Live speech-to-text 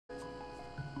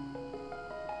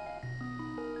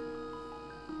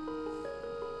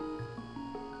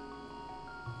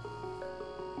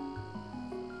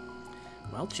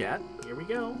Well, chat, here we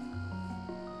go.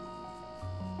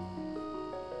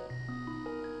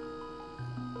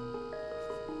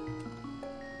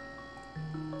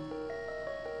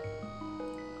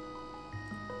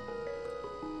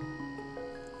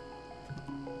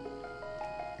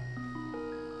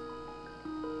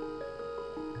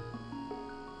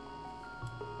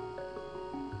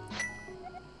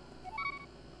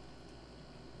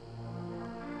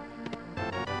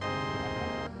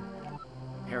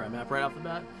 Hera map right off the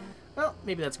bat. Well,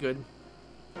 maybe that's good.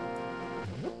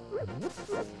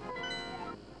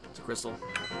 It's a crystal.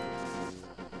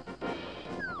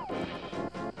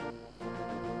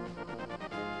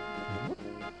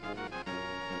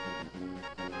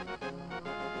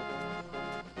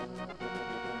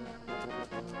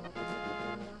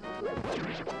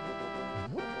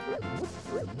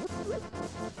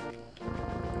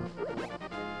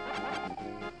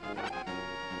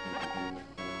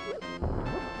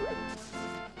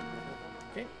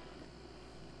 Okay.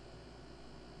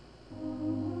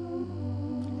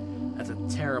 That's a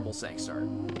terrible sank start.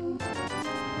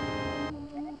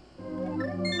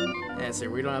 And say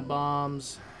we don't have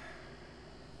bombs.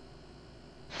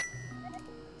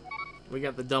 We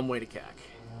got the dumb way to cack.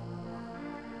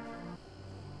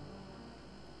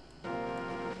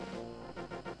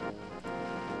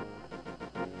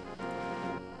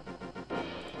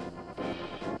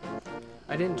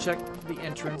 I didn't check the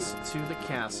entrance to the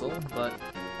castle, but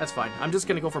that's fine. I'm just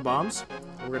gonna go for bombs.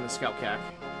 We're gonna scout cack.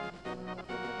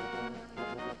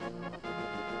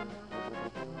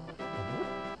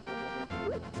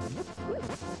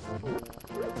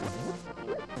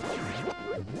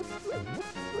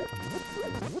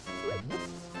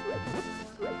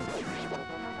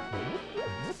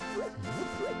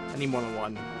 I need more than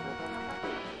one.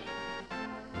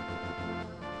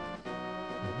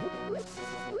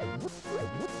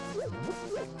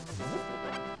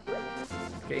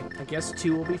 Okay, I guess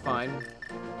 2 will be fine.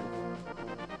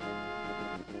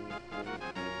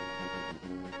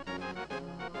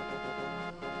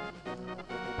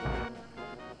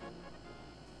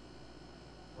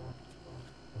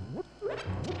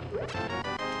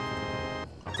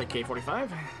 I'll take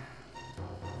K45.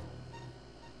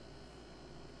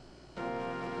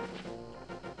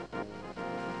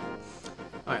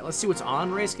 Alright, let's see what's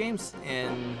on race games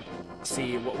and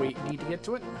see what we need to get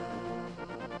to it.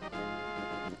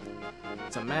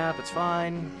 It's a map, it's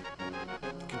fine.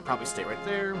 Can probably stay right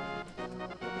there.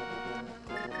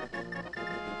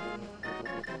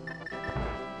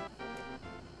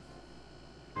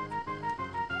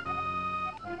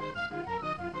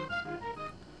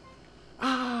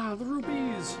 Ah, the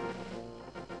rupees!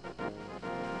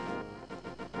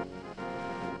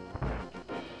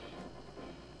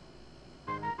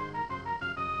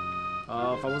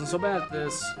 Oh, if I wasn't so bad at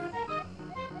this.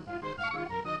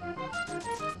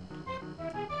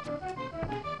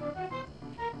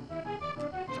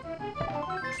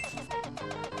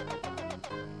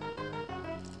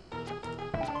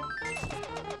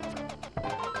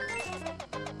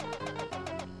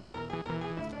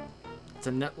 It's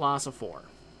a net loss of 4.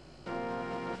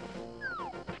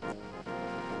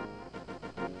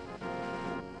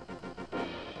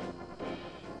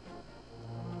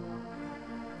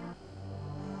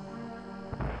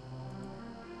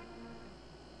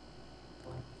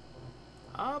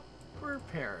 Upper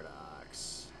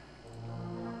Paradox.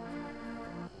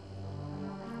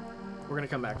 We're gonna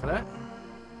come back for that.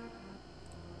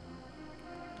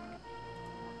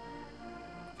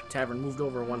 Tavern moved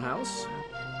over 1 house.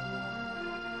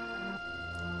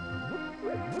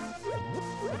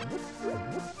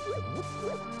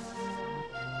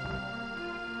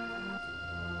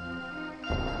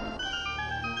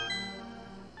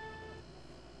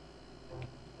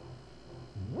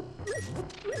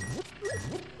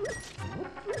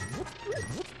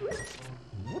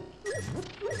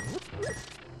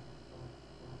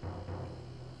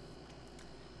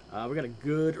 We got a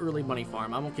good early money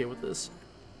farm. I'm okay with this.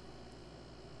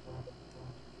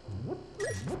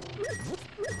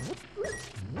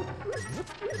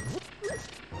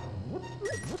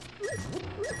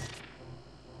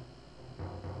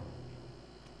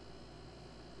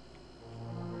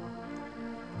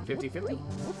 $50-50.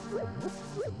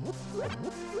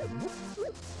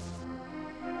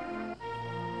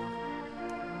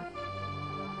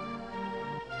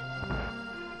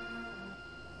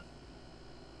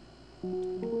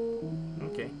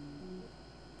 Okay.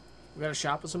 We got a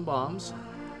shop with some bombs.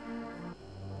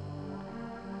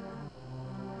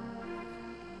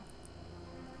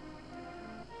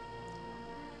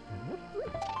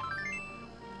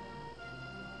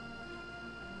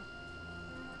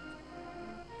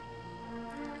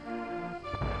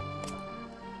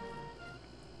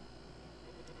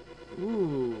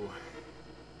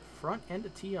 front and a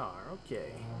TR.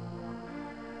 Okay.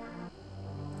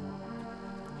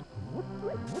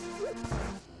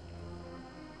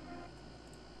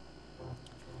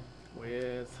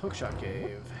 With Hookshot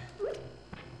Cave.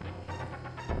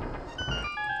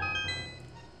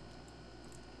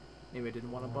 Maybe I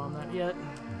didn't want to bomb that yet.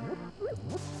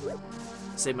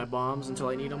 Save my bombs until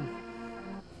I need them.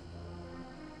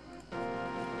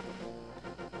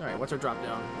 Alright, what's our drop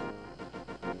down?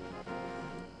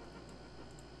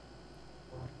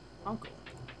 Uncle.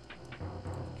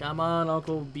 Come on,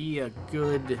 Uncle, be a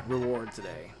good reward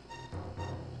today.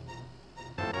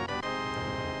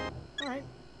 Alright.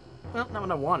 Well, not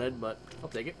what I wanted, but I'll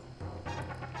take it.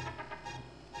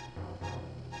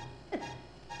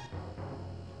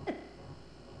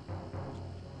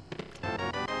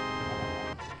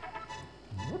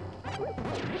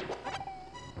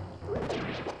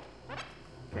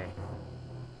 Okay.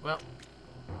 Well,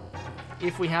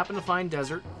 if we happen to find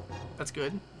desert, that's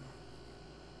good.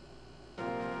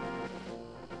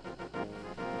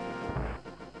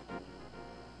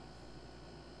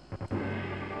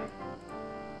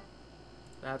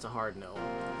 That's a hard no.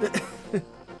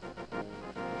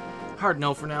 Hard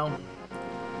no for now.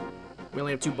 We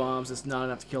only have 2 bombs. It's not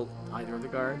enough to kill either of the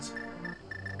guards.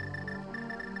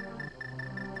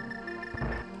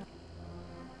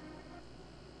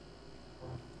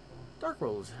 Dark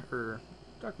Rolls, or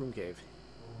Dark Room Cave.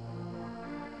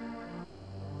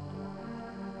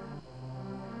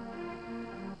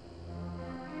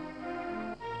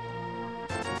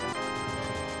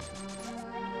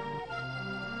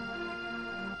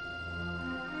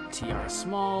 TR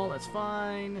small, that's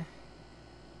fine.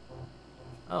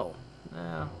 Oh,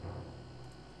 no.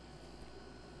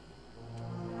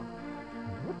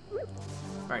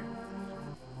 Alright.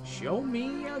 Show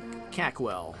me a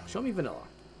Cackwell. Show me vanilla.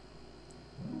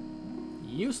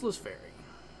 Useless fairy.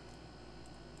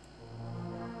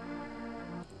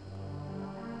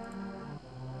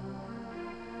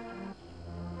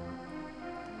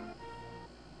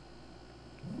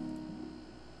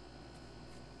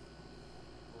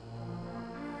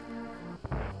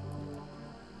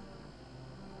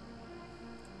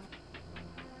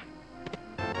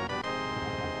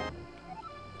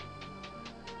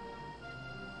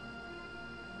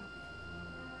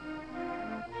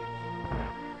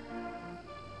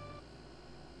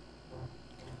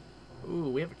 Ooh,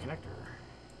 we have a connector.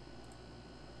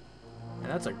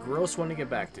 And that's a gross one to get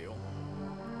back to.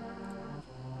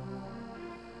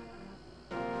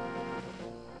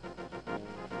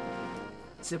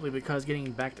 Simply because getting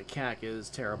back to CAC is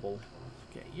terrible.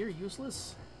 Okay, you're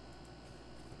useless.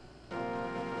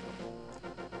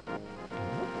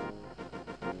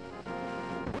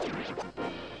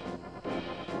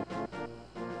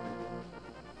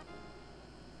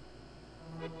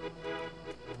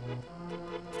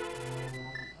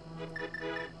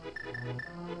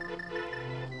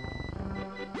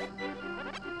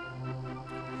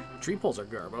 Tree poles are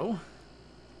Garbo.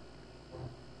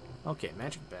 Okay,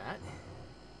 magic bat.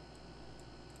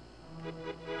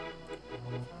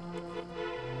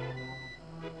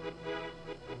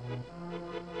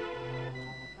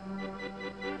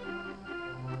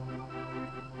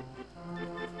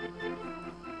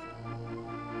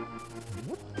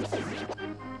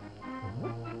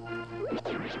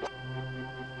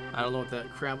 I don't know what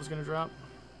that crab was gonna drop.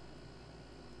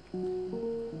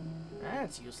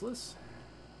 That's useless.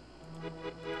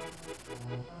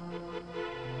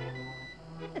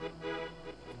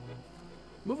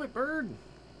 Move it, bird!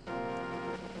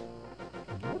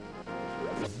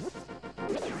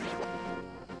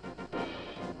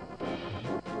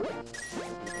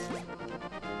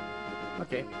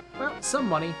 Okay, well, some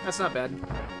money. That's not bad.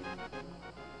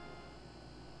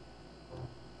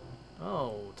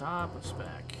 Oh, top of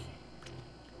spec.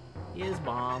 Is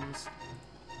bombs.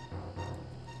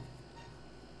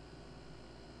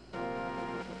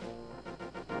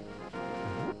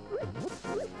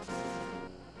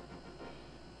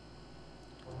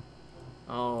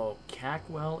 Oh,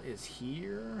 Cackwell is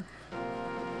here.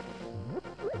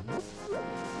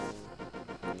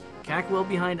 Cackwell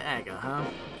behind Aga, huh?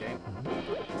 Okay.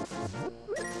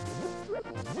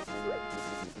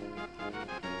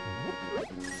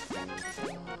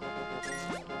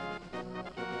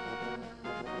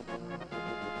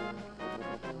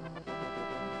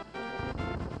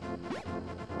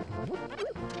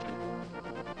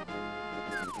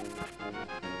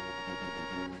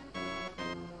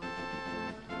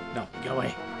 No, get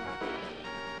away.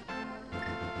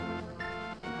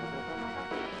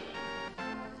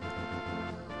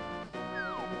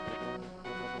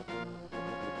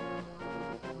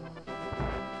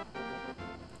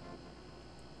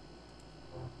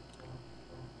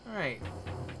 Alright.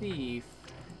 Thief.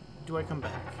 Do I come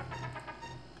back?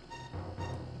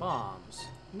 Bombs.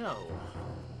 No.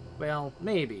 Well,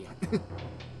 maybe.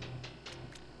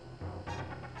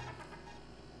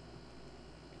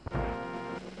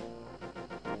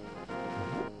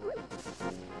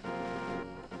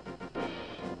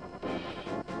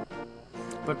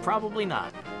 But probably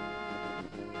not.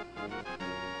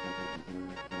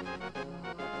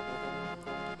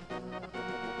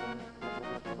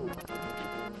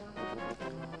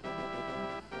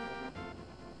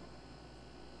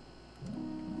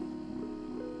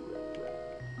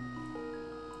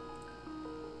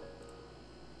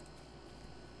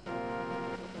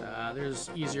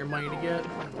 There's easier money to get.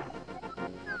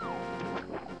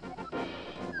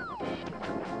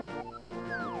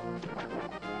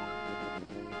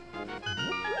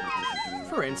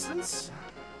 For instance.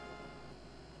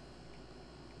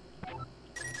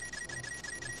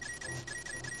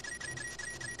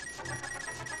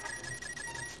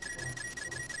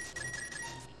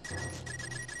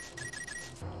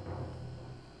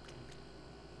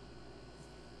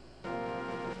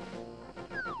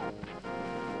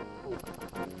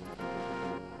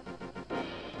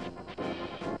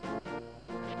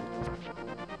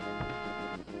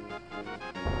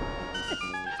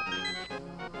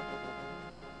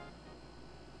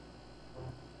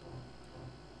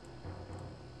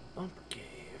 Bumper cave.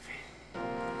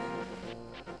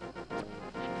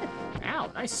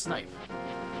 Ow, nice snipe.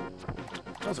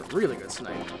 That was a really good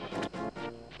snipe.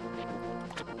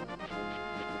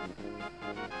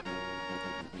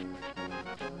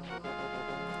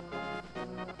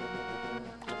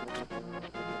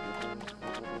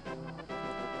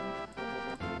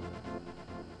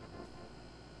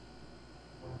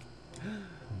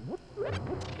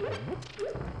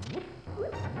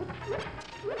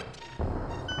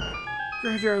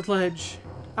 Graveyard ledge.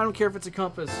 I don't care if it's a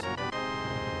compass.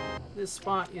 This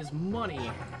spot is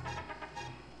money.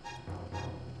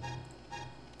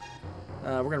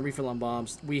 We're gonna refill on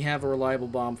bombs. We have a reliable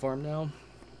bomb farm now.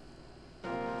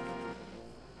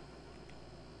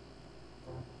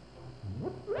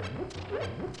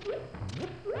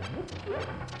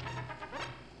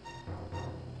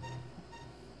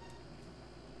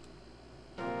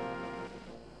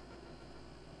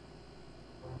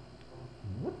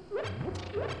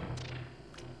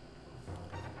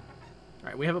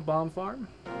 Alright, we have a bomb farm.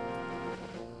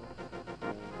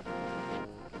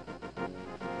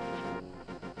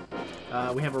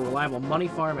 We have a reliable money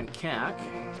farm in CAC.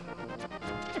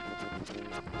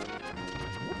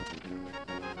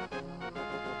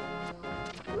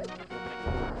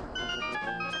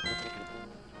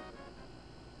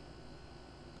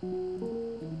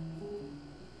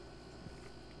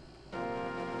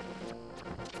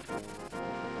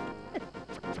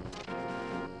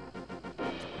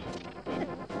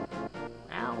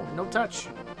 Ow, no touch.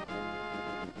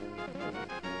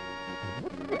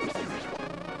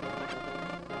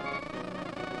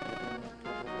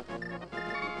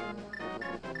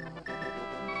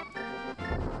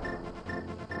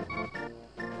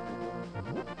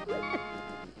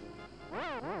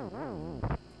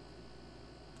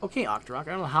 Okay, Octorok,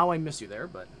 I don't know how I missed you there,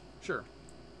 but sure.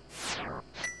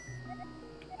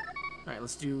 Alright,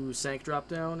 let's do Sank drop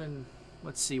down and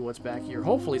let's see what's back here.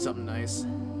 Hopefully something nice.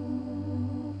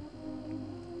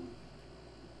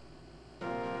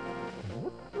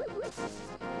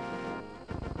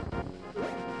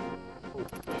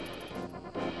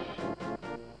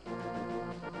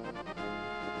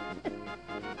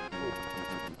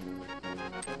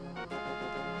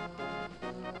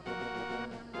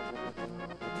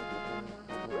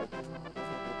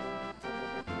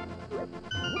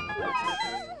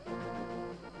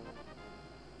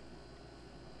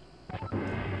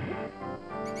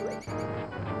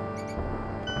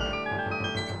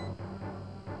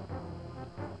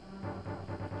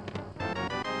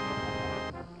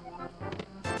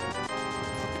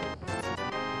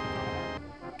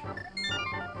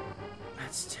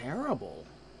 That's terrible.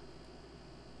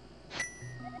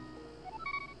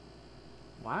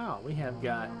 Wow, we have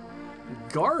got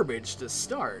garbage to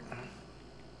start.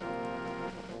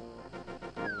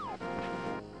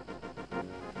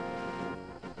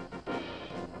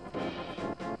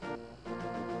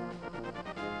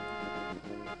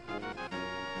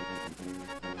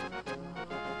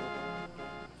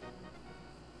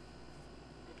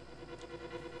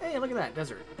 Hey, look at that,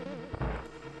 desert.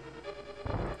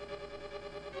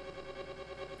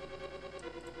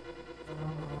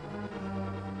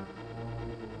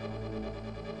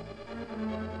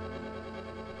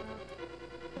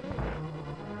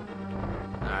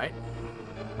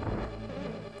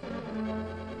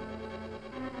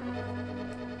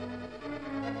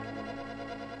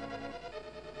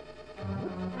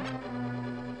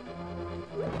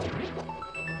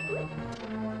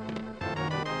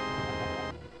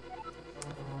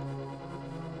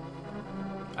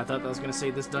 I thought that was going to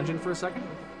say this dungeon for a second.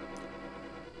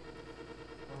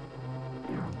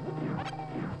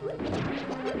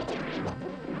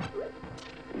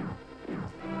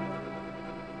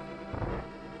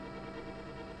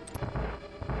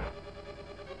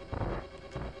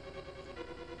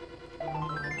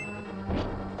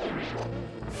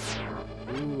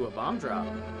 Ooh, a bomb drop.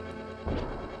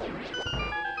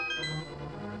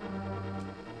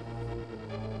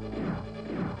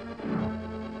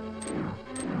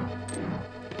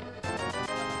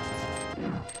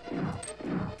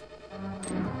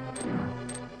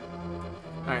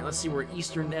 Alright, let's see where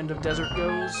eastern end of desert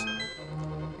goes.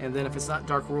 And then if it's not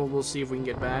Dark World, we'll see if we can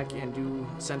get back and do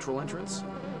central entrance.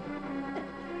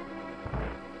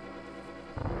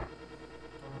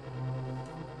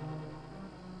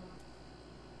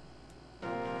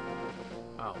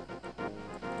 Oh.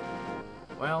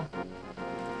 Well,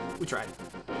 we tried.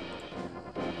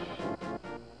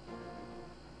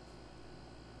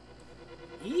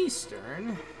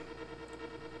 Eastern?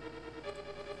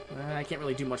 I can't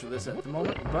really do much with this at the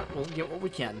moment, but we'll get what we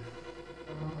can.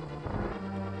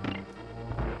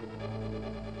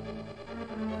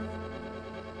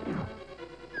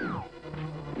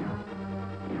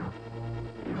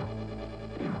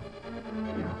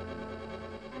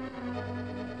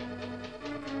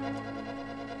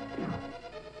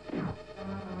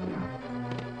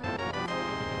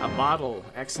 A bottle.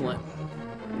 Excellent.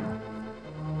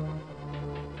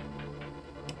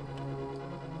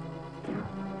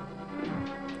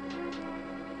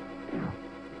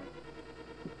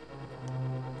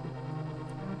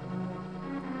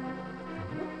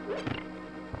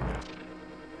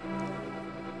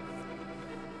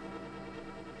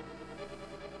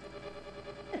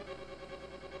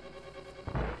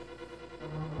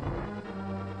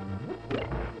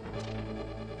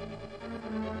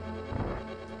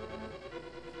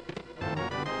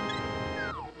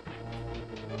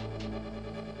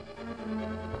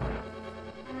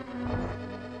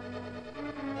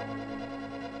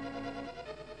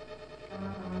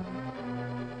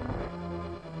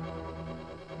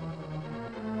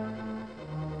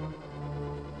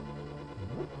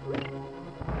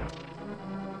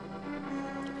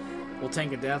 We'll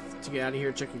tank a death to get out of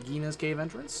here, check Agina's cave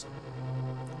entrance.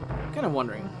 I'm kind of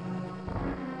wondering.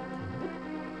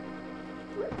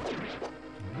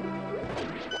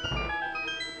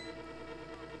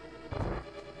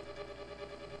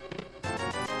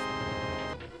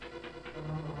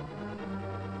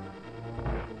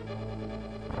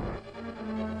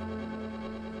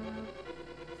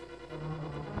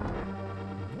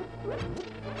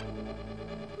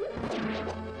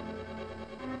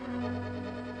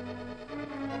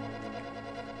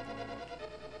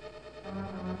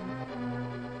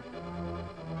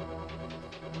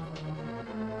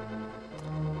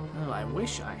 I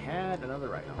wish I had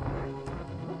another item.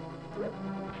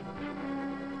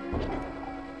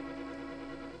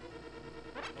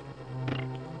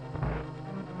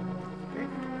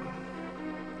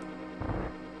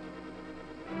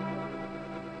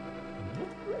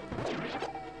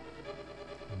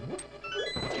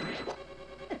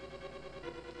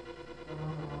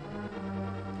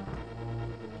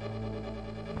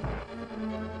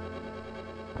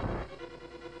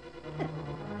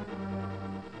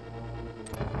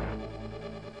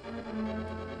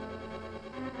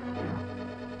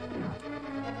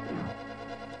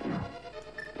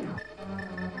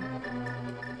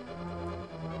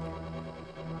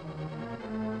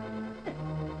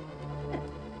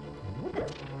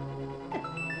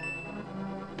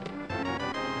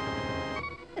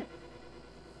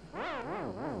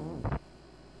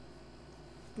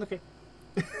 Okay.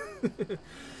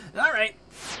 All right.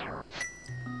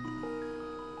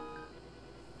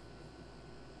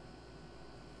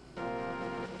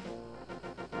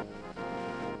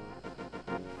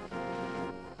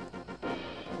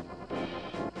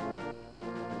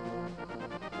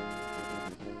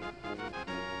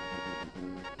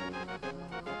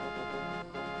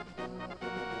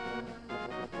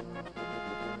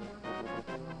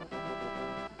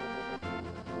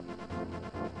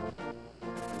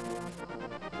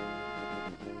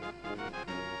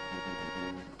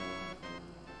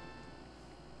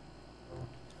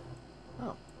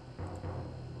 Oh.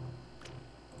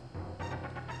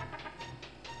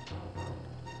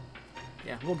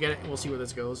 Yeah, we'll get it and we'll see where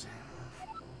this goes.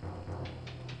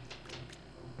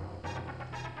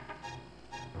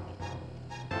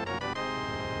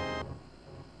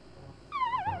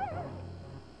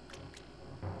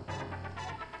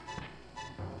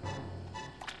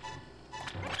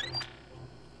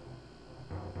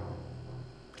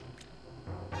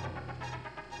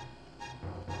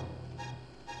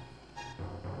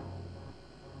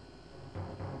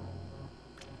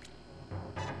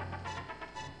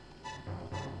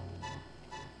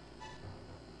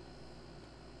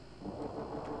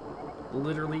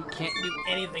 literally can't do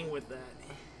anything with that.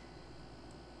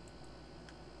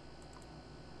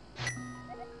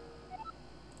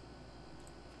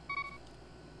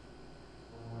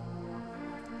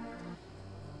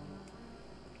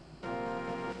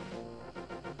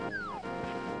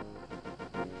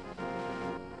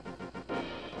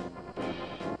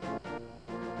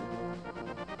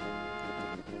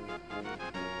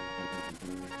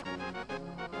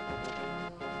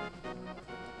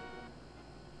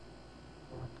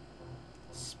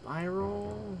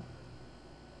 Spiral.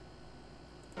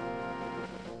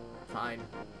 Fine.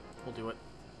 We'll do it.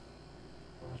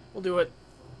 We'll do it.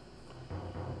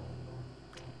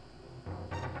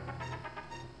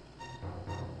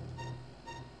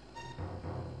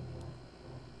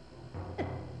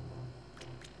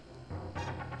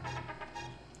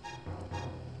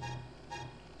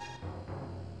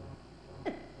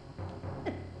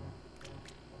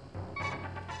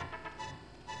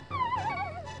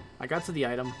 I got to the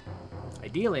item.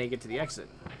 Ideally, I get to the exit.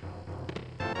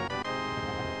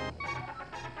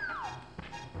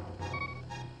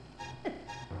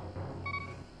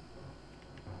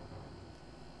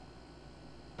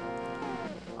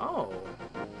 Oh.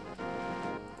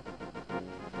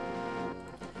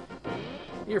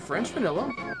 You're French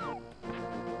vanilla?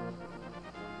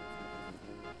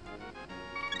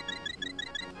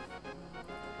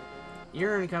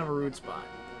 You're in kind of a rude spot.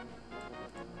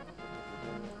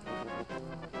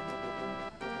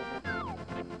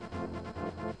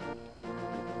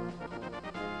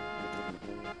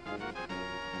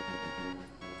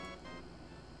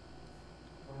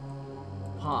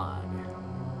 Pod.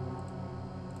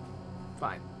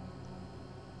 Fine.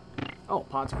 Oh,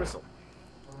 Pod's crystal.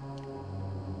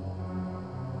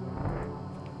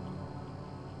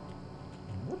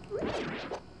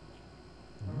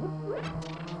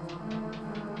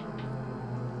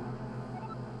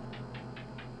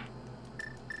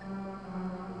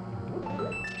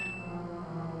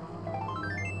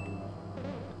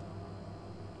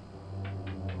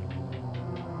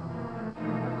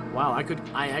 Wow,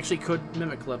 I actually could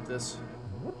mimic clip this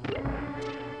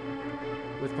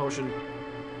with potion.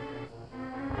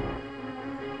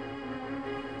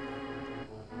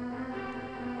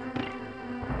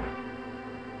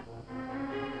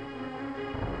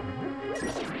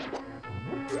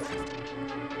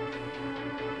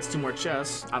 It's 2 more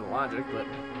chests, out of logic, but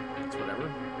it's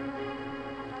whatever.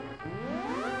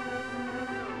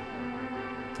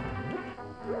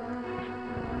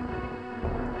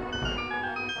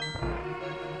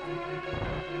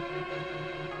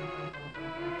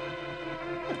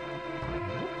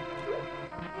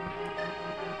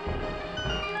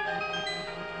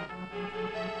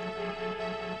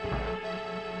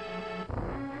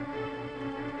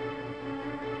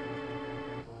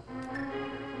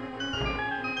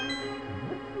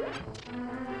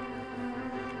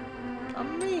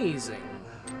 Amazing.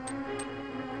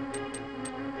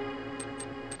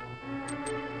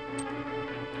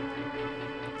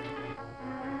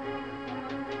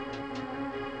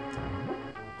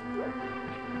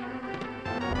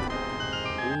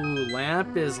 Ooh,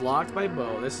 lamp is locked by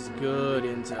bow. This is good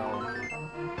intel.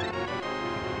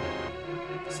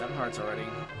 7 hearts already.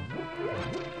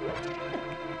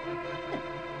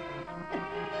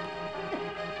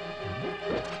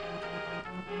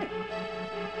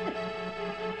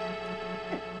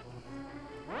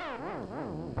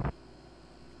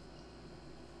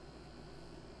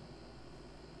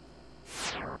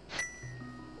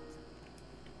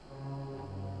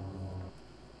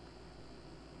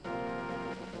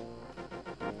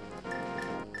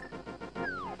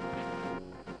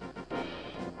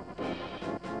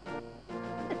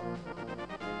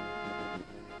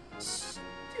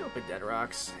 Stupid dead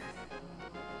rocks.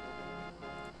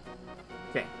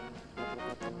 Okay.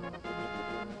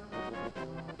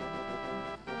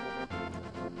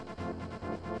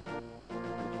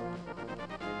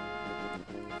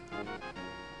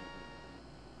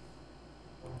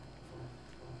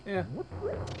 Yeah.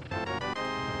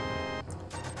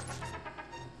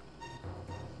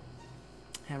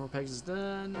 Hammer pegs is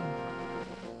done.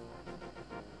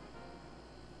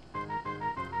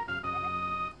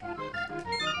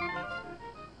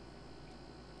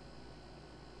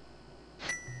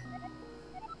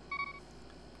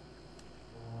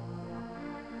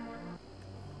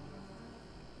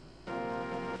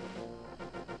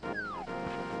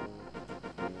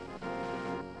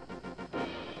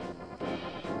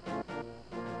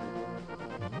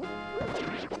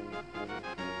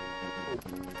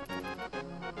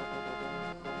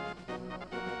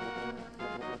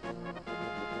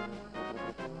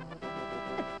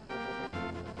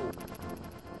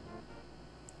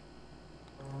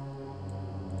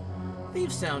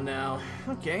 beef sound now.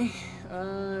 Okay.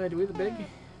 Do we have the big?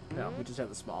 No, we just have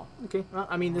the small. Okay. Well,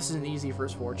 I mean, this is an easy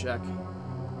first 4 check.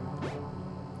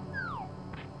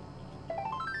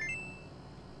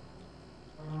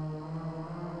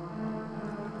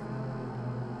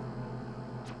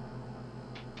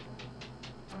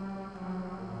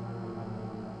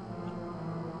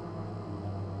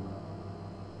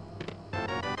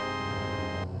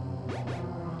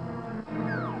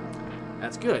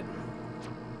 That's good.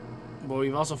 But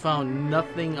we've also found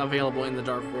nothing available in the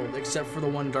Dark World except for the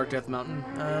one Dark Death Mountain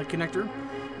connector,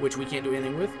 which we can't do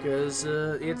anything with because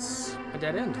it's a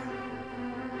dead end.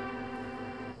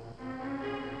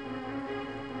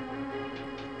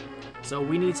 So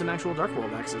we need some actual Dark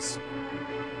World access.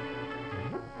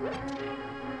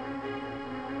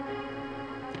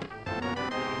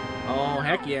 Oh,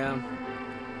 heck yeah.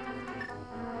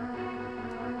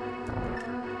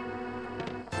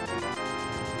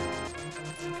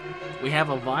 We have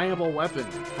a viable weapon,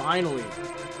 finally.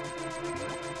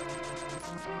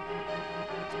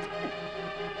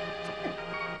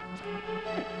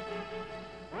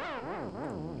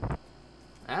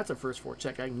 That's a first 4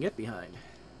 check I can get behind.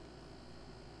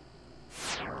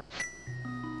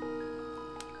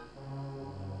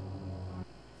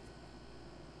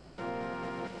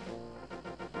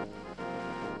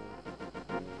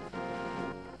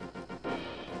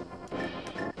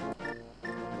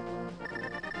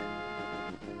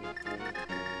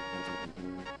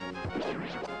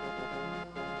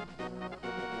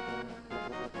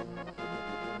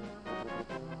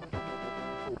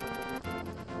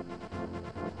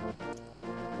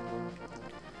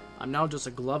 I'm now just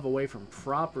a glove away from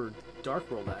proper Dark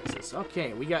World access.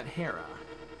 Okay, we got Hera.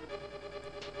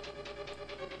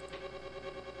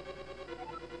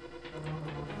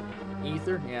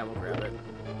 Ether? Yeah, we'll grab it.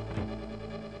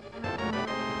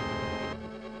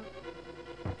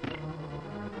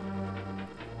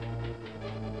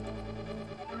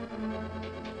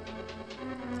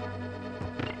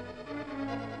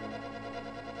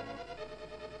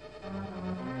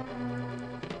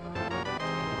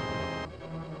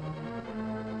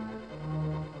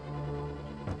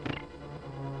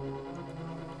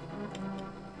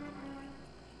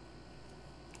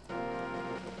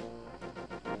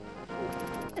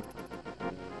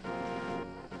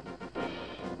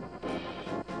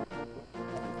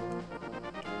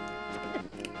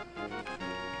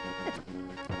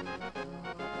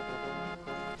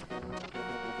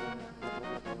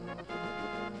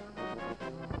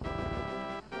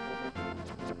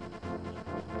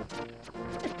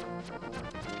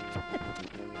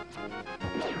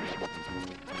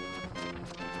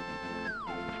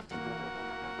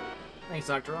 Thanks,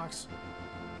 Dr. Ox.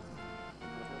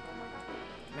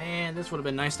 Man, this would have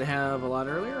been nice to have a lot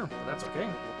earlier, but that's okay.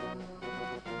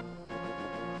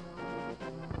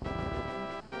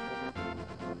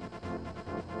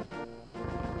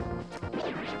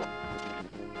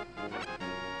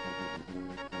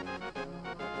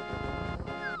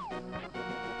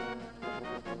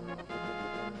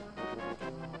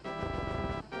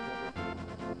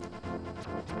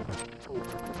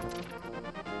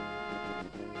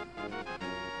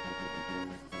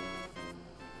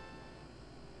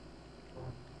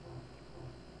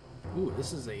 Ooh,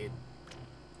 this is a...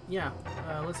 Yeah,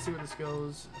 let's see where this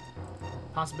goes.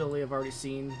 Possibility I've already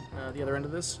seen the other end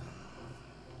of this.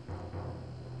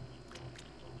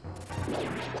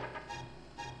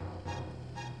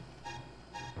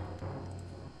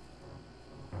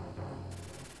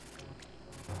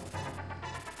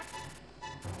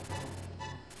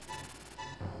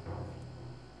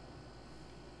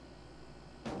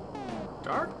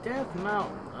 Dark Death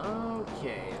Mountain.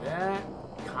 Okay, that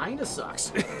kinda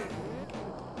sucks.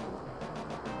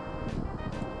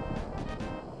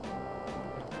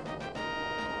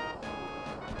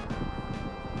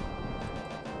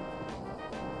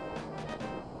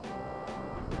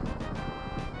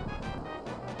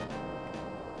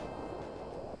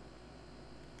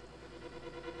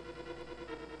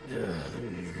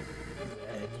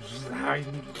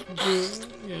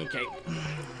 Okay.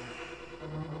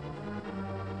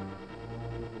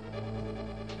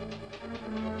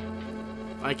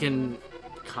 I can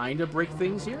kind of break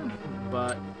things here,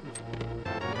 but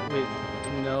with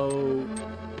no...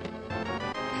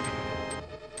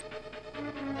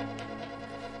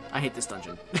 I hate this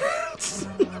dungeon.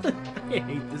 I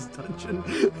hate this dungeon.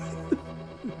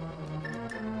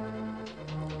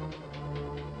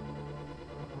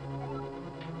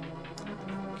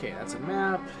 Okay, that's a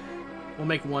map. We'll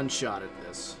make one shot at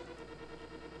this.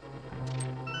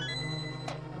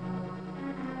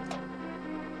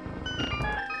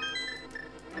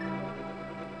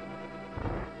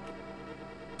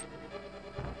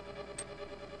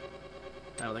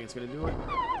 I don't think it's gonna do it.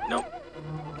 Nope.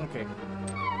 Okay.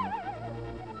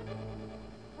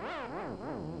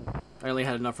 I only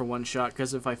had enough for one shot,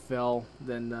 because if I fell,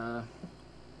 then I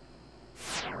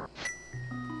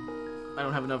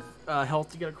don't have enough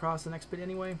health to get across the next pit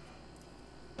anyway.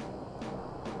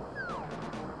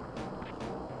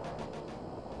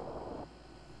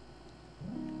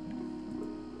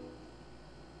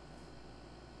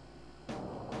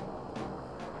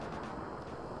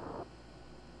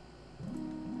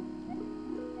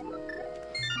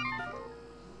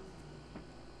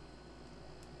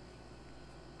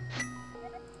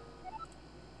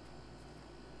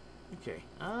 Okay,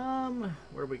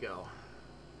 where do we go?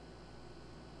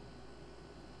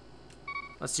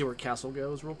 Let's see where Castle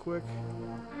goes real quick,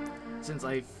 since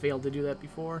I failed to do that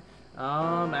before.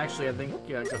 Actually, I think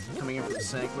coming in from the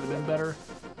Sank would have been better.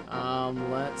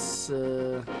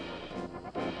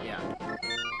 Yeah.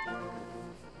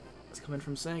 Let's come in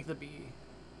from Sank, that'd be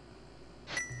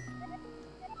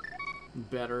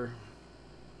better.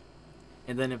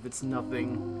 And then if it's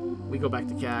nothing, we go back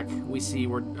to CAC. We see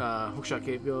where Hookshot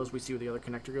Cave goes. We see where the other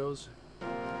connector goes.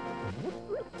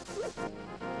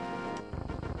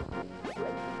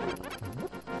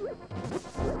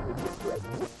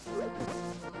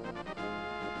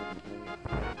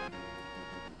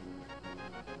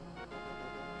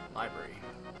 Library.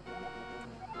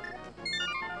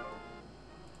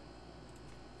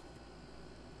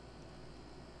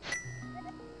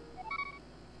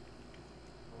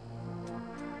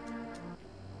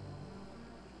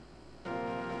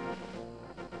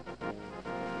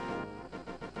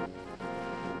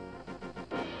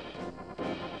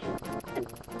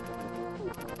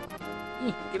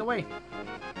 Get away!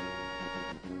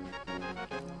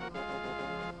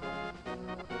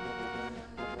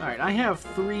 Alright, I have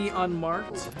 3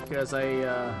 unmarked because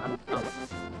I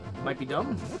might be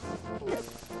dumb.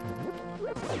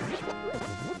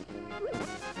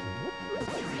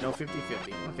 No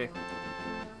 50-50. Okay.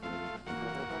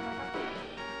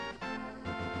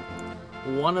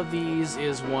 One of these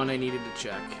is one I needed to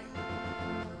check.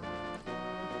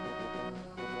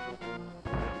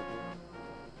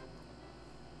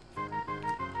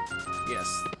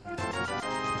 Yes.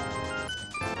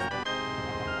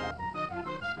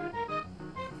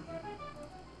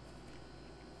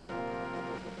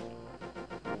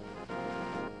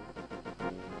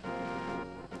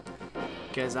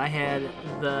 Because I had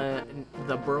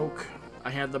the broke. I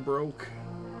had the broke.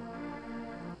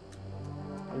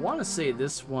 I want to say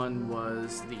this one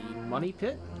was the money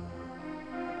pit.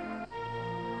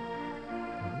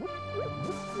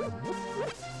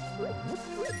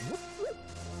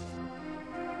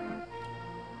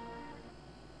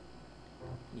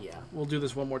 Yeah, we'll do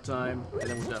this one more time, and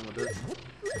then we're done with it.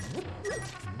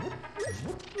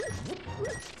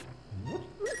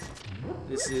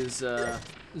 This is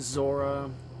Zora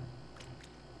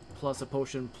plus a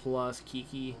potion plus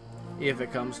Kiki, if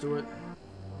it comes to it.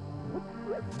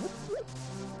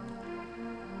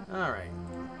 Alright.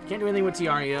 Can't do anything with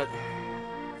Tiara yet.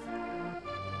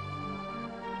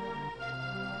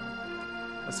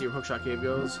 Let's see where Hookshot Cave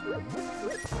goes.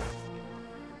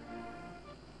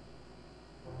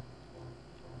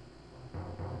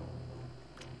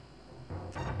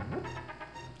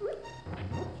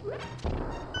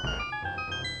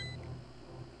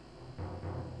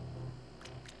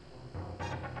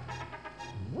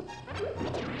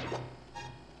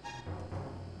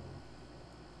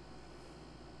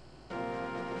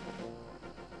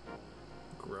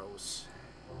 Gross.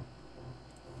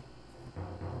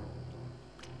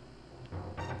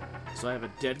 So I have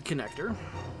a dead connector,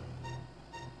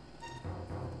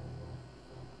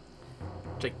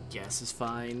 which I guess is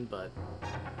fine, but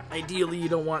ideally you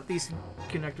don't want these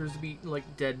connectors to be like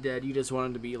dead. You just want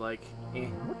them to be like, eh.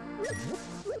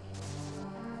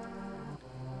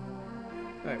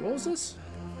 Alright, what was this?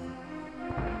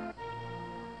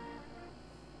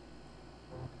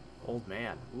 Old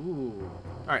man. Ooh.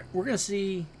 Alright, we're gonna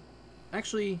see.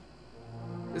 Actually,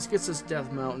 this gets us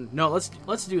Death Mountain. No,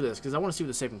 let's do this, because I want to see what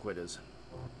the save and quit is.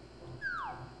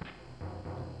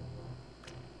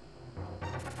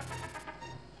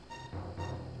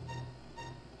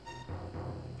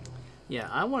 Yeah,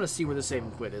 I want to see where the save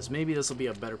and quit is. Maybe this will be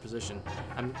a better position.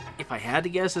 If I had to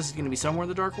guess, this is going to be somewhere in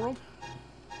the Dark World.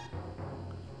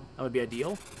 That would be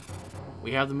ideal.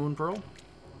 We have the Moon Pearl.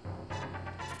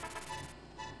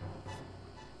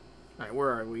 Alright,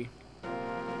 where are we?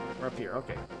 We're up here,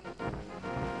 okay.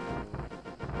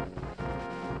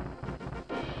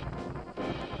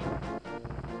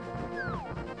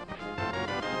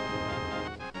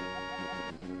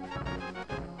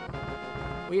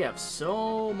 We have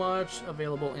so much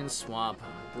available in Swamp.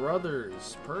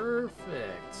 Brothers.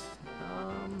 Perfect.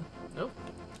 Nope.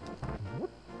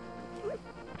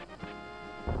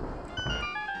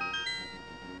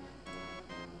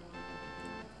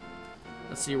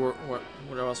 Let's see what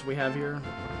else we have here.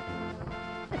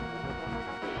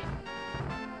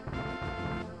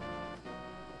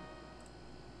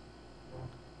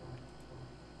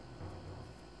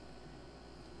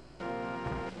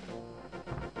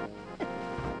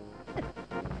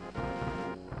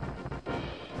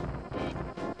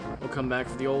 Come back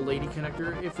for the old lady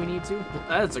connector if we need to.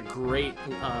 That's a great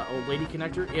old lady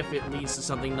connector if it leads to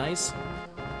something nice.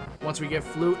 Once we get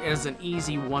flute, it's an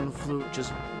easy one flute,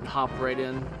 just hop right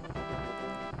in.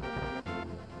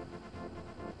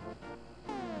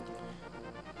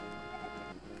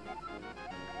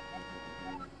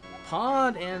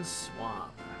 Pond and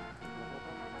swamp.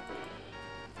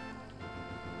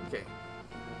 Okay.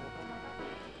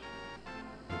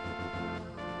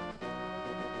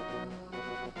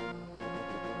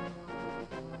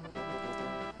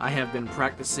 I have been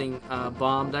practicing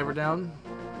bomb diver down,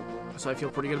 so I feel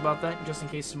pretty good about that, just in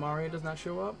case Samaria does not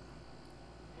show up.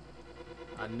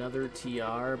 Another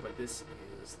TR, but this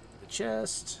is the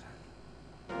chest.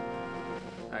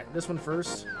 Alright, this one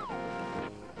first.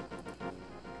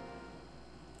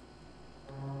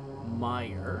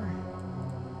 Meyer,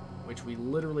 which we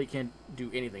literally can't do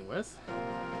anything with.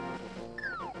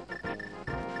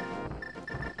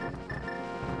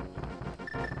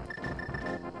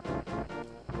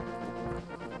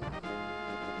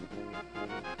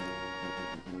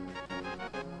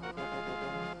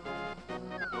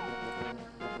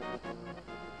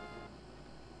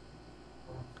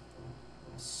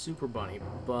 Super Bunny,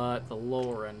 but the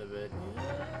lower end of it.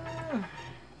 Yeah.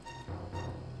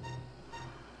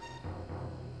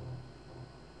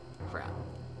 Crap.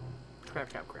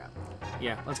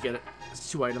 Yeah, let's get it.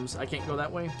 It's 2 items. I can't go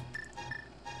that way.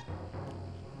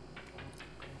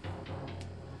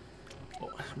 Oh,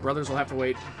 brothers will have to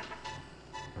wait.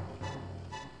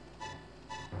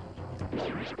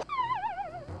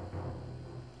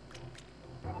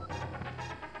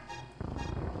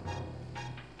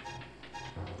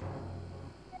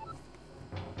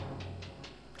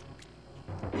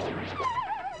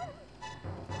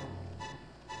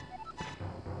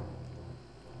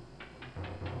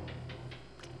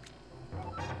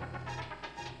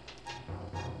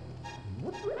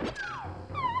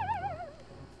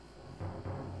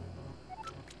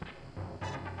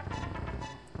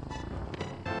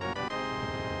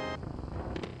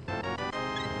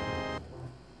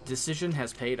 Decision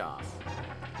has paid off.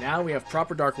 Now we have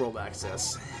proper Dark World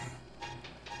access.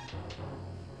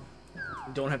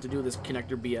 Don't have to do this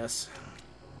connector BS.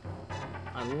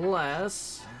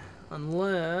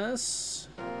 Unless...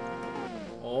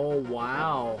 Oh,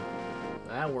 wow.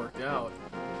 That worked out.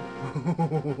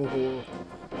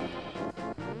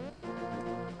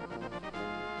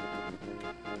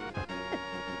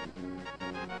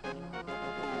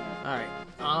 Alright.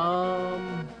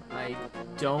 I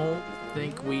don't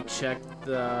think we checked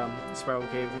the Spiral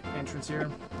Cave entrance here.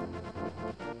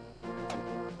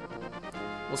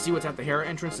 We'll see what's at the Hera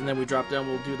entrance, and then we drop down,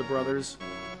 we'll do the brothers.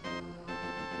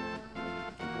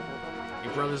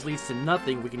 If brothers leads to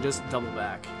nothing, we can just double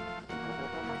back.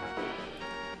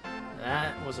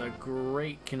 That was a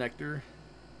great connector.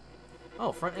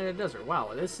 Oh, front end of desert.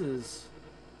 Wow, this is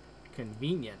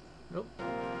convenient. Nope.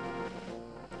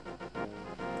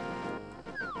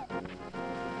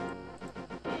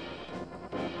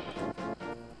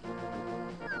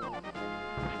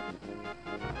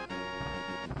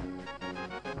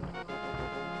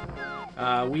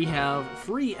 We have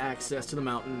free access to the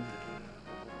mountain.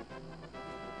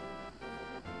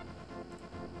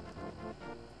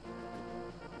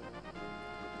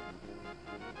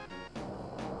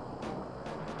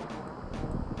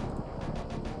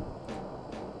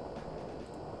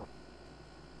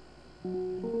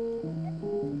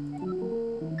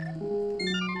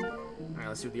 Alright,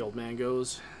 let's see what the old man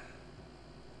goes.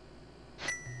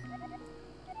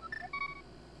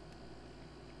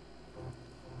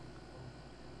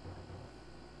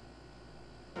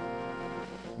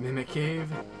 Mimic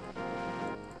Cave.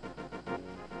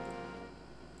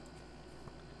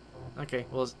 Okay,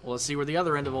 well, let's see where the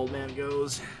other end of Old Man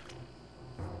goes.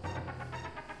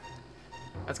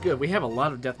 That's good. We have a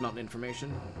lot of Death Mountain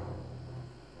information.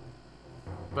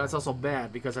 But it's also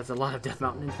bad, because that's a lot of Death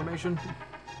Mountain information.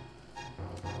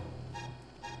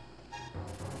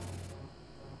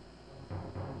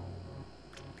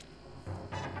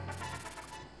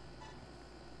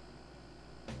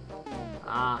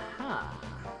 Aha.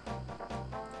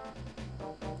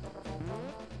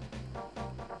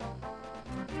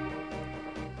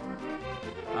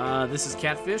 This is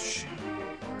Catfish.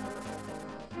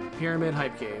 Pyramid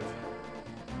Hype Cave.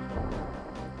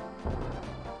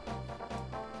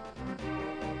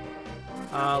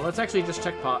 Let's actually just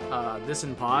check this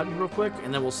in pod real quick,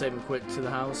 and then we'll save and quit to the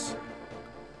house.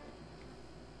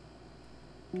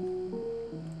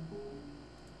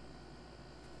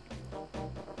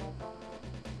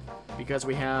 Because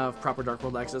we have proper Dark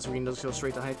World access, we can just go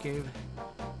straight to Hype Cave.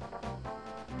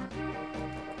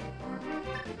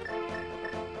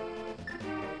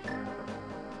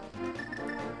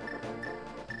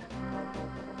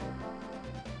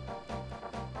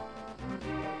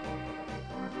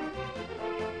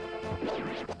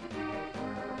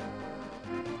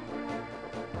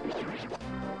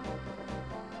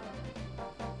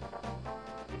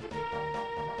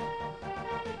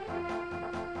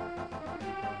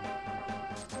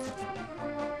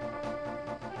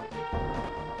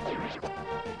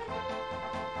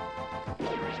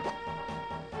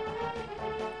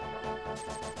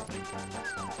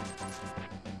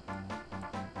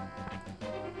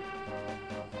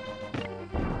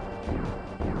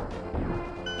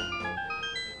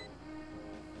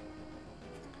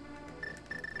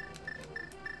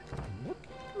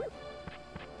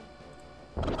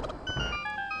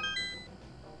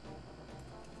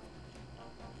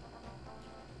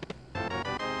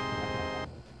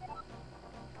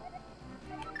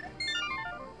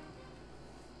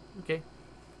 Okay.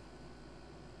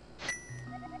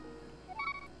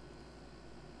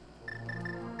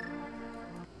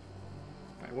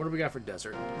 Alright, what do we got for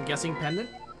desert? I'm guessing pendant?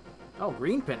 Oh,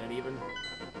 green pendant even.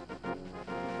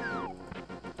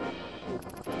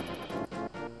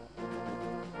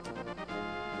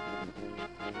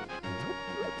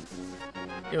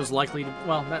 It was likely to,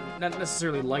 well, not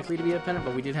necessarily likely to be a pendant,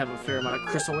 but we did have a fair amount of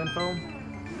crystal info.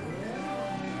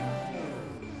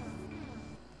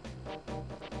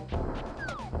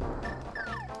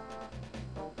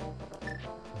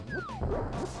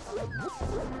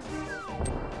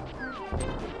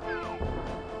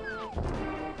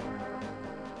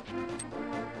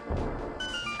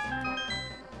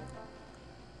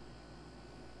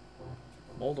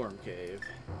 Moldorm Cave.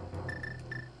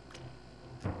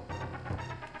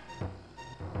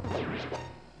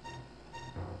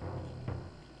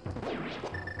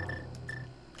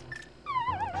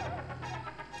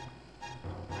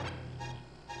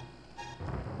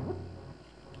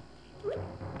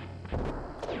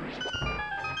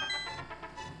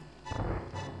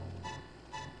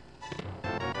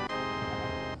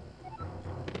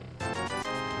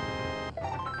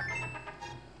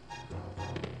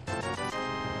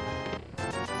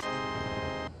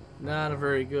 Not a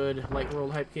very good Light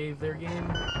World Hype Cave there,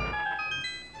 game.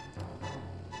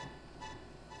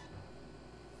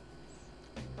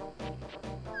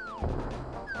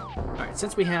 Alright,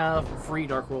 since we have free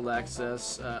Dark World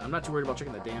access, I'm not too worried about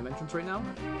checking the dam entrance right now.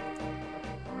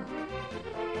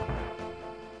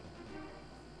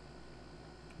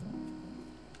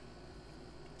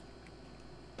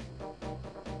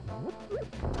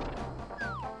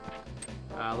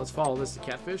 Let's follow this to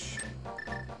Catfish.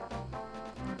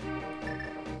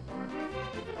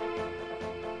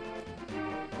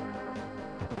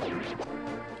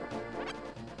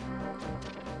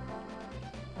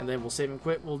 And then we'll save and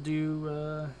quit. We'll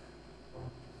do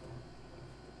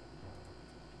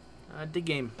dig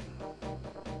game.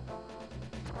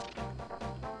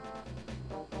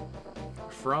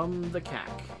 From the CAC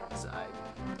side.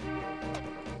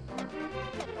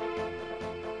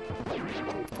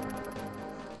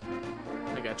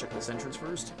 I gotta check this entrance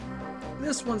first.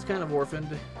 This one's kind of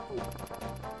orphaned.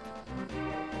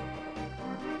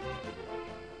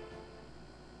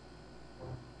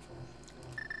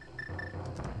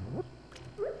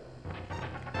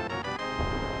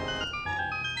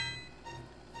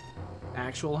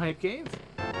 Actual Hype Cave.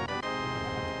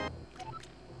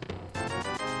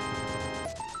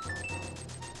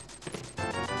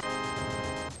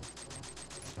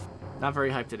 Not very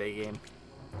hyped today, game.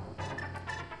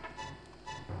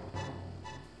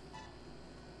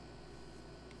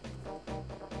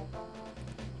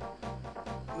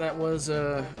 That was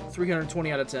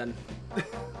 320 out of 10.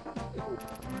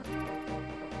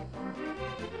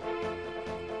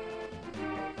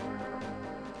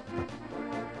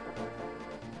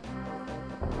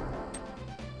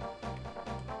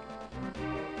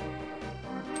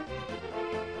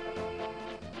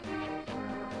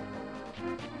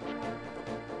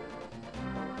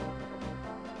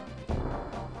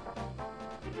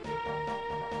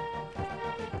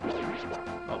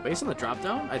 Based on the drop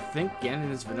down, I think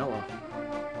Ganon is vanilla.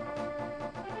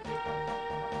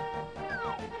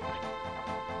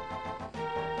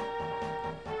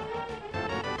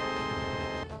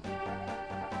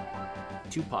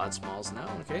 2 pod smalls now,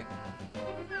 okay.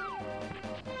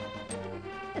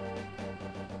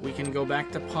 We can go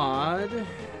back to pod.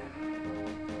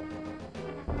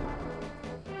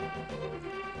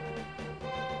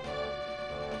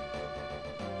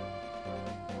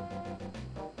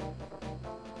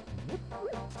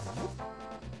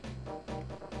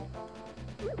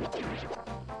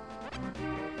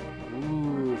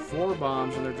 Ooh, 4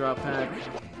 bombs in their drop pack.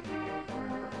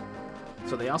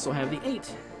 So they also have the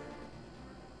 8.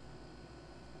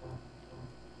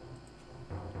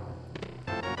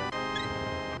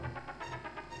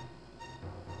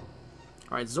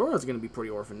 Alright, Zora's gonna be pretty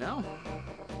orphaned now.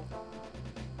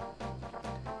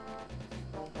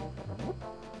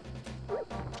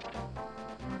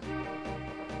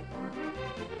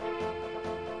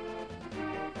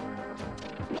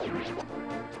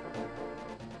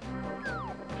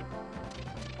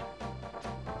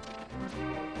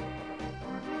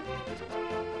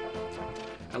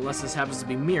 Unless this happens to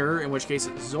be Mirror, in which case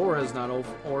Zora's not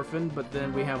orphaned, but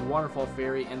then we have Waterfall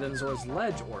Fairy and then Zora's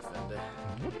Ledge orphaned.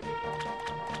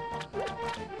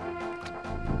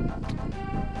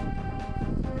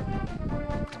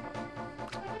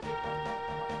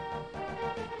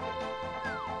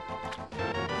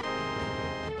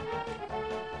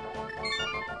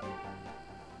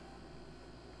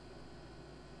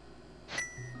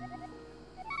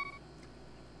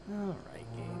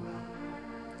 Alright, game.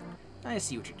 I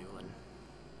see what you're doing.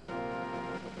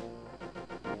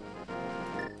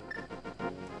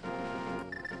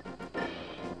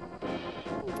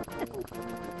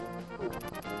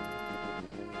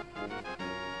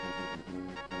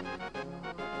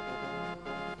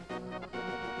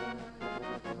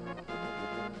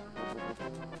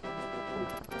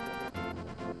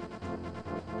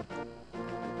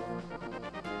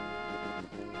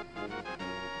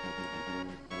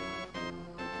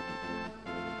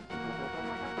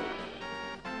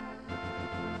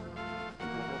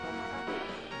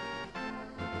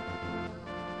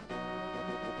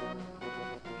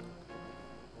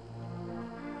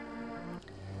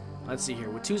 Let's see here.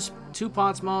 With two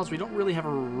pod smalls, we don't really have a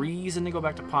reason to go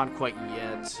back to pod quite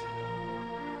yet.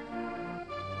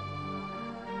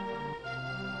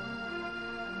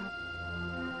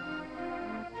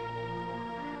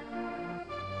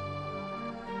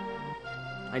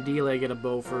 Ideally, I get a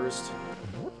bow first.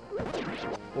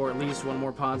 Or at least one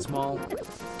more pod small.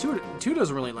 Two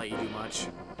doesn't really let you do much.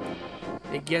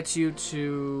 It gets you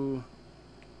to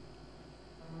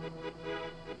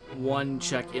 1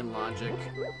 check in logic.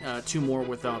 2 more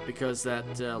without, because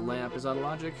that lamp is out of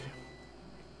logic.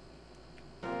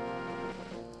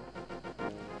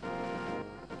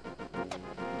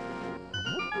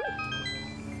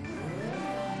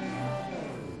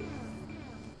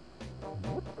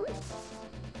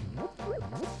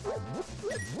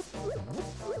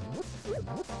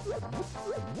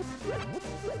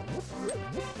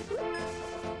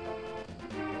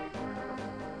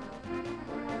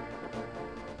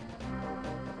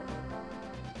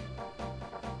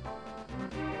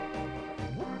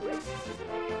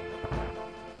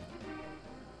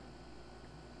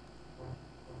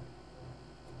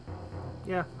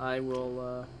 Yeah, I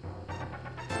will,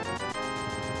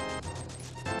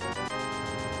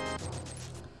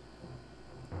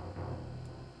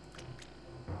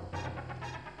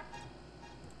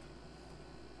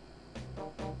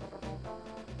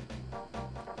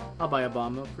 I'll buy a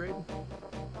bomb upgrade.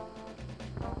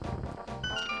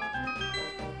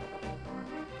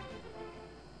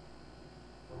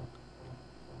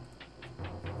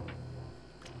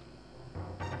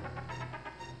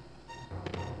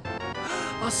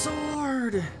 A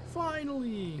sword!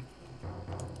 Finally!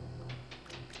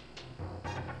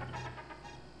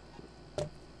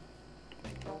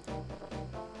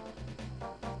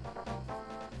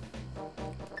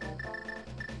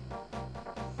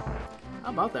 How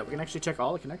about that? We can actually check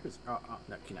all the connectors.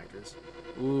 Not connectors.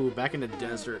 Ooh, back in the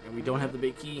desert, and we don't have the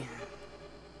big key.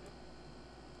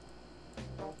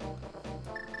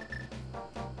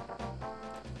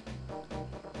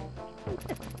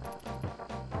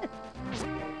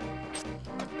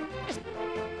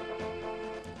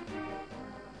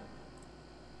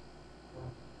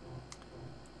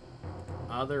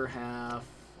 Other half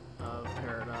of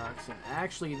Paradox, and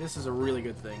actually this is a really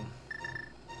good thing.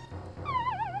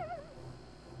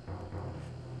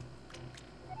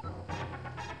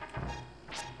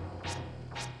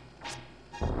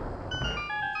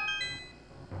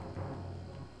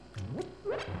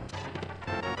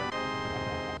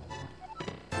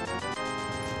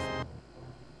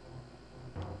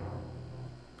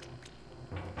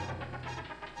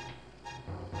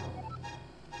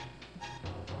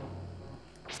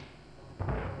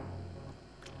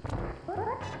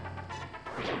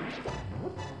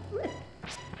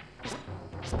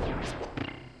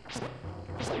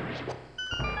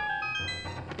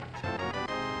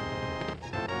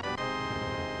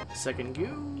 Second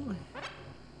goo.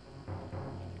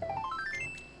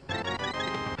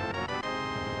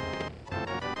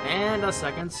 And a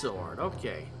second sword.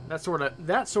 Okay. That sword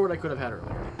I could have had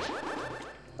earlier.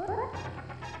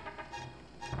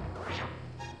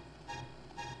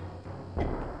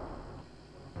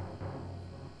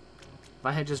 If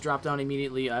I had just dropped down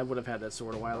immediately, I would have had that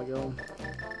sword a while ago.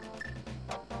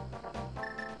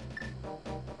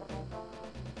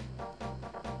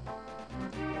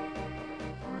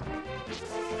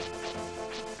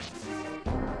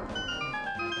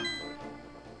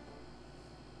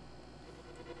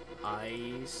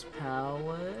 Ice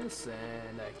Palace,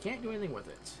 and I can't do anything with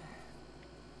it.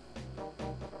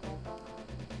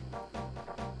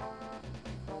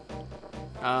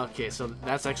 Okay, so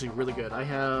that's actually really good. I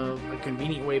have a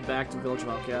convenient way back to Village of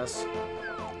Outcasts.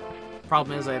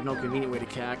 Problem is, I have no convenient way to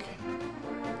CAC.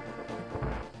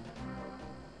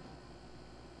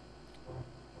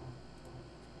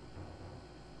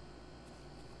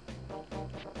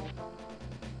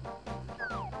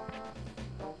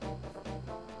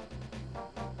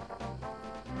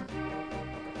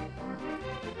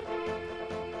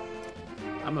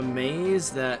 I'm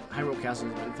amazed that Hyrule Castle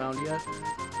hasn't been found yet.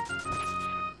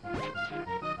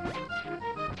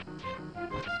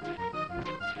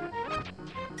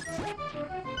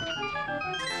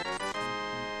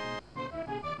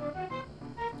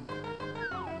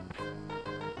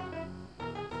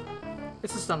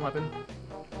 It's a stun weapon.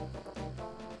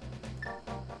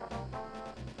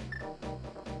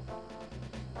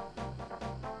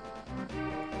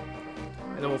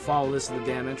 And then we'll follow this to the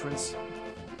dam entrance.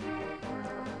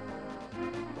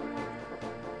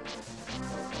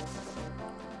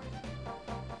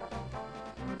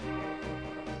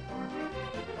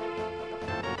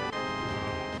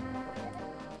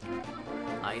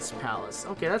 Ice Palace.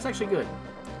 Okay, that's actually good.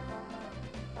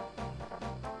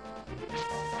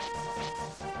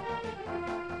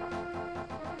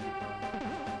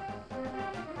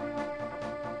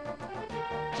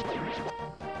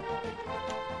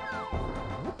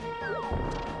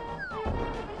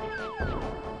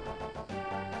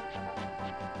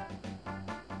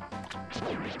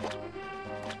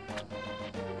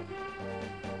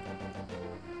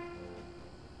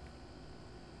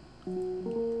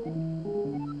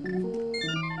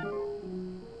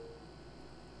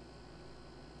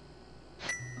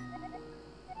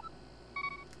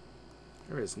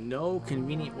 There is no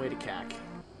convenient way to CAC.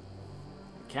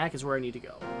 CAC is where I need to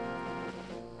go.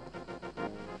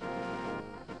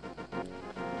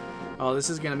 Oh, this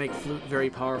is going to make Flute very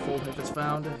powerful if it's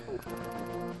found.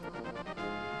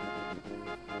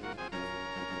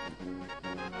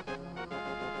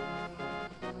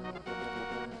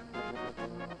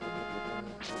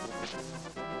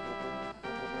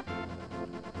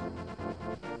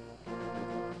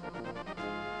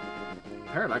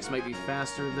 Paradox might be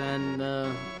faster than,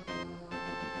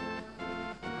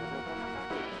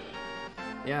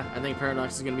 yeah, I think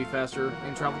Paradox is going to be faster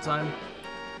in travel time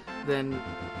than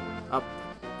up,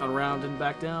 around, and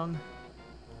back down.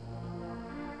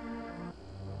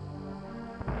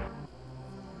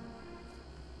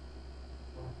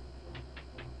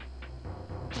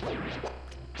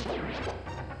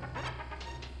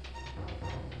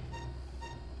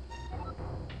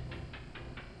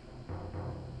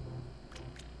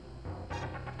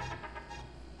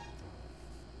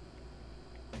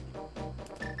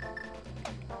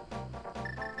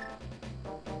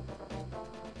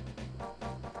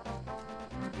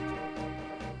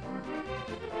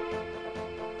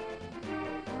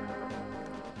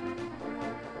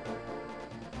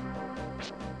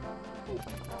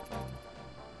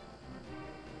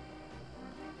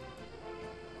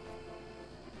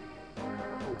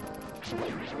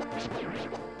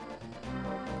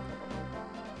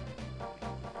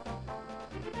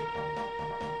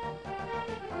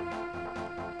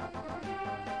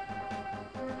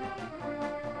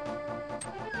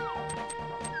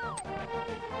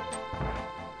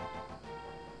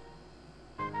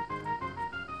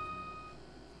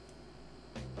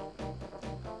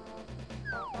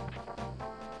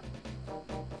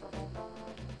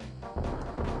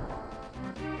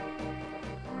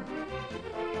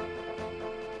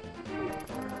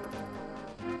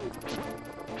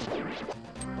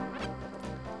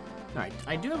 Alright,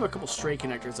 I do have a couple stray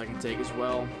connectors I can take as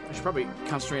well. I should probably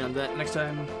concentrate on that next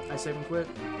time I save and quit.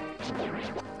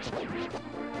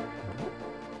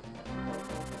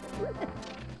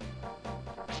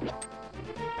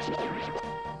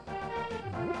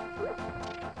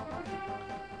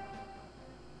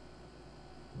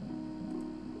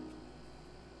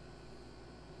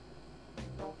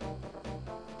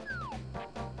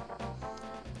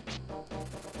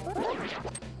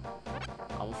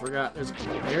 Almost forgot.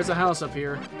 There's a house up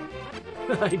here.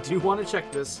 I do want to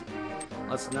check this.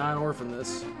 Let's not orphan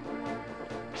this.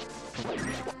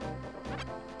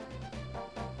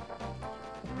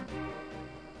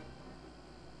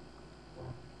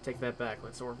 Take that back.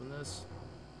 Let's orphan this.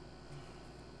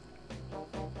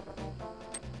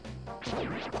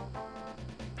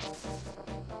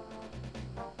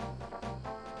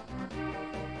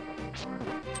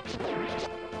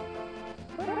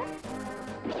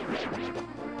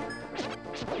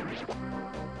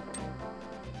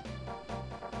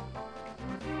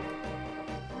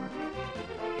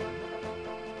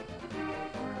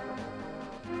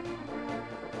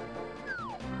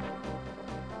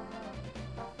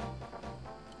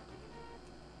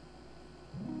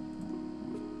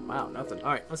 Wow, nothing.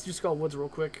 Alright, let's do Skull Woods real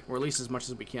quick, or at least as much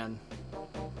as we can.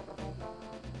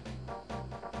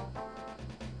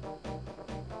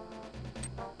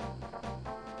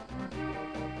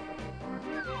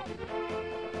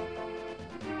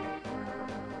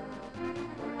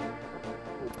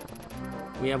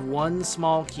 We have one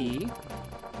small key.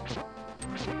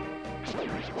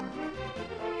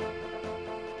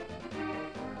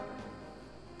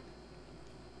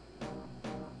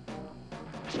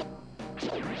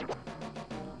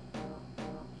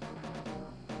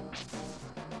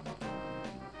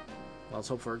 Let's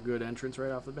hope for a good entrance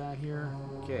right off the bat here.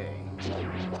 Okay.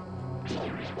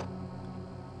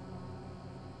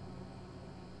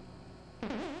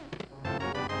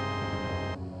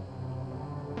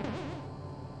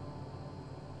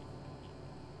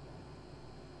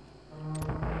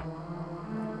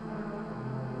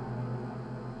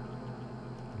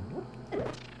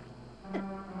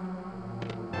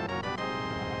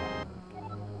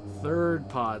 Third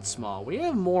pod small. We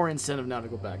have more incentive now to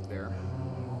go back there.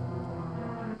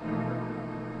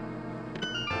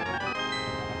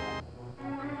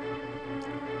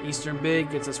 Eastern Big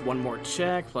gets us one more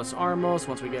check, plus Armos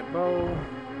once we get Bow.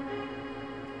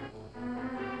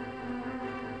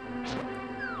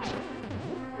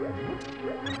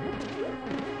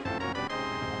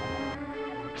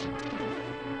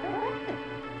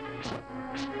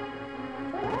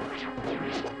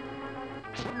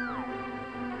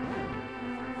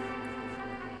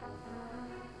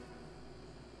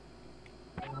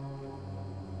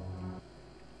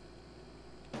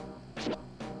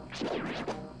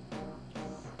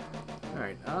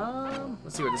 Alright,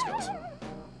 let's see where this goes.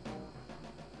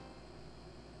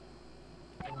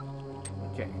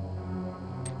 Okay.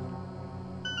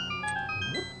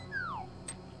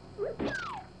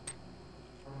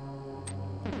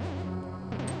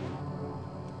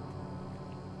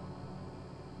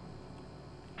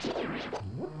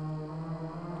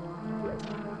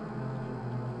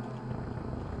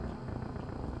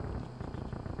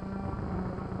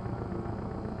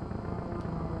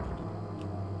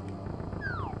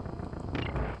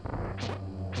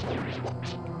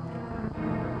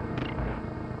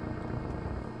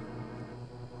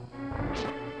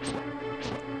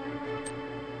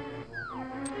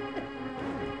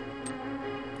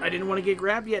 I didn't want to get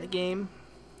grabbed yet, game.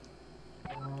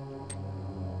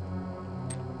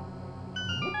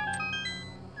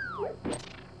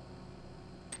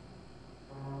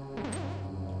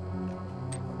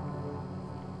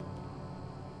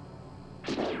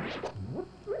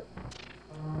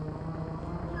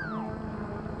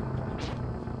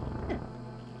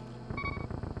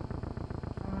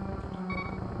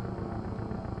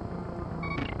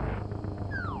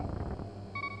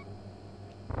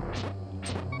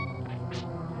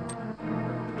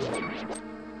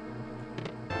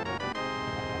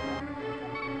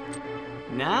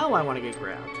 Now I want to get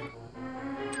grabbed.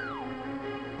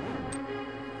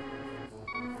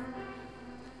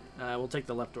 We'll take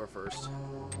the left door first.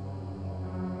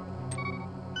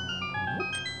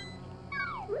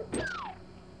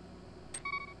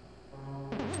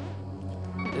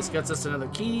 This gets us another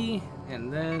key,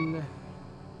 and then...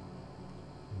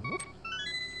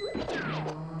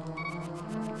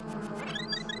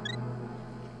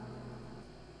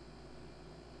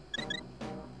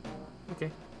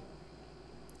 Okay.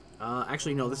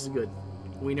 Actually, no, this is good.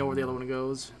 We know where the other one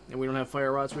goes, and we don't have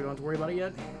fire rods, so we don't have to worry about it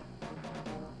yet.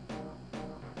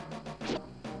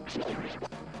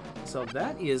 So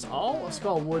that is all of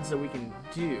Skull Woods that we can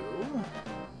do.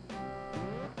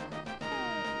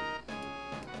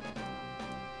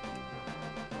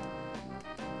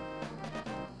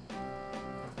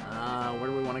 Where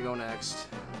do we want to go next?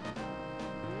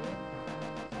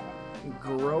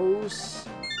 Gross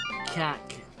cat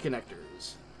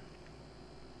connectors.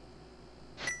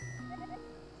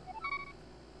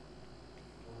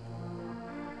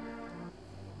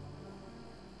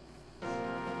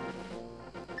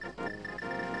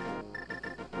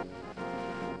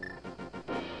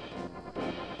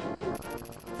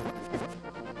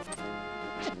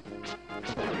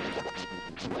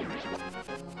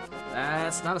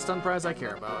 That's not a stun prize I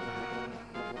care about.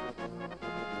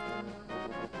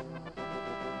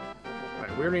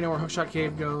 Alright, we already know where Hookshot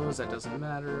Cave goes. That doesn't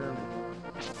matter.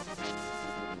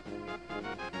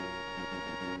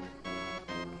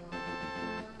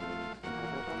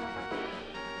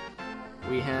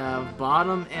 We have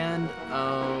bottom end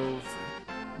of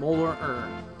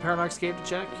Paradox Cave to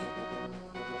check,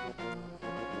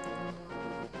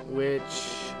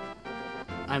 which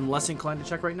I'm less inclined to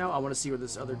check right now. I want to see where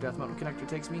this other Death Mountain connector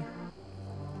takes me.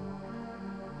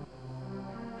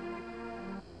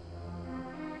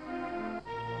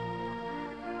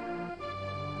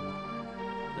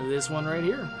 This one right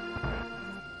here.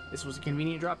 This was a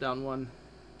convenient drop-down one.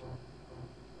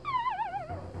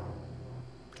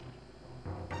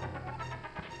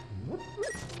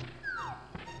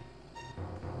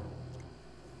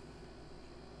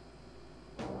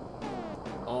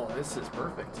 Oh, this is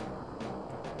perfect.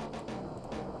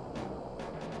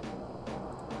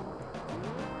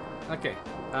 Okay,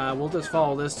 we'll just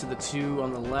follow this to the two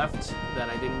on the left that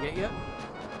I didn't get yet.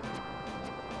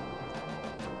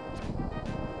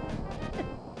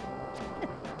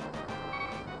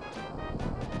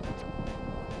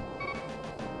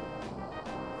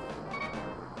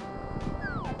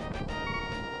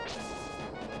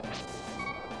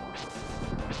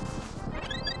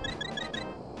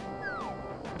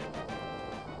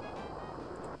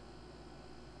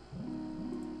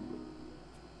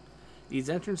 These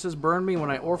entrances burn me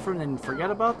when I orphan and forget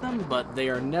about them, but they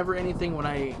are never anything when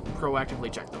I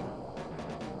proactively check them.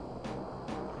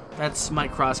 That's my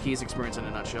Crosskeys experience in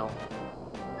a nutshell.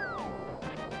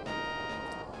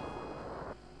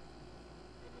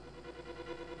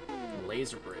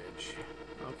 Laser bridge.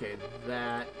 Okay,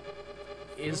 that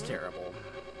is terrible.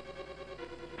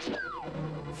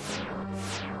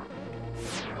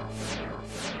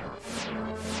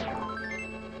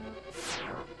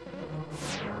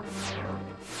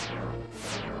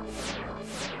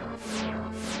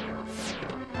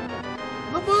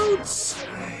 The boots!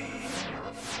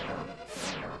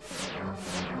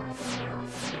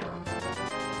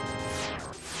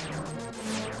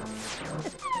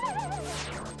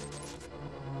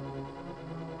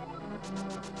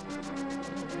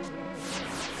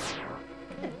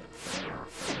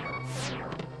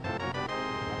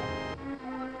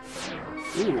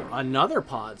 Ooh, another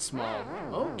pod small.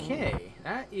 Okay,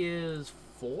 that is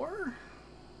 4?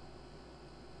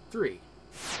 3.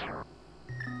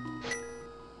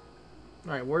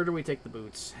 Alright, where do we take the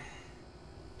boots?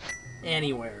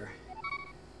 Anywhere.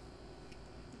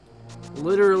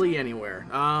 Literally anywhere.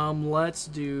 Let's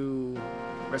do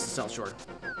rest of South Shore.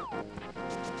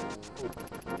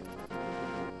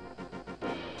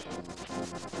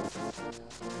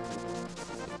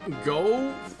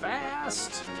 Go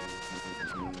fast!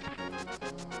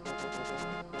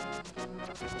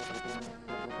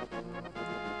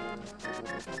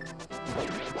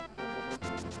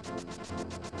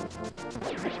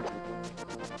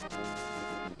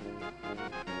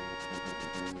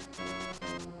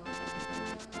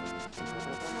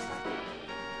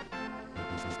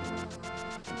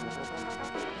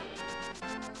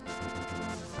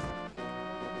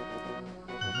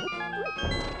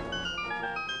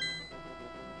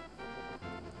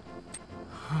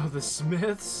 Oh, the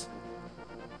Smiths.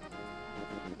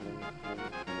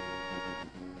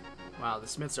 Wow, the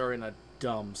Smiths are in a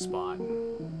dumb spot.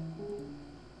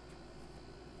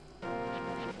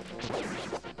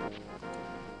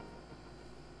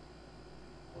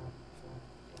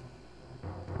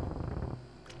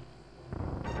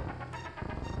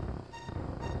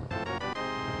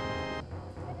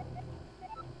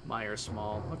 Mire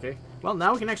small. Okay. Well,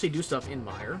 now we can actually do stuff in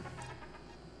Mire.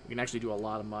 We can actually do a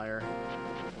lot of Mire.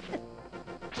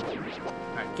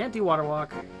 Alright, can't do Water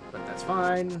Walk, but that's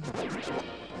fine.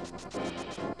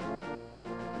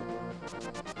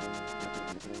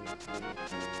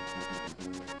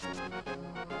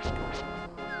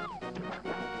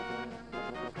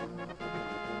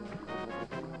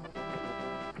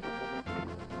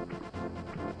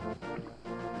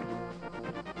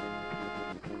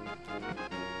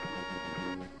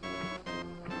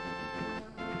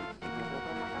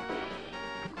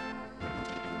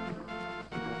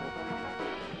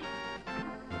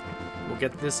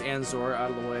 Get this Anzor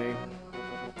out of the way.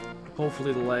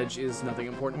 Hopefully the ledge is nothing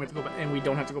important. We have to go back, and we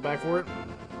don't have to go back for it.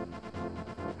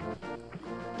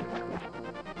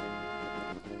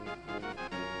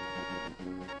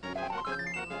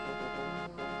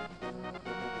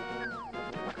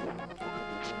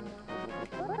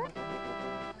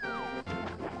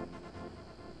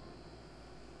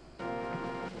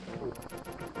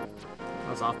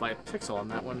 I was off by a pixel on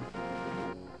that one.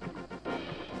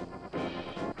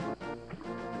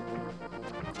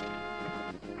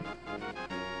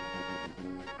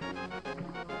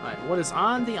 Alright, what is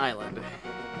on the island?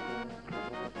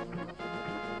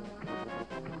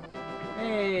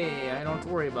 Hey, I don't have to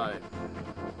worry about it.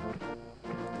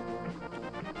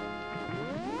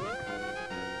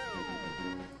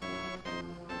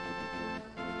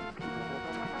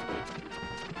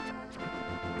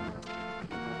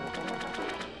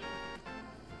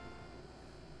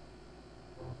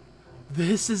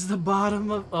 This is the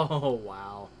bottom of... Oh,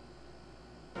 wow.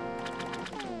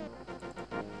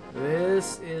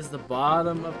 This is the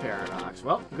bottom of Paradox.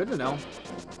 Well, good to know.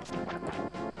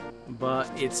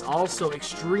 But it's also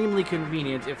extremely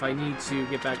convenient if I need to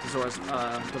get back to Zora's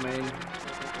domain.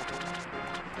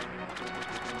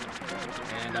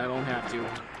 And I don't have to.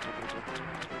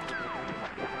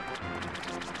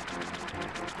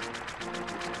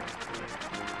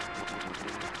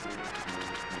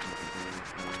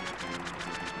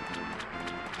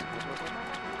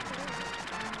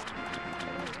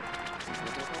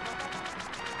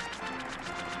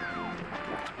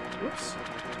 Whoops.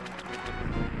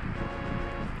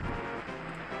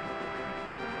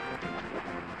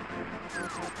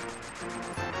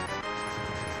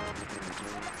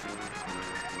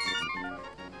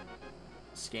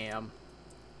 Scam.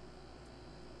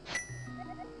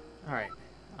 Alright.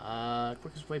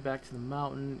 Quickest way back to the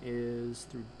mountain is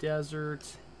through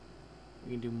desert.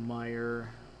 We can do mire.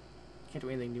 Can't do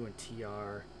anything new in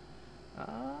TR.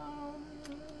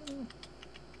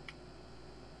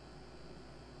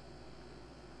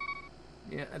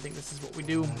 Yeah, I think this is what we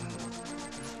do.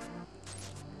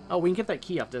 Oh, we can get that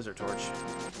key off Desert Torch.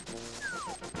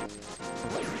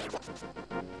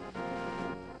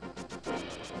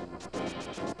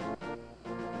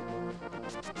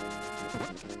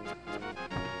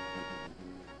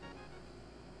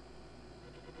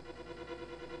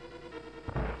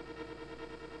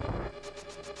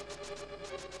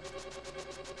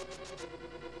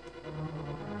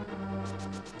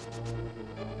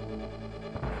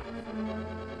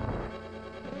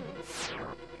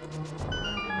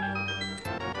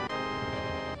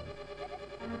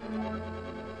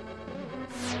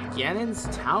 Ganon's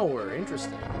Tower,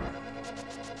 interesting.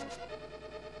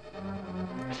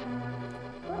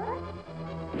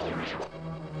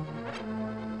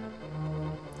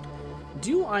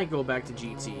 Do I go back to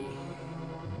GT?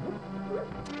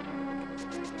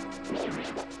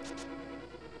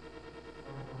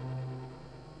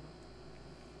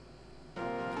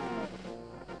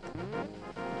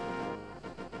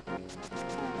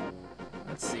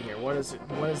 Let's see here. What is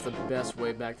the best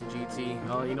way back to GT?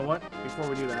 Oh, you know what? Before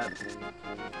we do that,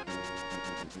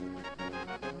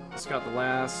 let's scout the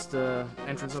last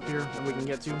entrance up here that we can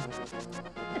get to.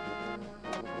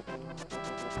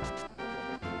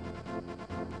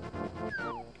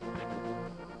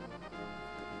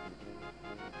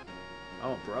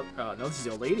 Oh, bro. No, this is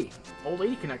the old lady. Old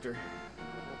lady connector.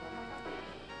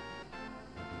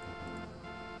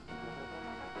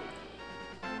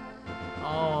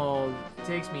 Oh, it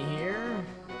takes me here.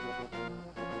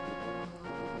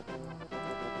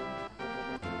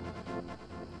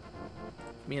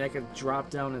 I mean, I could drop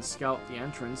down and scout the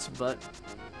entrance, but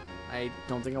I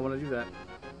don't think I want to do that.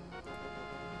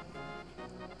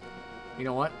 You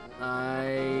know what?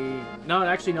 No,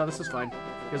 actually, no. This is fine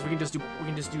because we can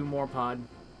just do more pod.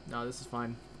 No, this is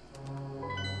fine.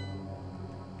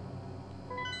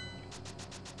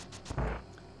 All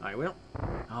right, we don't.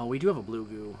 Oh, we do have a blue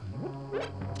goo.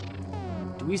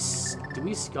 Do we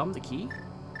scum the key?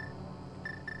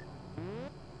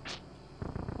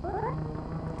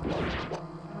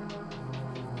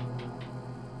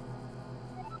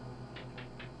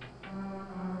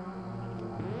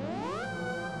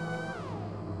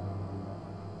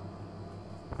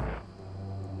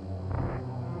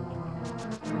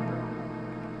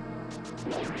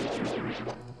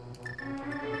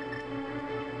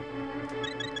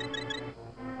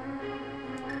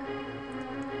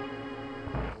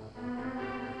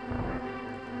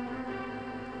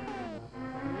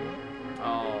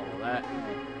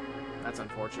 That's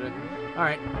unfortunate.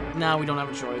 Alright, now we don't have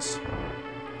a choice.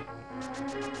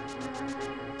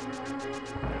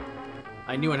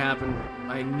 I knew it happened.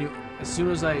 I knew... As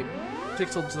soon as I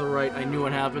pixeled to the right, I knew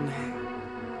what happened.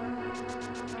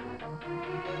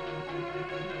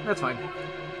 That's fine.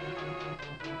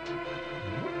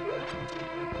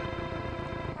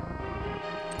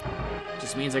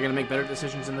 Just means I gotta make better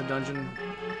decisions in the dungeon.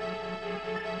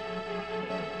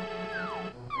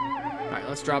 Alright,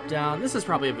 let's drop down. This is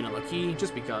probably a vanilla key,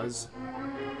 just because.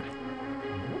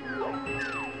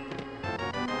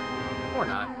 Or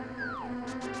not.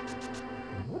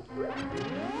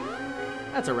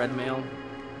 That's a red mail.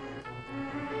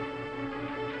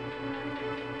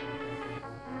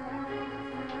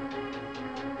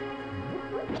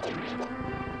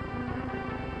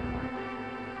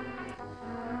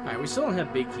 still don't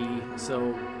have Big Key,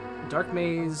 so Dark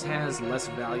Maze has less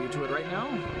value to it right now.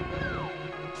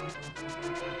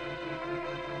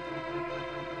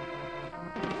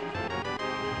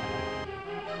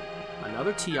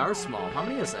 Another TR small. How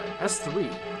many is that?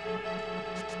 S3.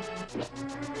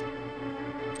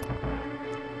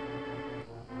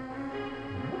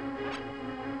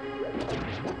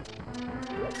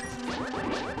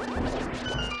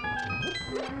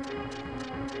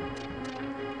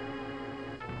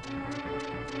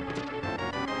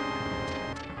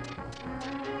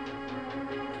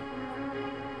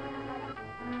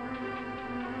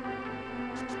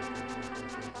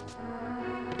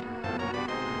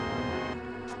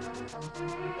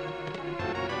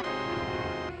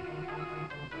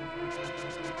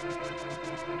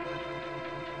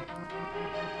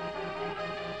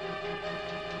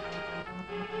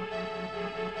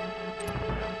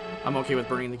 I'm okay with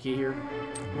burning the key here.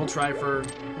 We'll try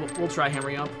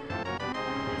hammering up.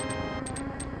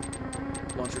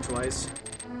 Once or twice.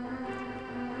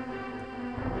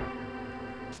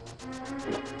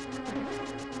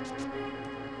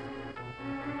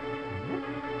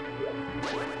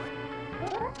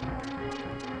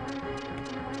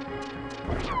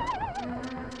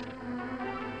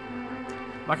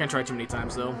 I'm not gonna try too many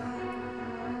times though.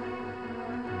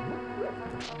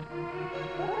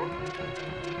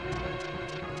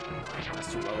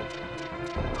 That's too low.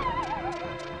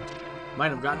 Might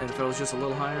have gotten it if it was just a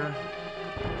little higher.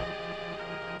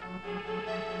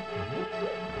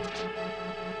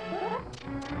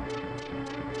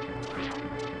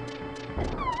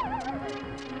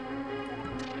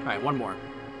 Alright, one more.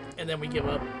 And then we give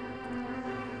up.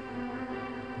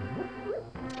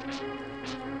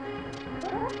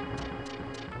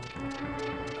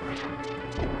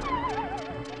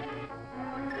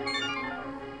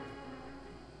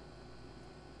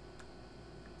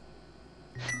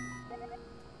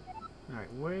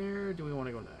 Alright, where do we want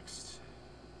to go next?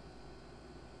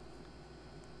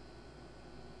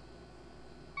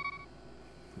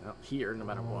 Well, here, no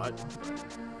matter what.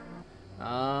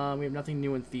 We have nothing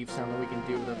new in Thief Sound that we can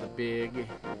do without the big...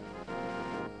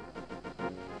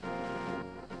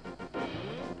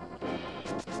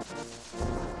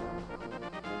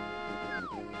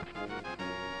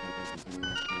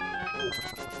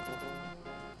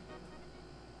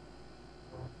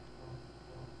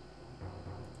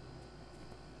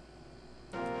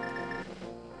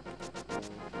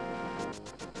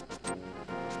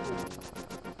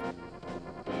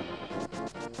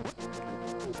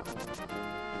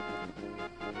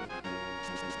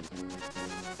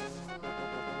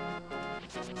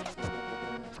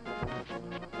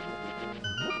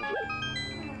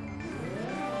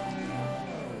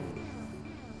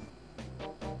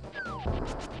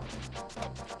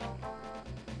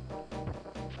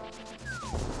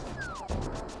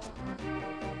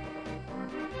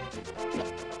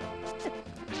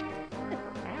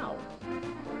 Ow.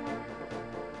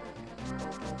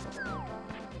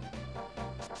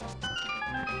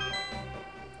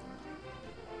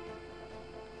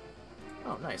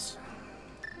 Oh, nice.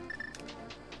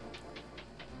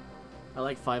 I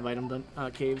like 5-item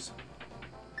caves.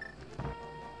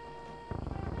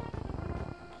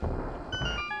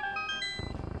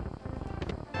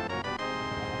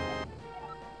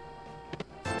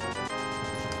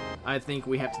 I think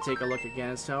we have to take a look at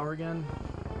Ganon's Tower again.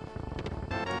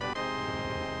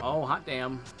 Oh, hot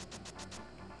damn.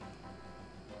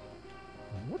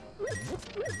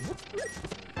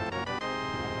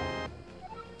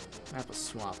 Map of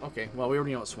Swamp. Okay, well, we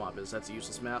already know what Swamp is. That's a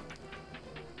useless map.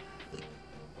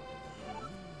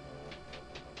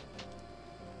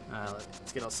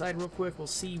 Let's get outside real quick. We'll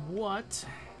see what...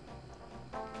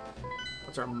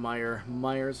 What's our Mire?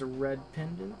 Mire's a red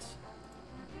pendant.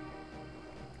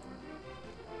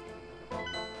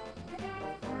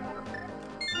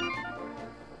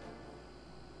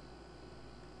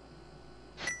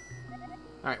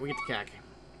 Alright, we get the cack.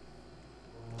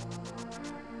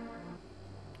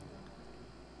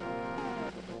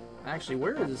 Actually,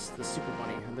 where is the Super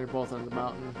Bunny? They're both on the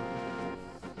mountain.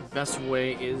 Best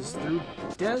way is through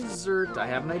desert. I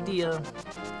have an idea.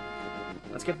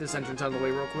 Let's get this entrance out of the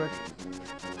way real quick.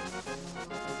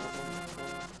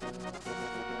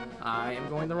 I am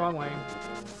going the wrong way.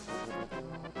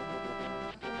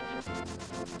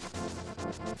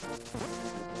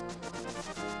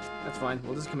 That's fine.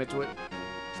 We'll just commit to it.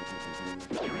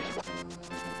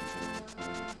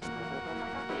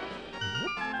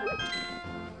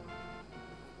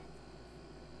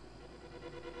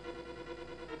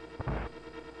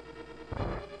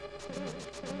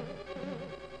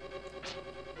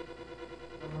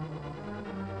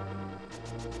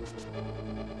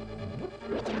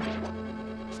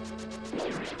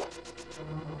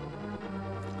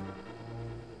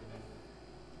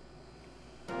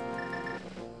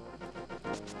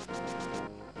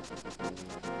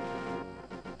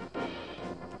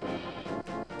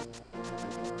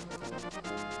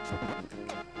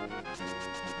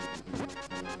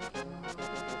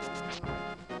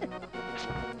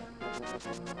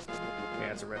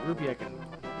 Yeah, it's a red rupee. I can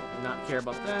not care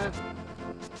about that.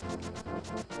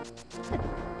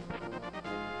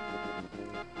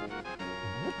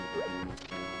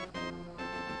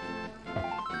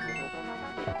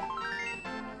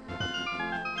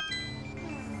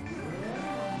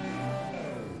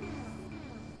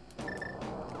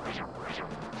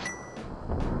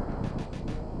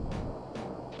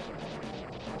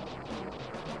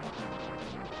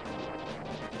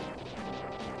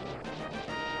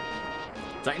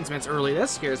 Titan's Mitts early. That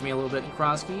scares me a little bit in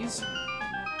Crosskeys.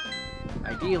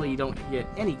 Ideally, you don't get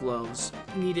any gloves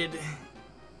needed.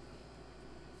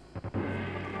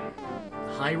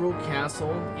 Hyrule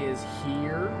Castle is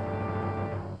here.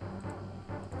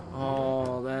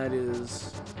 Oh, that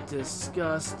is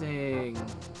disgusting.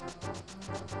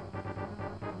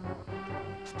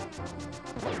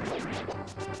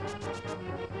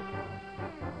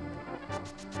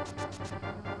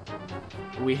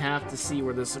 We have to see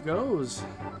where this goes.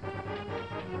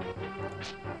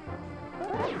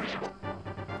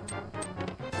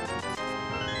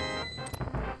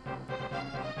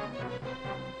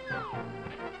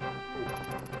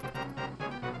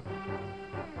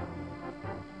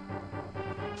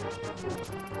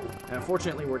 And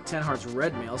unfortunately, we're 10 hearts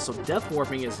red mail, so death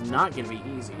warping is not going to be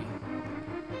easy.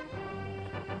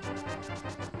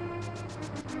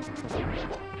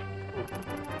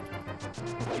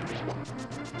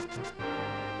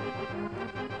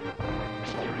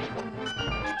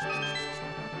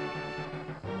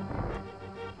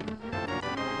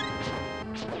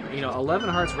 You know, 11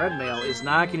 hearts red mail is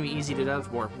not going to be easy to death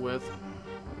warp with.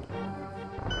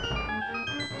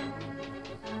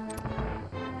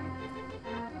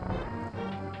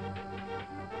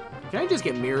 Can I just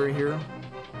get mirror here?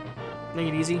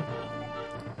 Make it easy.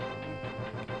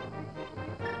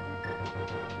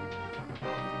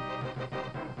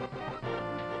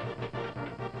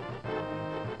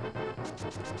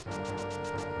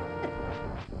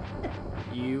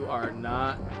 You are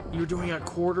not... You're doing a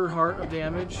quarter heart of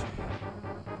damage.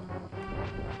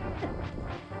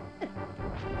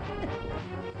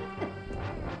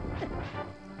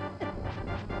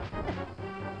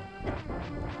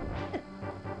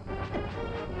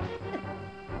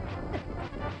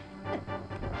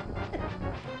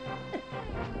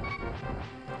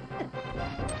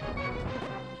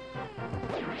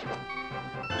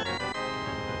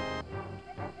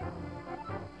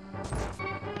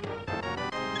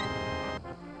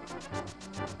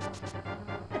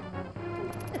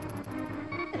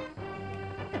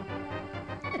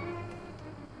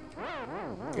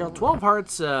 You know, 12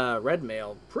 hearts red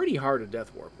mail, pretty hard to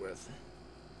death warp with.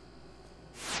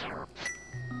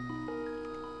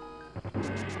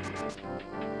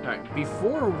 Alright,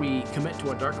 before we commit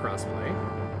to a Dark Cross play, I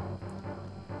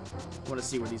want to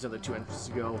see where these other two entrances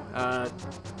go.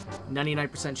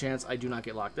 99% chance I do not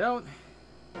get locked out.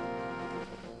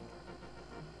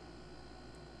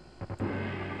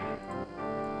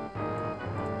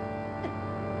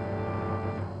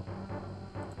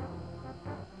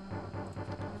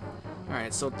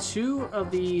 Alright, so two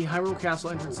of the Hyrule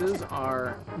Castle entrances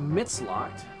are Mitts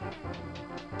locked.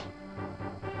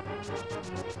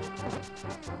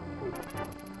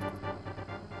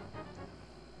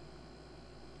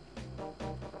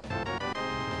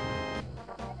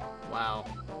 Wow.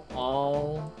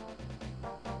 All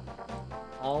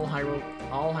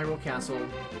Hyrule Castle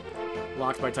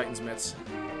locked by Titan's Mitts.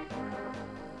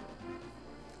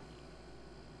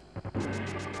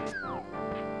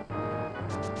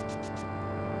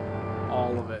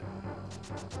 All of it.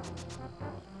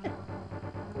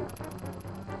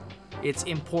 It's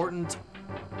important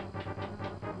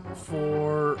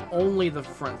for only the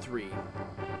front three.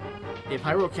 If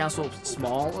Hyrule Castle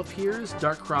Small appears,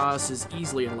 Dark Cross is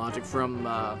easily in logic from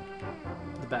the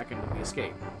back end of the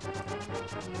escape.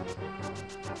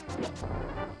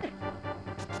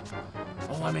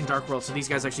 Oh, I'm in Dark World, so these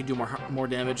guys actually do more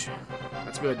damage.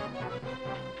 That's good.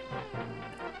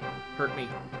 Hurt me.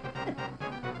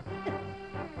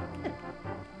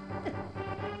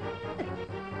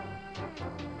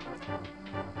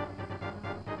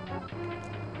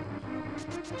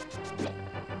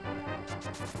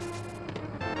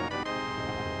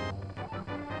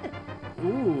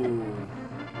 Ooh.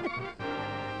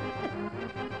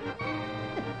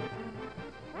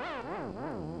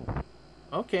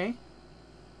 Okay.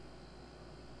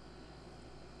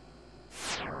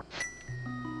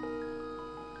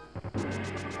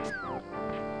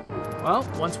 Well,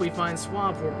 once we find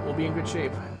Swamp, we'll be in good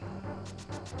shape.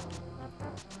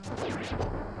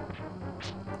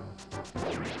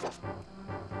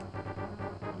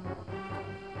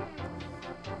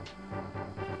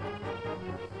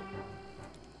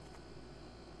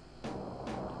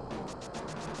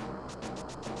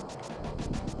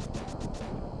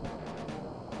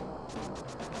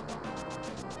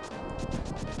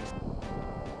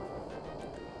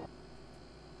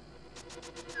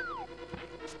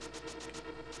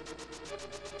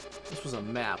 This was a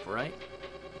map, right?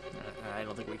 I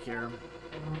don't think we care.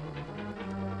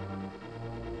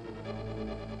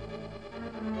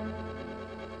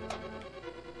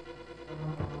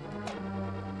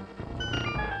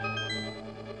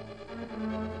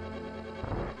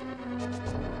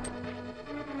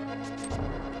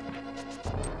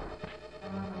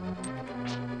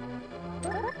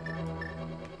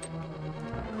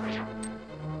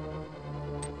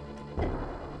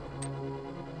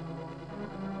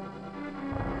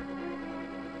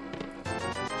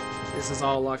 This is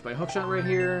all locked by hookshot right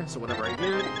here, so whatever I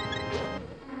did.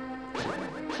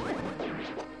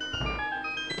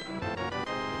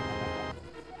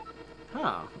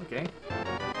 Huh, okay.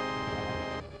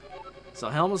 So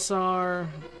Helmassar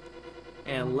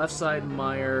and left side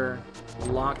Meyer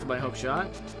locked by hookshot.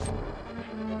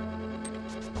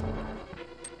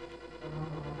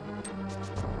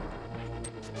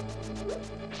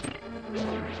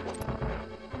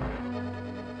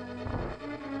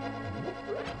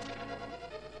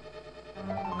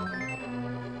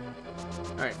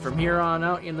 Alright, from here on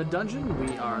out in the dungeon,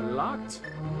 we are locked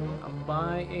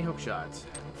by a hookshot.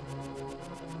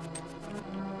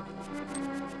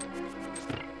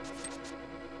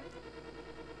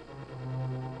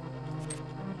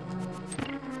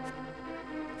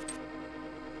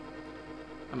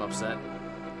 I'm upset.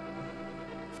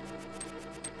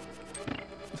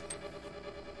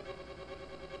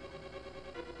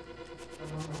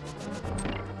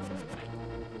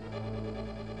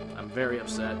 I'm very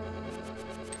upset.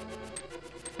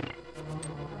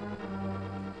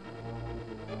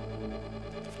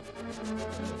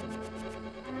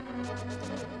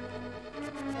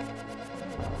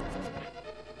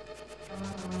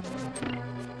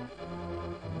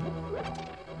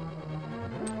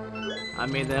 I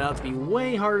made that out to be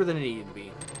way harder than it needed to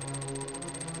be.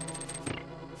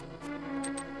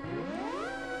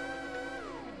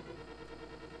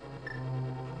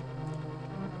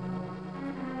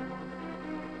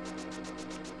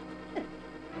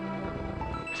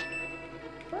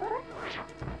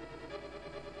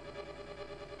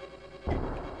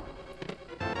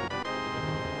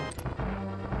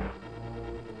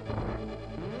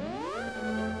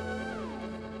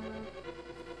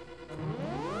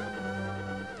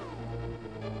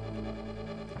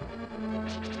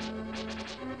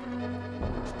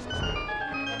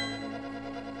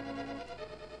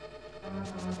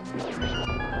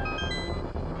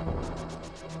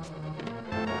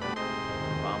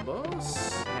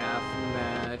 Bombos, half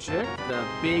magic, the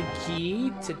big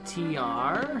key to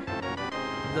TR,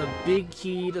 the big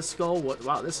key to Skull. What?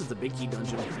 Wow, this is the big key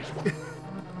dungeon.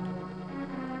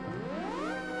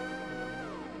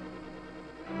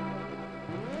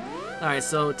 Alright,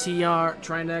 so TR,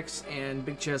 Trinex, and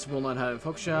Big Chest will not have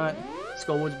hookshot.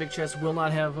 Skullwood's Big Chest will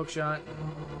not have hookshot.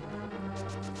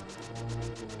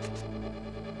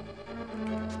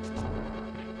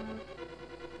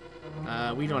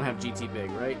 We don't have GT Big,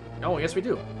 right? Oh, yes we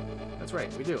do. That's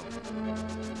right, we do.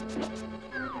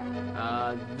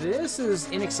 This is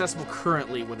inaccessible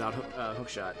currently without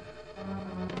hookshot.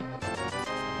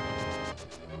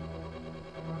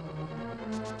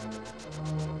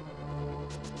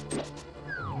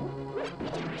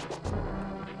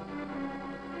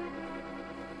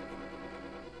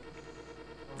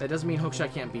 That doesn't mean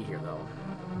hookshot can't be here, though.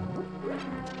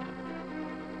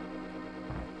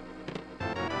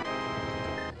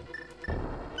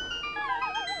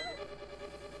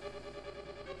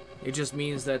 It just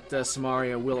means that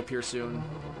Samaria will appear soon.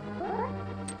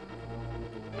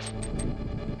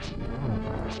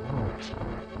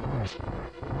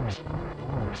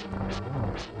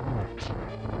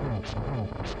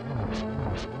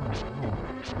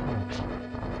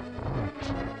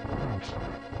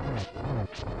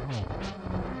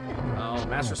 Oh,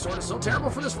 Master Sword is so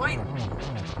terrible for this fight!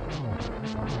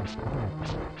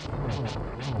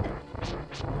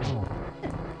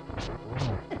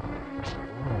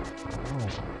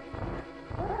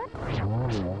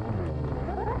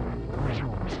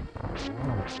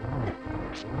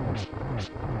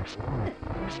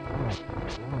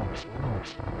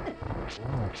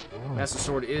 Master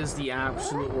Sword is the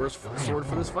absolute worst sword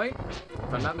for this fight.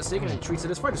 If I'm not mistaken, it treats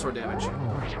it as fighter sword damage.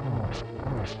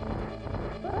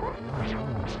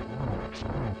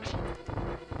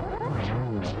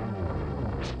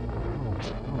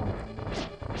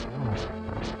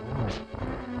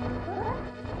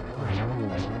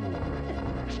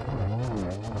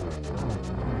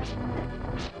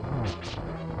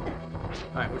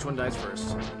 Alright, which one dies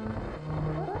first?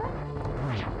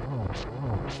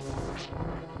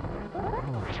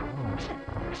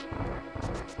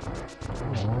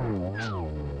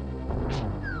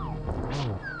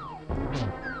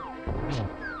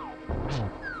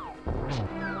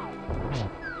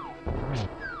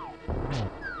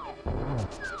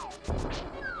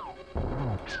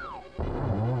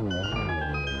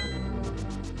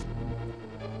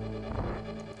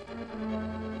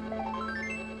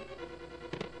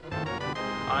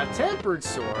 A tempered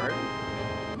sword.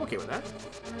 I'm okay with that.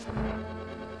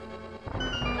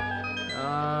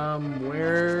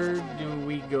 Where do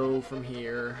we go from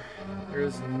here?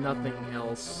 There's nothing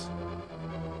else.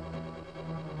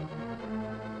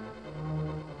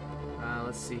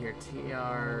 Let's see here.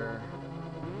 TR.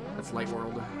 That's Light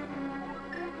World.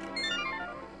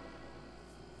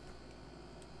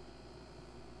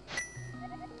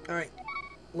 All right.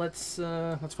 Let's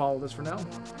follow this for now.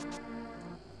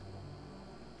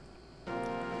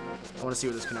 I want to see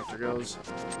where this connector goes.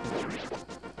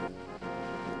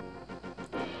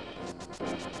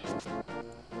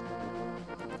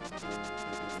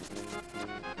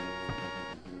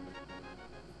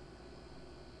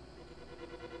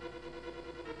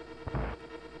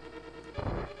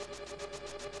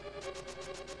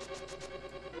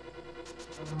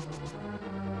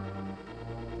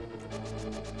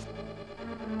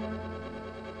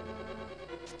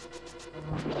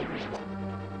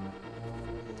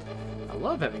 I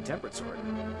love having tempered sword.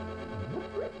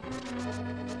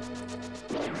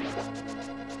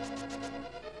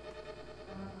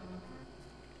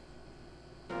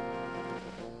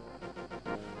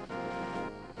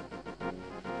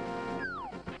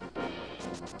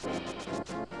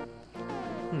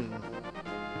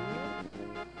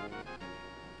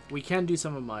 We can do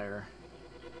some admire.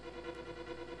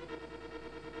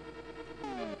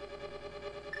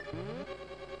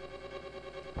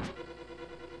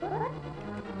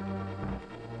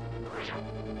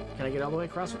 Can I get all the way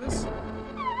across with this?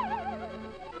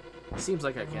 Seems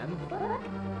like I can.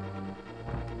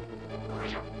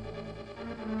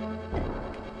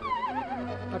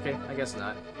 Okay, I guess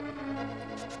not.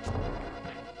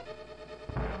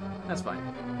 That's fine.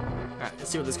 Alright,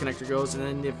 let's see where this connector goes, and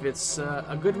then if it's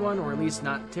a good one, or at least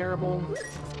not terrible,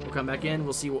 we'll come back in,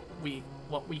 we'll see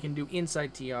what we can do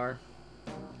inside TR.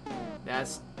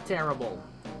 That's terrible.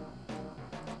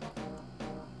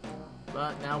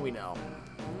 But now we know.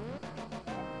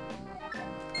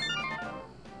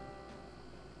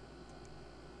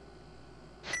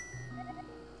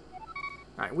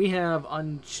 Alright, we have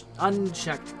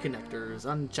unchecked connectors,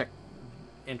 unchecked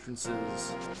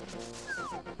entrances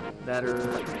that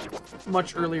are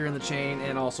much earlier in the chain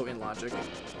and also in logic.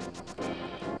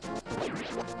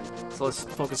 So let's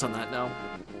focus on that now.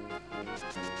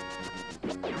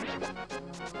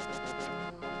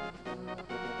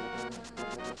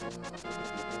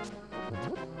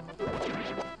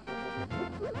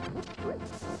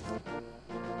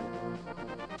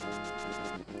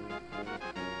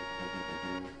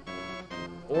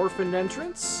 Orphaned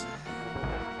entrance.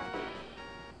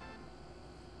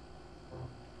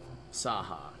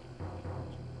 Saha.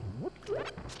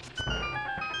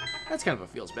 That's kind of a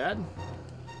feels bad.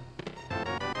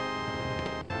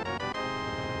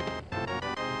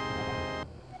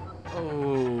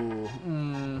 Oh.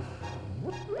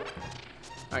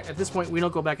 Alright, at this point, we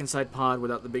don't go back inside pod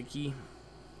without the big key.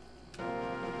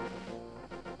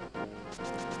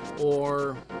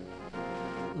 Or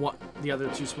what? The other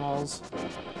two smalls.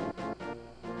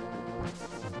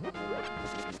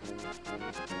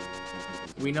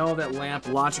 We know that lamp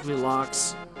logically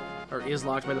locks, or is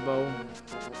locked by the bow.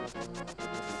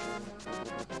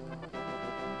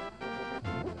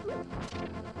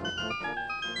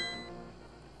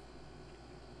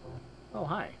 Oh,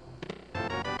 hi.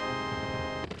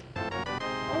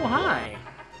 Oh, hi.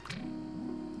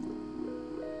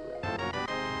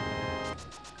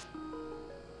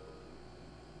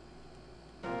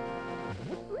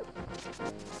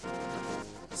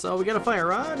 So we got a fire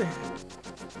rod.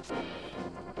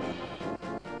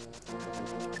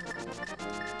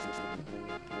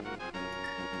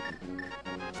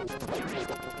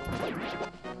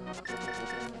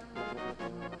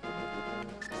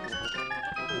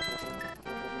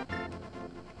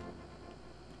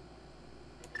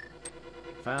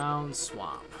 Found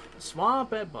swamp.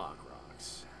 Swamp at Bog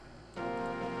Rocks.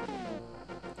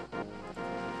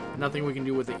 Nothing we can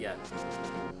do with it yet.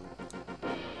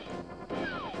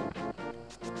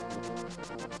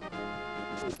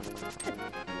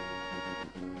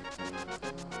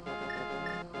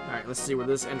 Alright, let's see where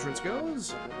this entrance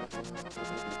goes.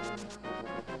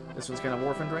 This one's kind of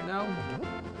orphaned right now.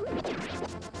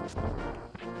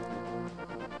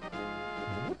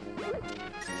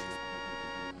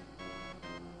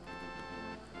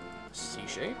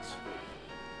 C-shaped.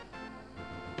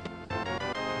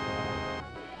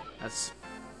 That's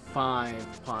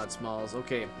 5 pod smalls.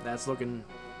 Okay, that's looking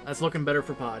better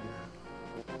for pod.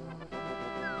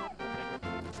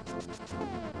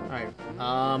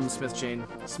 Alright, Smith chain.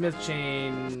 Smith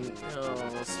chain. Oh,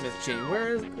 Smith chain.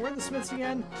 Where are the Smiths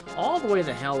again? All the way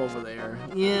the hell over there.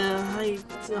 Yeah, I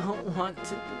don't want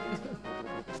to.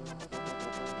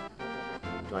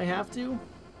 Do I have to?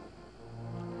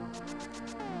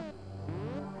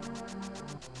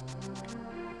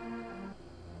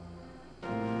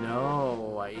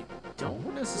 No, I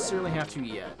don't necessarily have to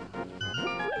yet.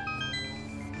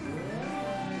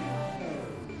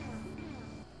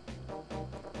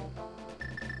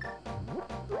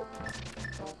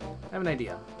 I have an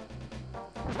idea.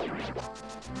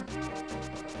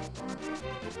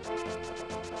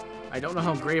 I don't know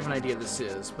how grave an idea this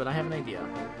is, but I have an idea.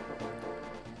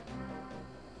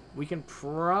 We can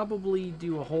probably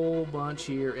do a whole bunch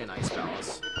here in Ice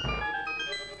Palace.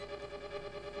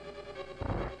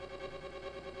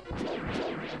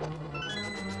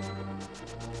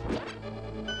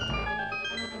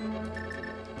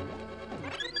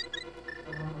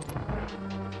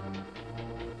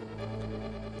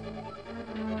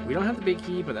 We don't have the big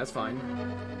key, but that's fine.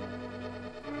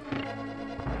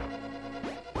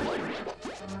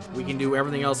 We can do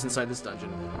everything else inside this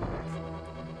dungeon.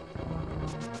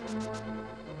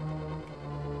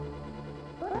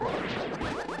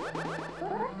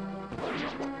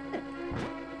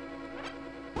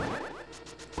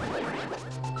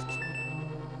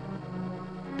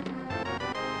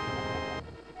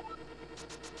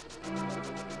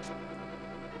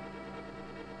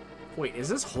 Wait, is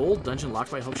this whole dungeon locked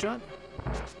by hookshot?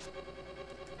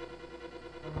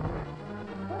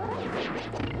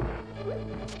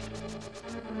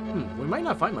 We might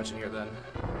not find much in here then.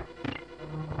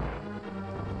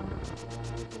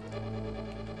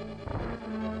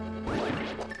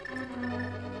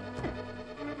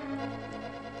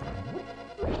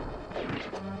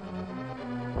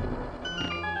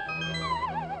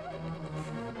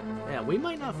 Yeah, we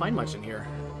might not find much in here.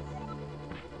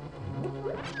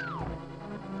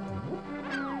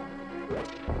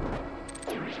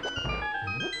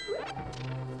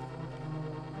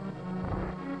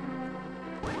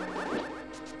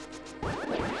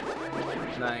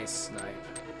 Nice snipe.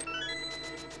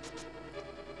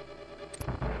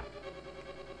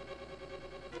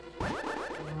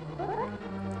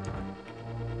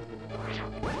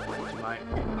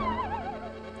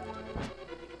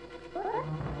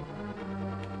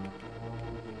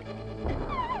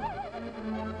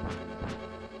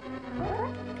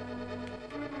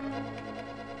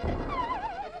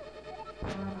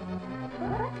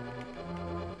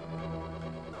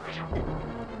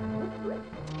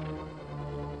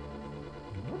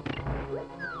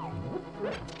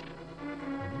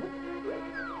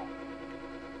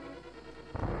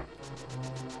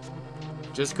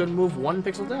 Just couldn't move 1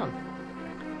 pixel down.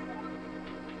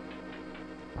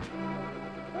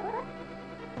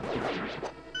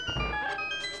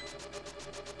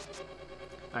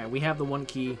 Alright, we have the 1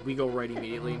 key. We go right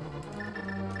immediately.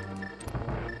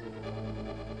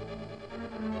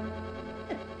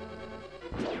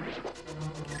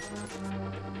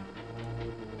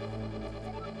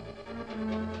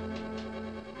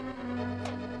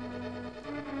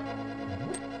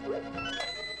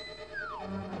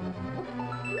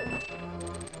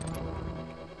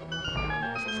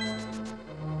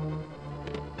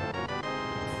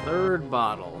 Third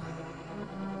bottle.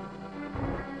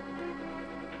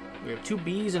 We have 2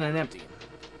 Bs and an empty.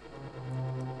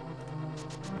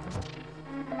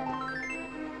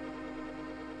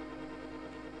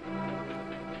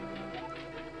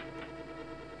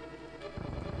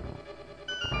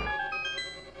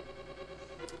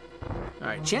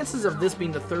 Alright, chances of this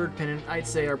being the 3rd pennant, I'd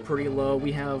say, are pretty low.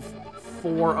 We have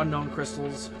 4 unknown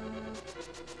crystals.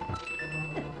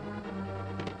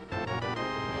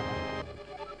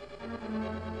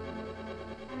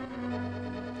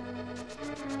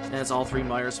 That's all 3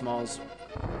 Meyer Smalls.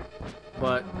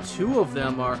 But 2 of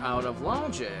them are out of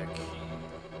logic.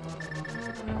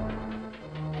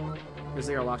 Because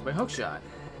they are locked by hookshot.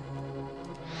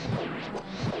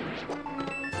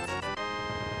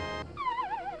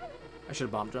 I should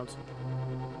have bomb jumped.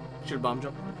 Should have bomb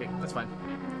jumped. Okay, that's fine.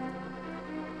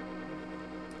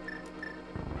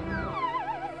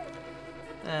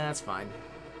 That's fine.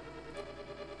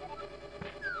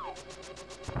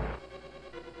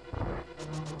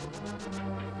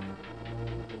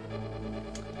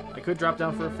 I could drop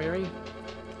down for a fairy.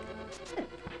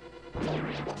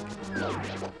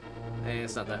 Hey,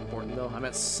 it's not that important though. I'm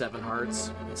at 7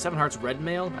 hearts. 7 hearts red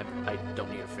mail? I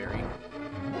don't need a fairy.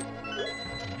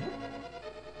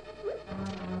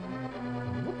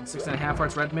 6.5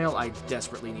 hearts red mail? I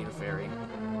desperately need a fairy.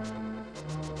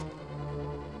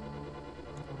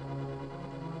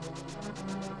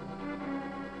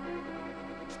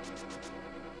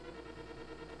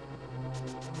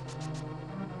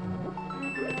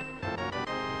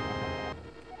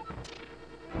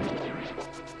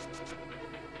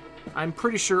 I'm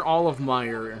pretty sure all of my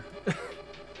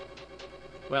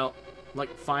well,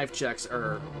 like 5 checks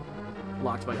are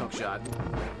locked by hookshot.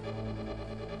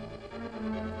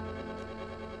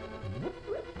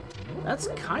 That's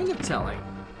kind of telling.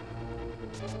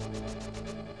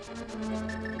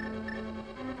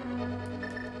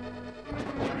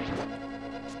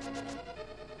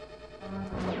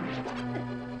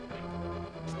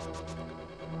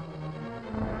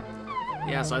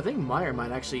 Yeah, so I think Meyer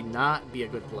might actually not be a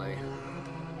good play.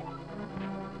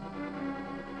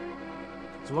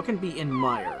 So what can be in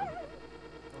Meyer?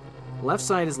 Left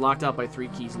side is locked out by 3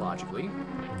 keys logically.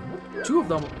 Two of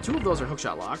those are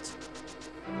hookshot locked.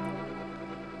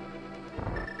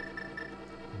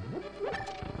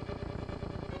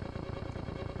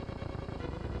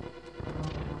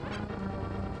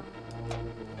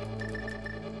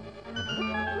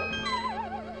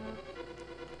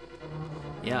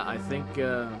 Yeah, I think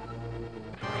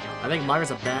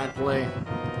Meyer's a bad play.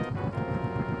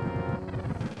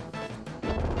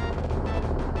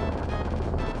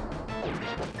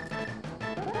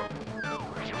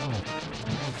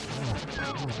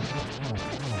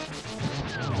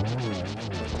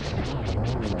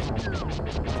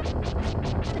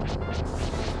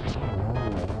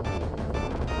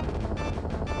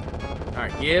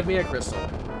 Alright, give me a crystal.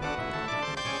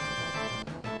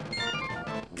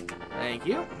 Thank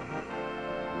you.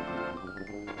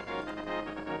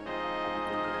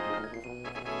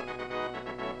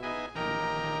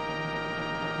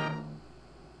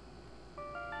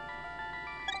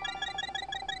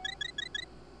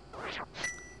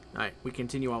 Alright, we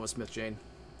continue on with Smith Jane.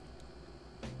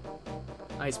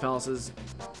 Ice Palace was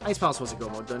a go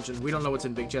mode dungeon. We don't know what's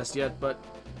in Big Chest yet, but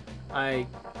I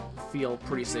feel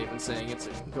pretty safe in saying it's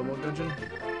a go mode dungeon.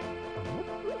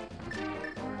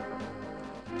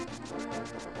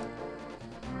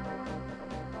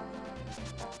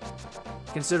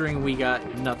 Considering we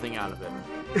got nothing out of it.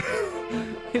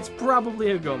 It's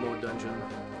probably a go mode dungeon.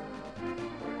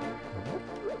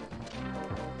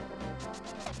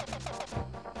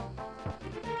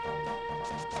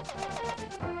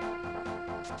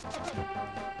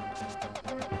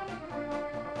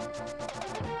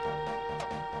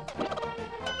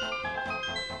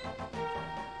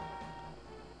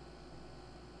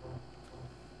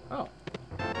 Oh.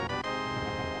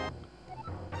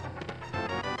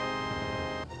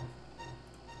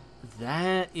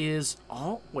 That is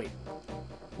all. Wait.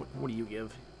 What do you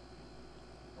give?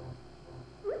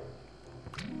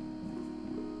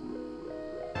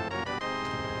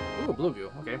 Ooh, blue goo.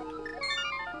 Okay.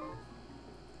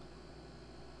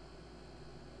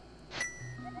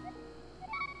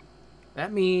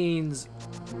 That means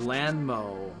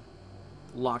Landmo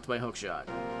locked by hookshot.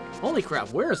 Holy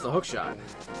crap, where is the hookshot?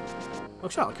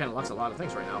 Hookshot kind of locks a lot of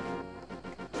things right now.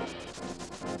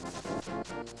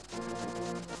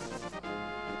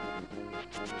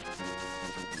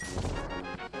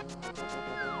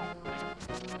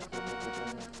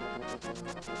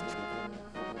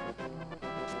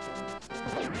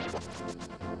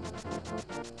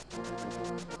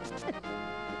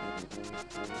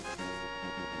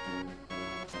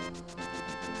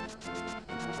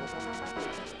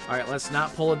 All right, let's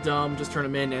not pull a dumb. Just turn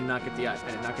them in and not get the item.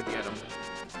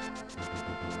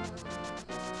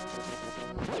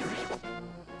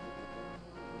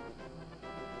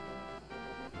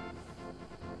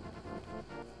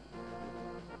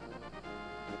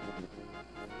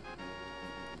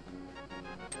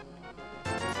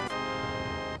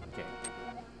 Okay.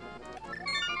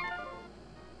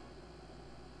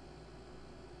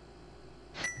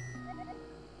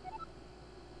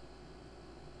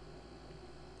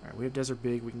 Alright, we have Desert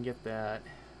Big, we can get that.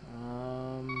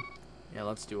 Yeah,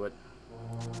 let's do it.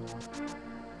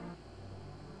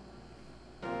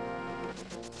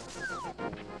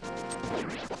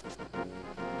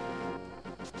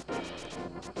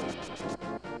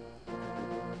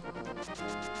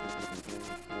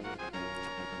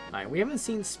 Alright, we haven't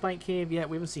seen Spike Cave yet.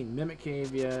 We haven't seen Mimic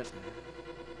Cave yet.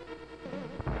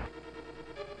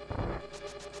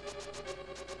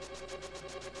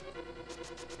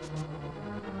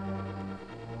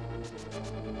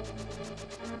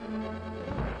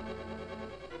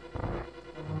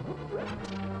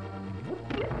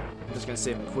 I'm just gonna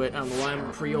save and quit. I don't know why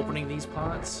I'm pre-opening these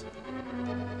pots.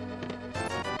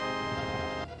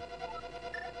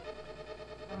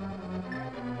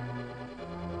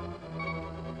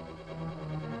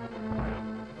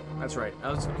 That's right. I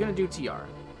was gonna do TR.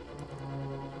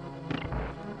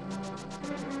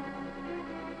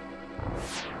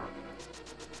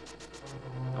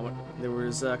 There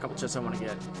was a couple chests I want to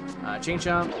get. Chain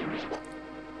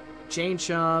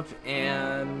Chomp,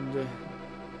 and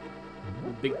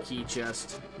Big Key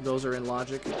Chest. Those are in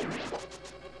logic.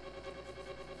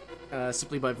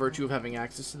 Simply by virtue of having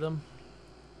access to them.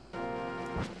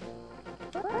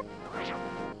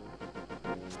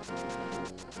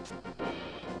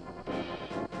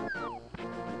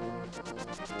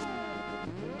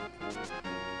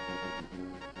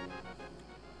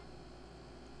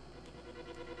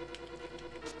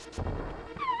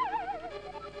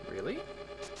 Really?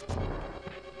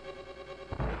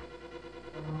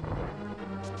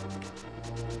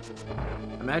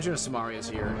 Imagine if Samaria's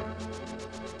here.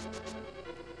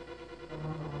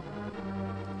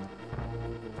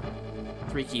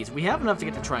 Three keys. We have enough to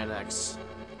get to Trinex.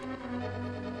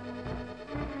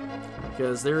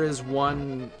 Because there is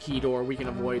one key door we can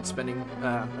avoid spending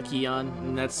a key on,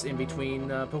 and that's in between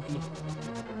Pokey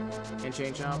and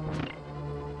Chain Chomp.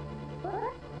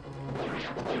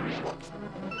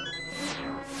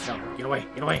 No, get away,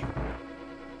 get away!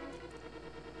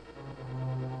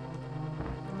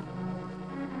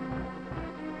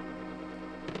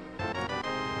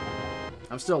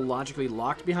 I'm still logically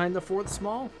locked behind the fourth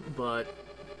small, but,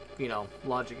 you know,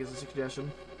 logic is a suggestion.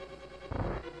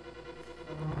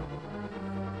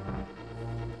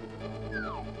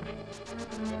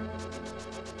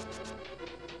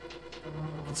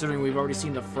 Considering we've already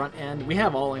seen the front end, we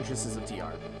have all entrances of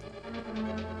TR.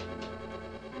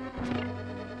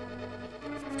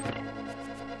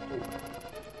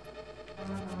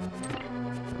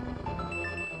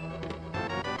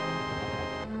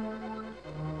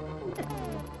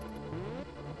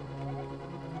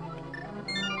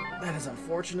 That is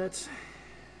unfortunate.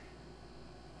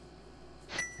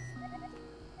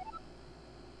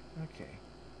 Okay.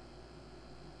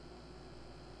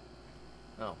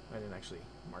 Oh, I didn't actually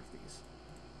mark these.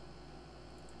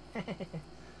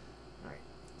 Alright.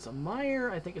 So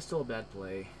Meyer, I think, is still a bad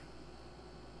play.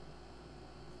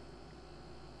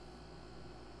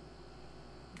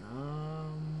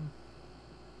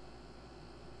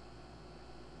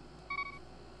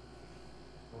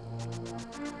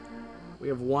 We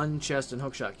have one chest in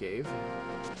Hookshot Cave.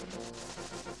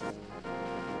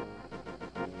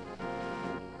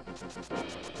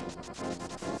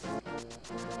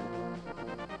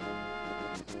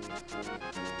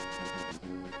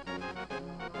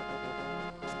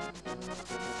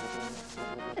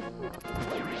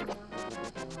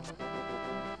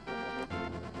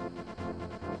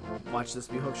 Watch this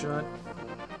be Hookshot.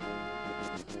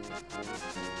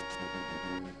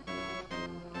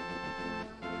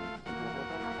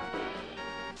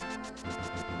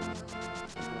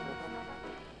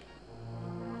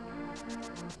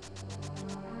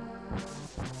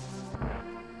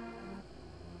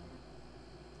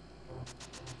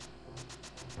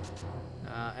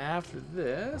 After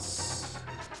this,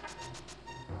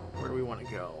 where do we want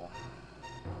to go?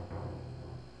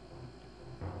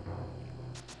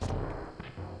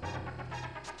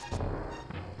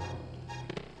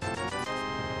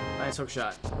 Nice hook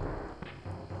shot.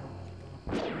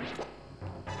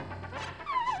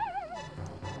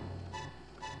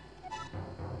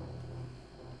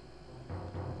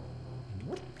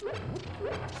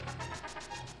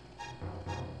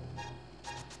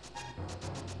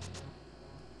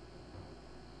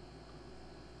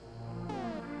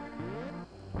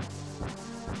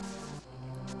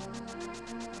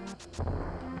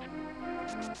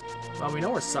 Well, we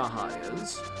know where Saha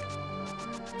is.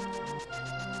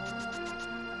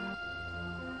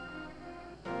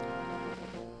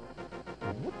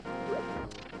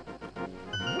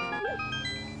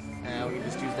 And we can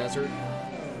just use Desert.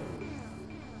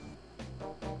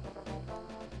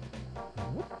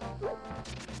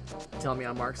 Tell me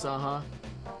I mark Saha.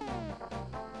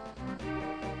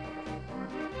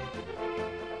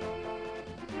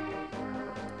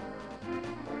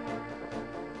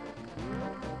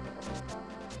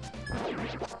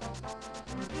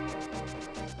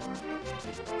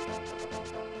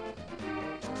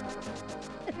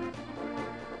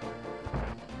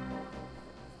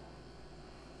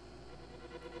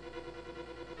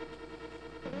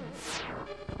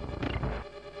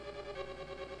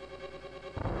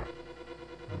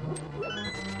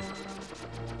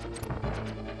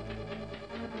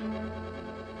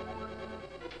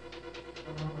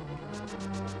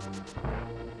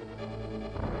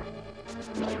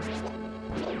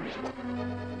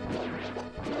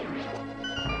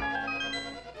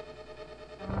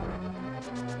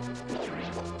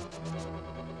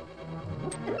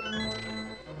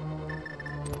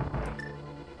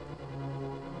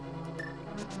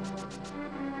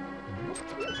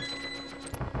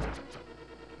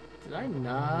 Did I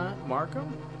not mark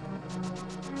them?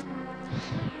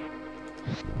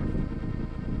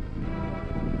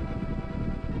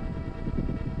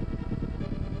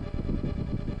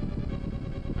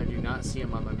 I do not see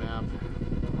them on my map.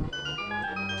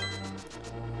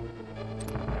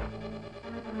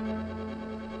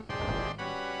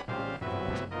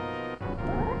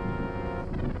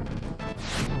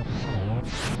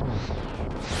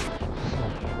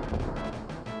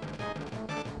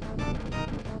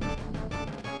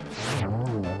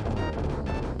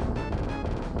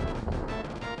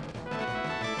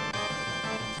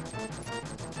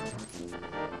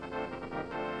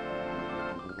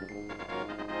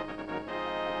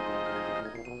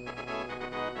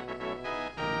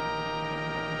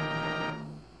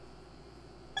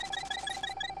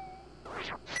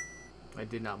 I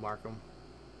did not mark them.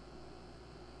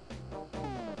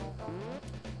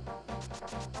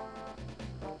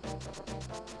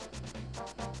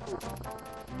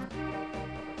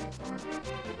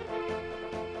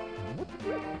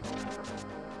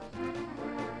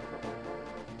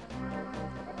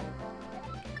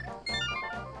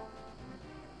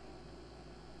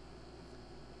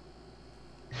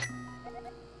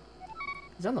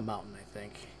 He's on the mountain, I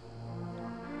think.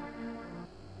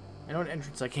 I know an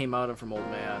entrance I came out of from Old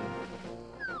Man.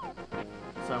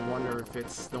 So I wonder if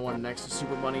it's the one next to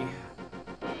Super Bunny.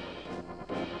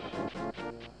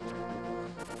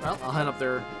 Well, I'll head up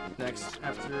there next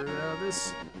after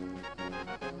this.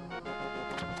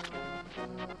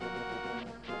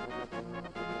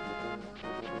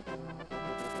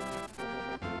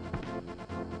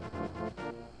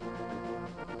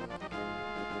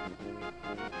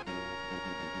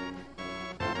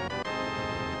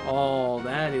 Oh,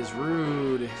 that is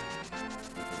rude.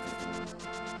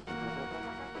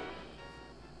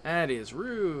 That is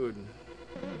rude.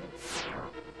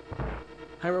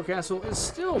 Hyrule Castle is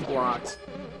still blocked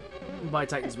by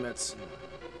Titan's Mitts.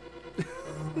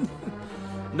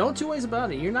 No two ways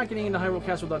about it. You're not getting into Hyrule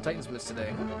Castle without Titan's Mitts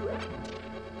today.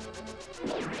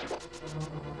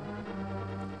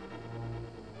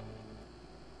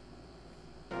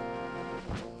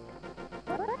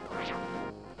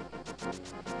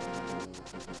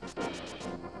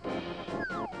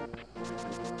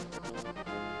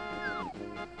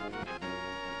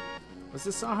 Was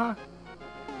this Saha?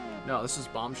 No, this is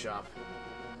Bomb Shop.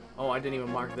 Oh, I didn't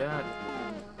even mark that.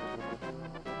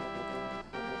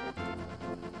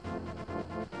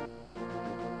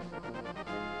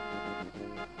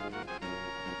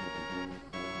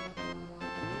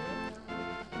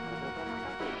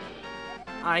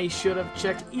 I should have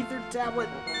checked Ether Tablet.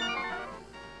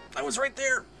 I was right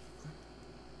there.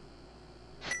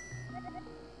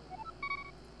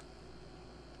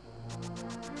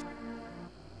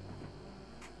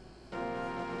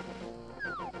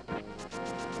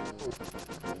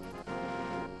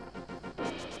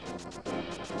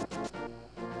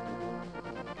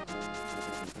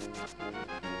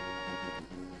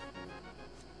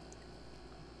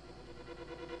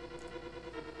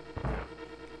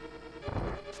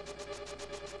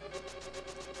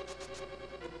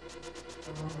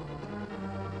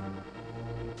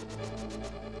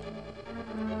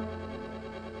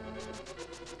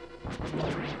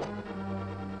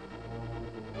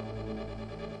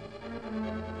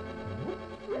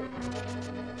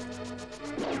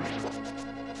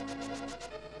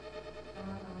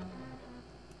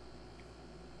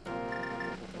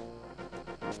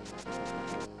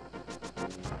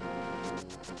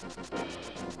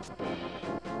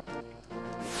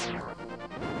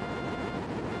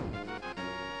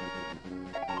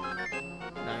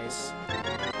 Nice.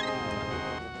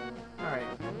 Alright.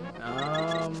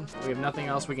 We have nothing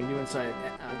else we can do inside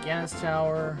Ganon's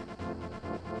Tower.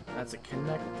 That's a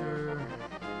connector.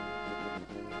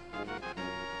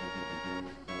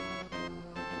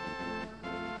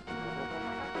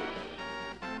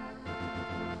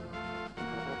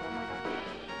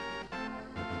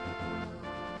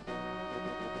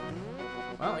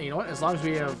 Well, you know what? As long as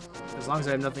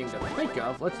I have nothing to think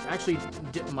of, let's actually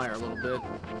dip Meyer a little bit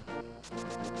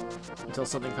until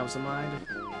something comes to mind.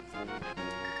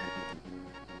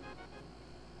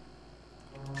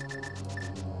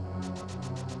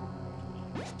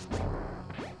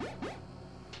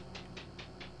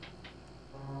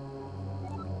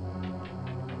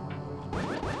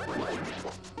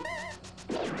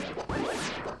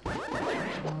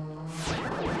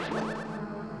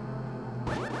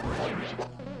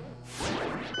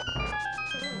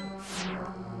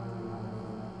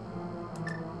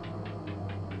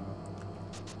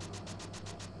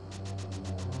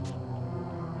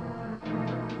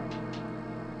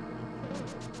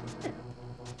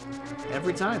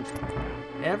 Every time.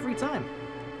 Every time.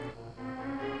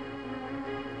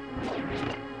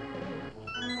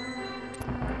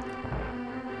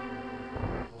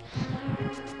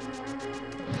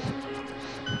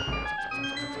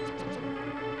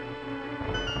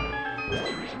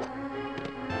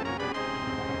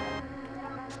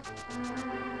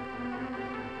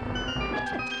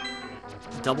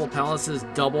 Double Palace is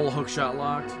double hookshot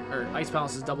locked. Or Ice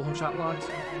Palace is double hookshot locked.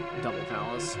 Double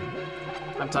Palace.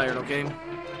 I'm tired, okay?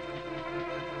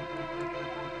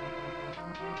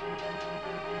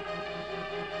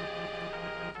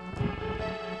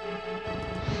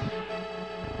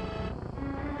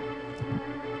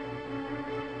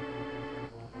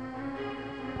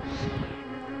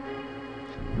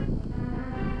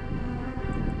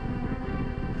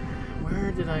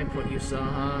 Where did I put you,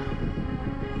 Saha?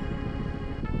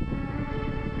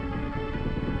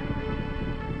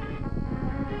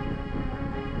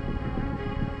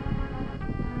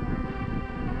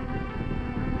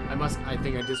 I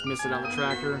think I just missed it on the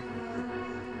tracker.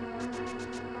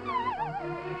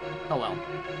 Oh well.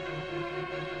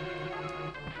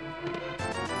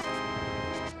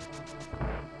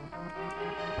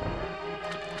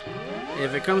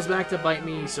 If it comes back to bite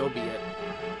me, so be it.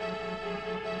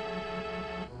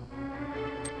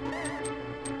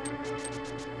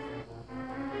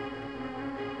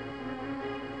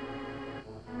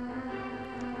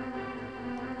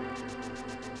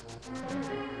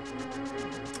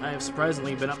 I have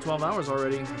surprisingly been up 12 hours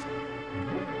already.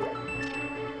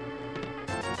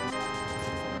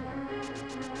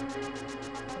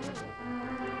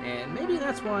 And maybe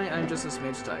that's why I'm just a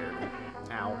smidge tired.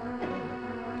 Ow.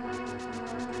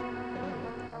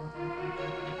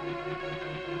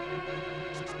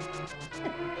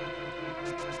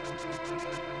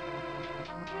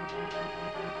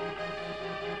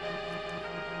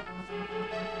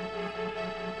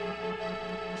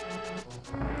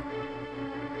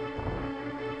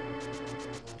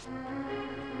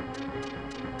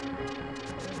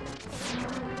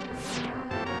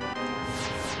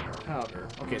 Powder.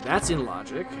 Okay, that's in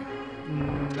logic.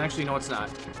 Actually, no, it's not.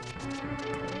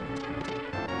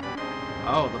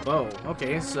 Oh, the bow.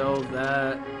 Okay, so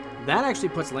that actually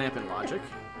puts lamp in logic.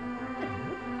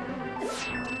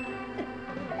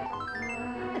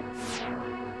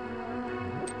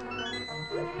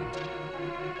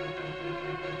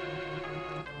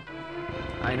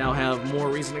 I now have more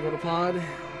reason to go to pod.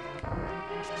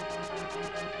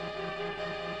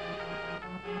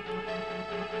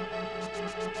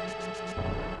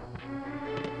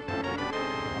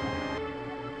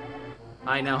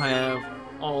 I now have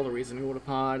all the reason to go to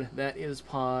pod. That is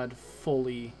pod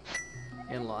fully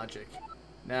in logic.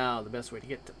 Now, the best way to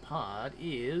get to pod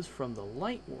is from the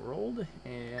light world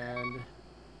and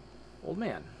old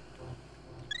man.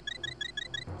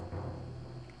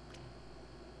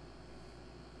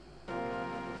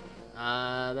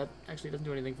 That actually doesn't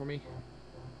do anything for me.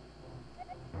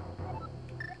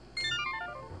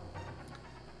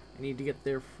 I need to get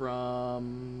there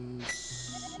from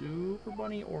Super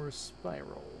Bunny or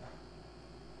Spiral.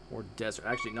 Or Desert.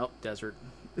 Actually, nope, Desert.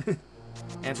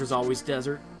 Answer's always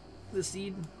Desert. The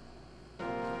seed.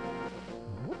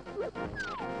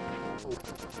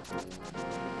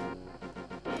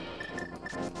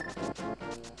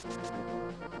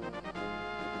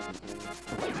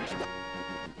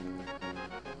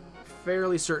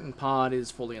 Fairly certain pod is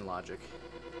fully in logic.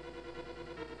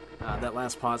 That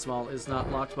last pod small is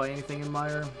not locked by anything in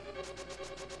Meyer.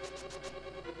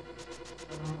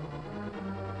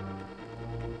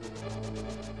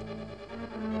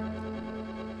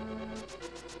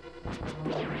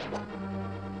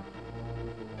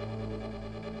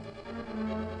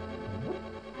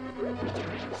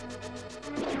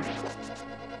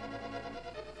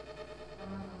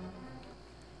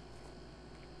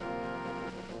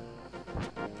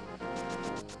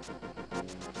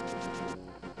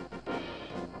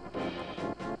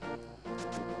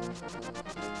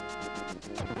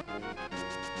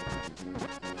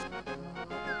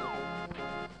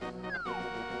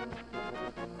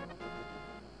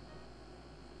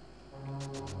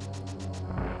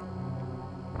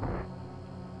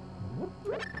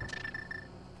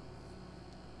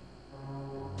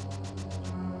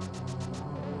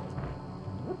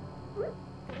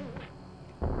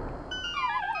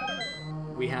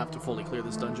 have to fully clear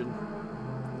this dungeon.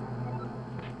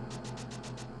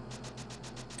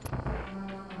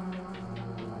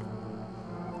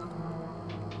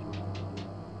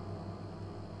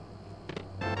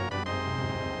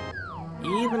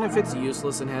 Even if it's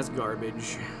useless and has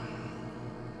garbage.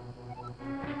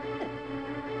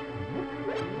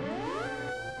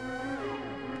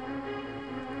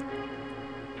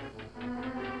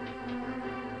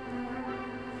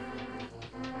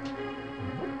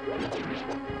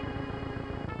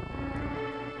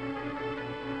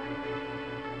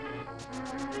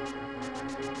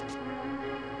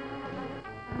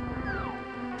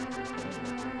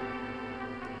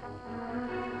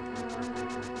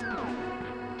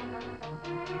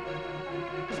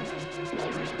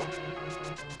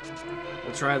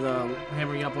 We'll try the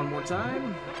hammering up one more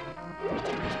time.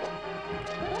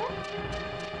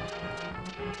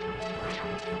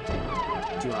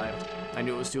 Too high. I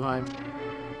knew it was too high.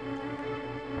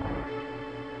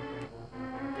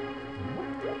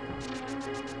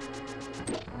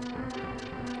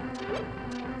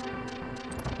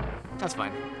 That's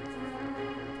fine.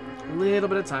 A little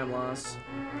bit of time loss.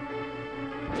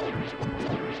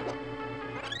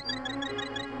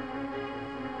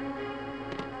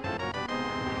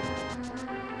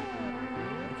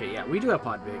 Okay, yeah, we do have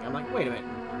pod big. I'm like, wait a minute.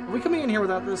 Are we coming in here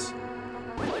without this?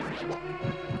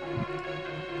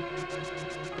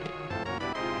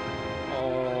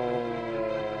 Oh.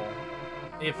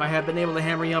 If I had been able to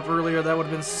hammer you up earlier, that would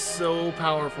have been so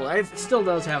powerful. It still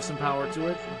does have some power to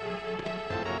it.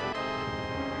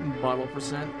 Bottle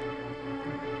percent.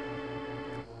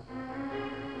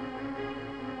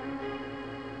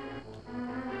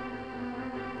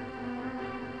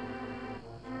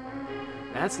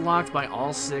 That's locked by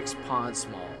all 6 pod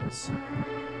smalls.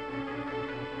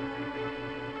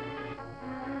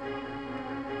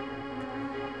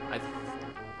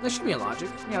 That should be a logic.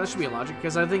 Yeah, that should be a logic,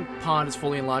 because I think pod is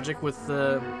fully in logic with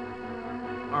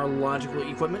our logical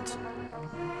equipment.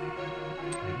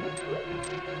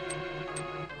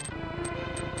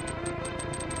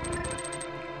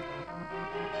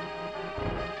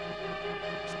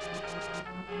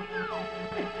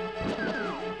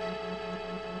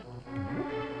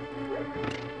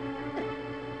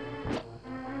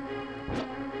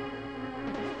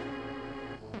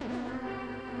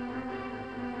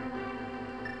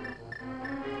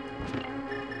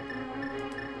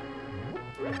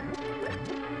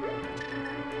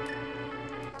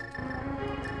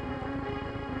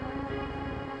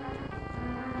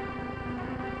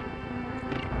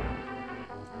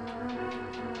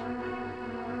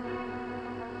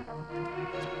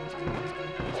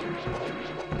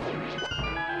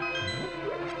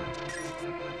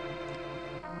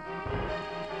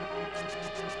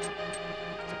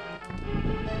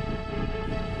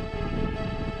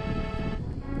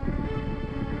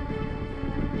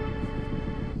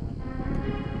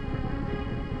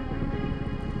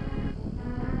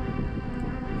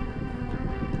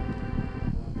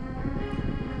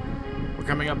 We're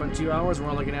coming up on 2 hours, we're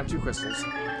only gonna have 2 crystals.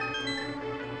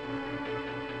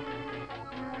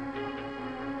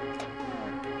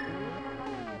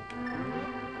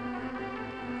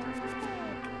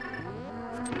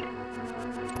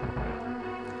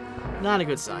 Not a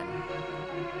good sign.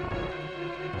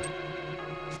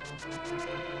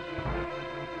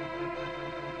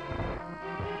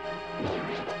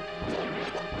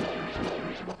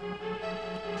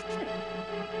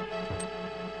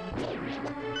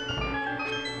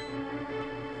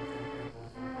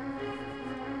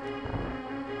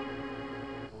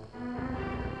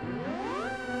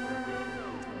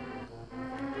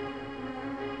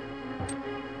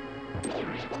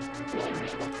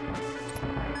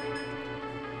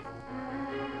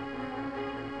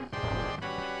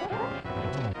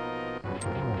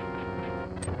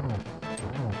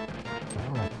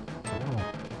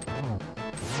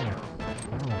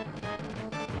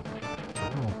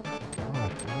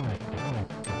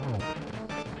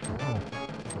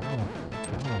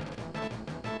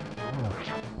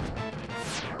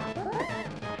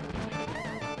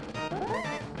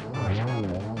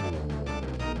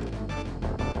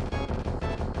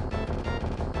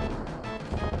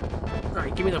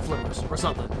 Alright, give me the flippers or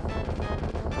something.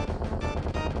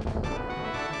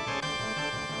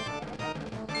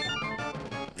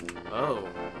 Oh,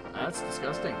 that's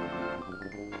disgusting.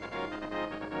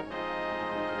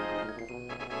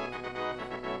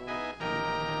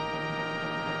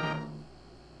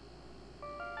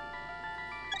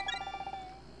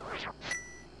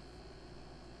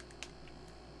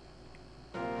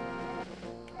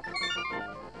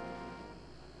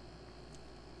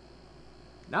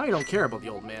 Now you don't care about the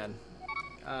old man.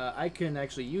 I can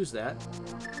actually use that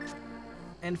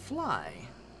and fly.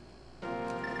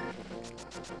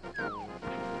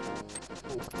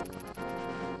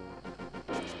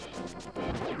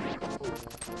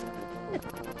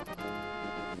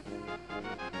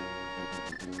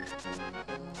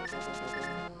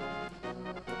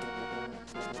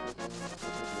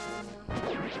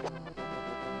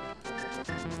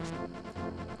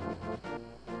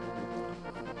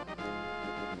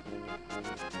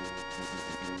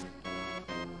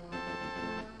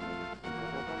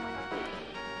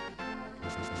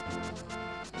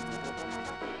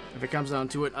 If it comes down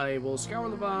to it, I will scour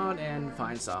the VOD and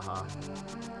find Saha.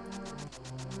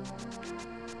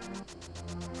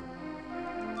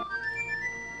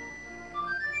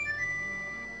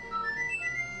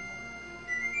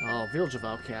 Oh, Village of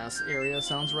Outcasts area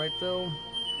sounds right, though.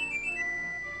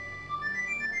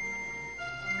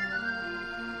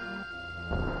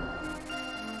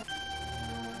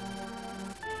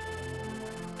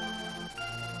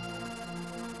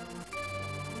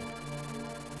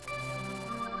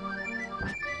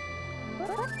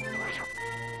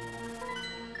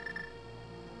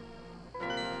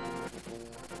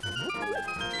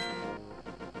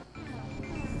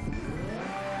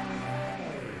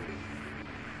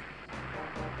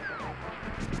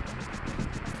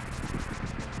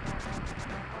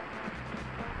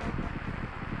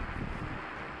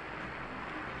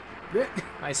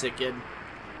 Hi, sick kid.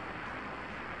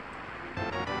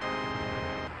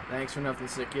 Thanks for nothing,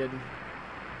 sick kid.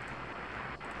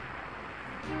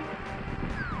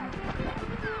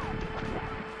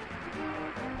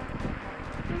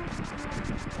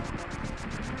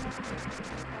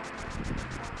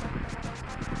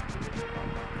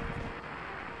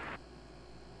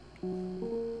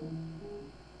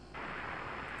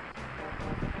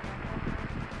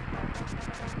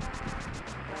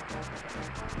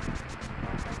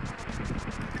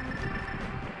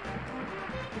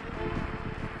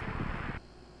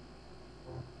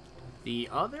 The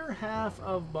other half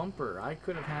of Bumper, I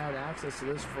could have had access to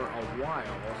this for a while.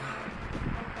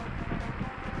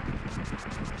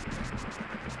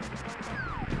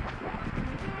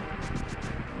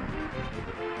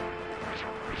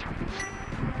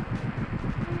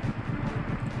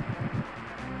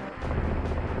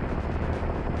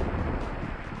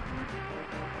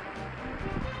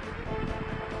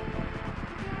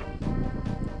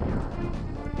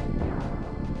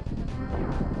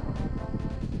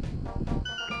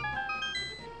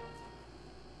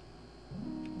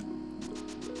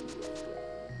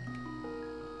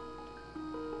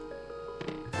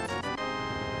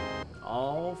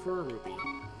 All for a rupee.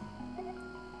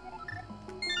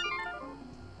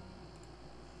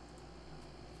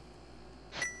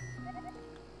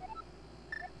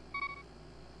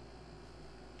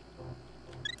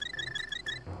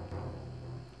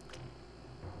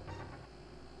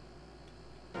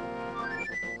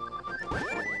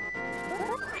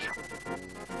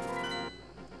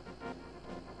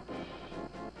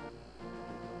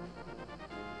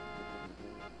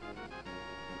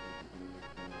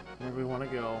 Where do we want to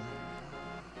go?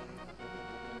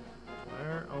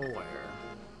 Where, oh where?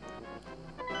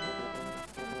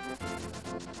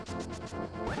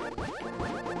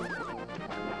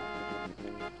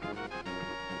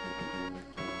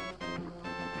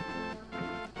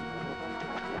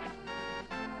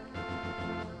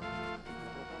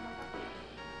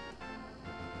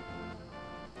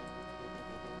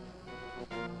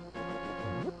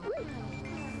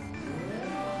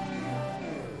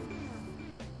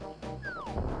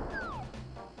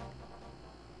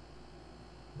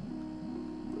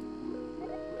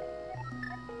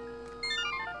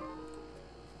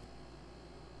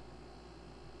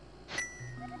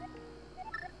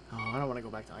 I don't want to go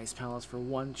back to Ice Palace for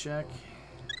one check.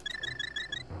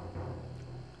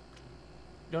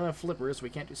 Don't have flippers, so we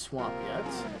can't do swamp yet.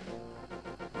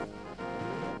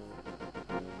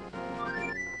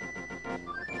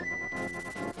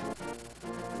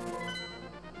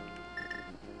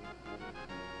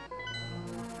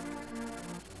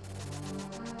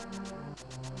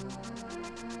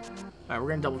 Alright, we're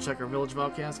gonna double check our Village of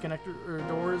Outcasts connector or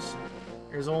doors.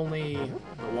 There's only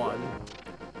the one.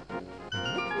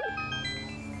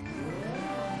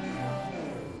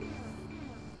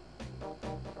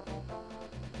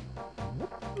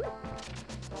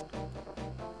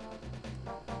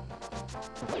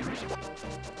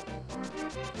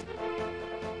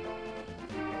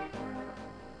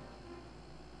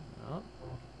 Oh,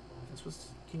 this was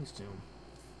King's Tomb.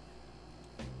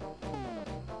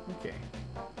 Okay.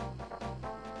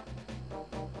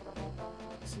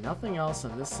 There's nothing else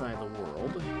on this side of the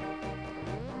world.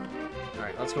 Alright,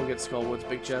 Alright, let's go get Skullwood's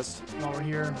big chest while we're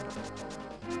here.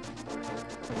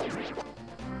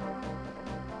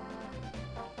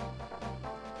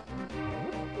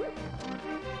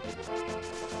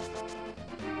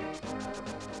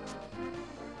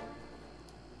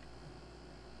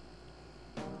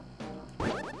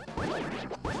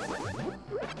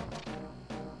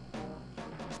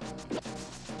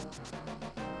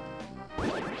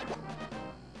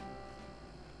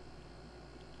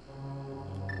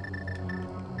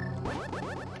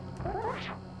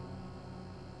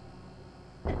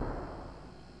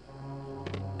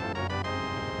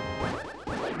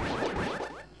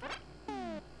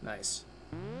 Nice.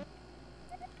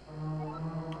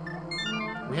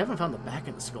 We haven't found the back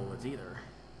of the Skullwoods either.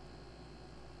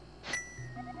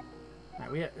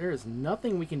 Alright, there is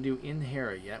nothing we can do in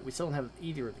Hera yet. We still don't have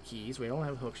either of the keys. We don't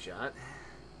have Hookshot.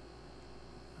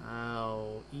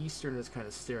 Oh, Eastern is kind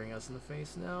of staring us in the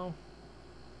face now.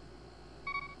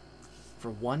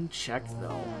 For one check,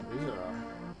 though. Ugh.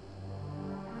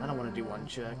 I don't want to do one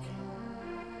check.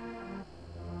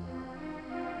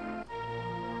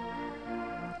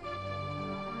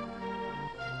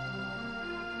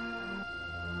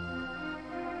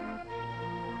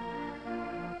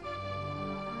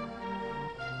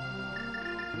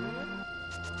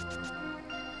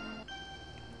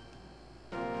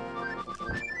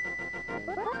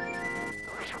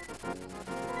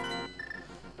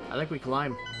 I think we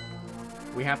climb.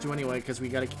 We have to anyway, because we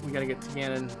gotta get to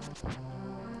Ganon.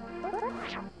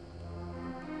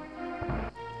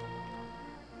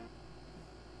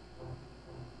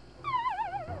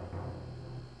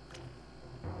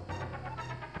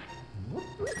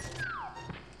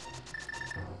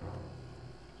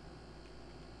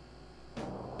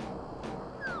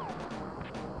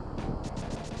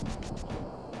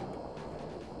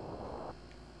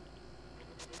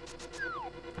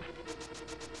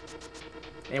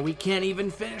 And we can't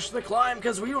even finish the climb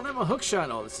because we don't have a hookshot.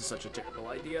 Oh, this is such a terrible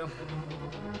idea.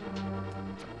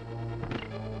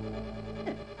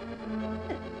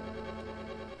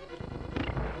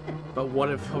 But what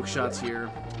if hookshot's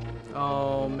here?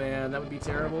 Oh man, that would be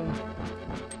terrible.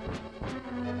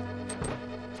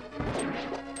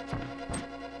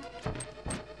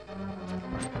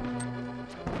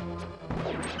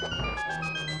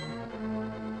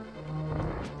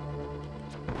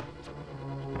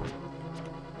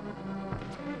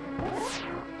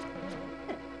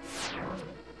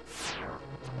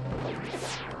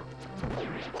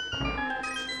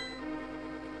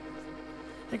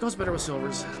 It goes better with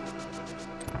silvers.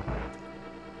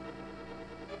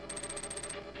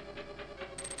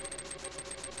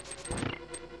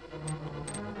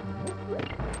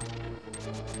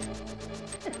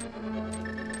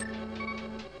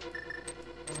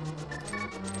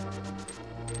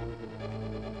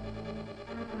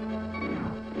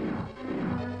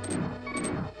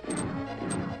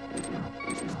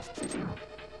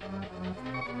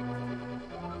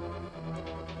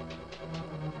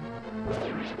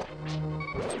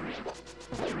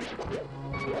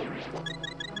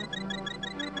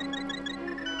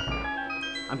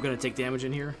 I'm gonna take damage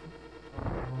in here.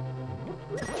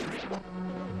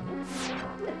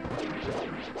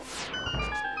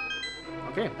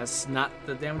 Okay, that's not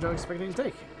the damage I was expecting to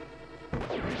take.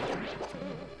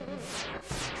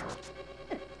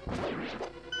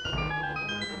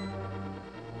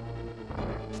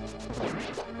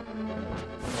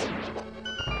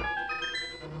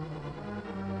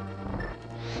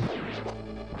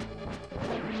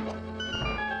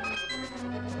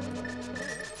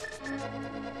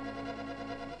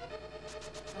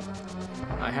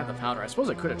 I have the powder. I suppose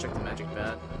I could have checked the magic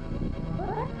bat.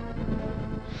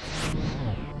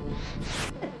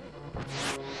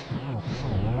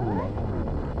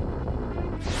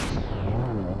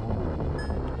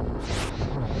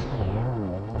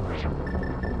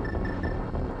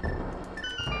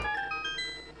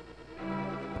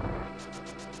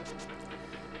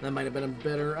 That might have been a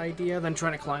better idea than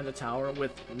trying to climb the tower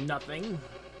with nothing.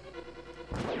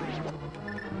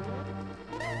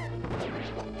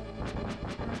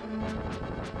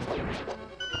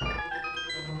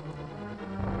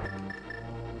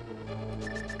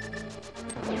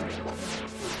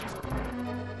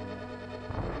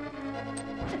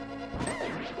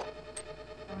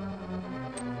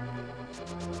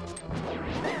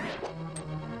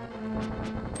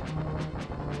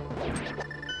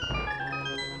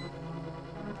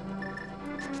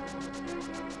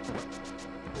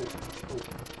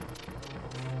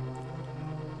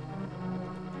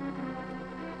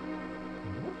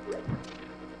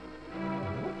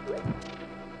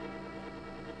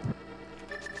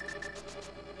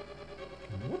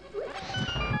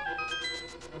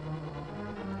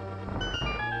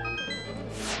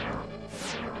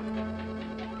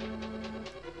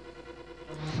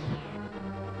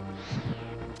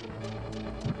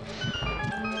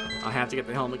 I have to get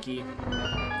the helmet key.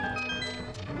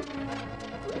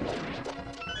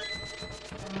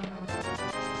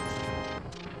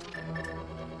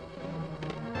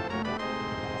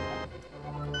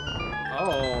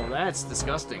 Oh, that's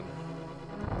disgusting.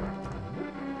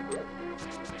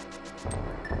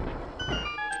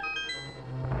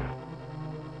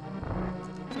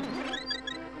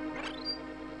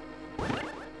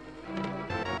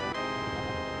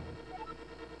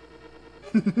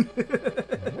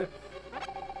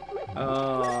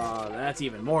 Oh, that's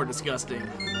even more disgusting.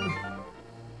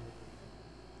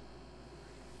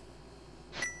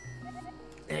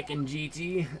 Heckin'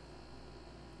 GT.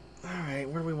 Alright,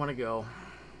 where do we want to go?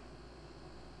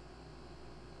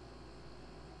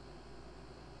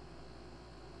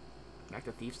 Back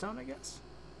to Thieves Town, I guess?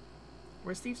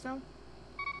 Where's Thieves Town?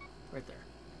 Right there.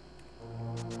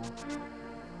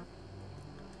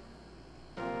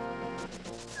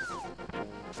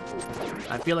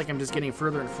 I feel like I'm just getting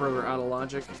further and further out of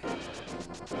logic.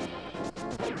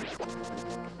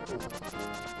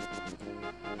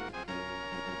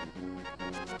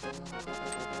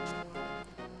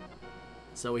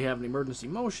 So we have an emergency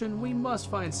motion. We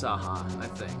must find Saha, I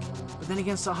think. But then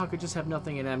again, Saha could just have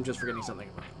nothing, and I'm just forgetting something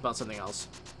about something else.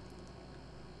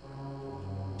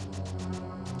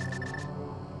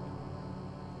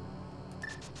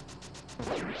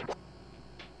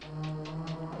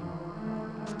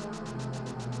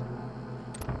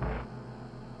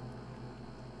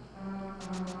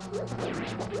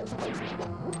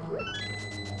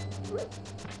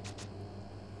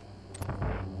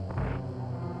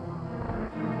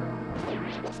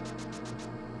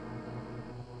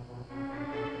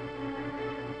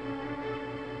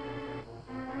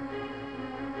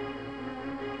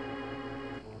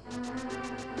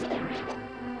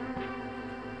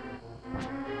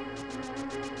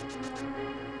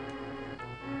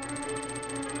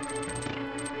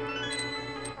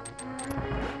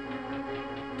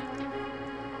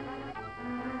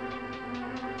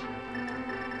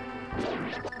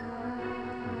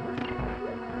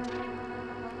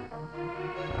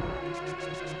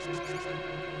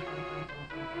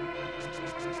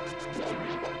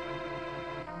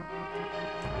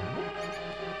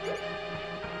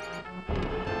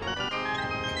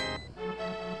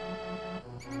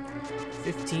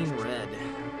 Red.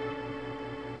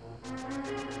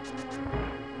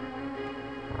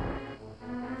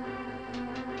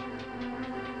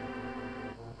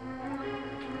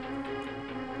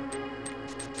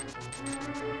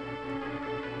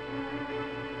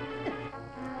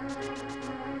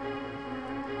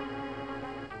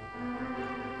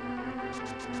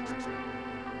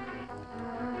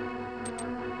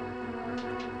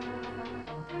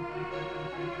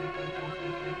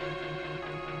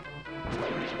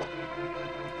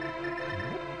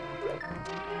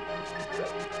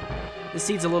 This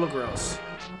seed's a little gross.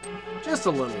 Just a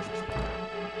little.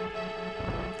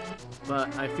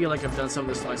 But I feel like I've done some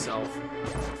of this myself.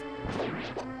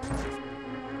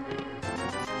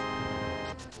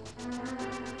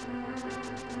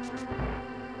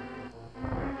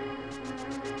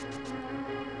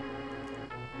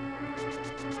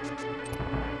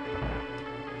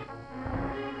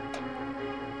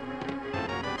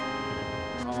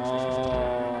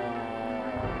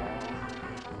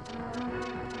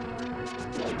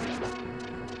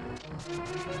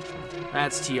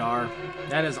 That's TR.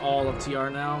 That is all of TR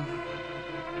now.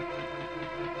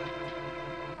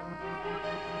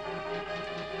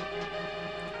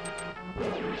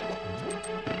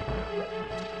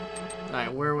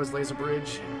 Alright, where was Laser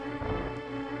Bridge?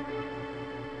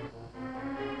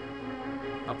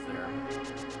 Up there.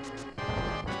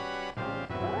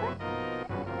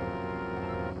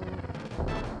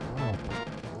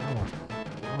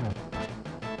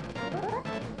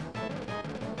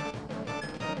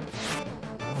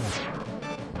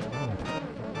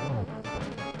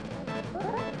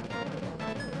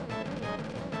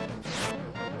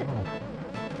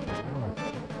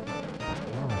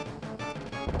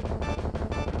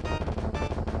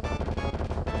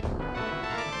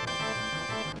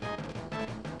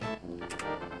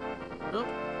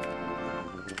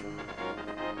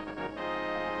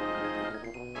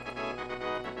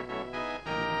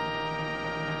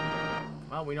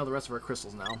 Well, we know the rest of our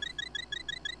crystals now.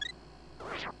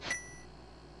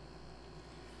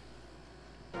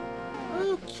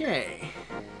 Okay.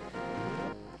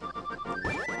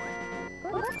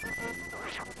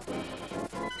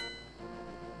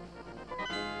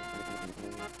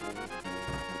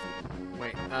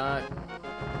 Wait,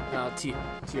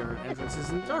 TR entrance is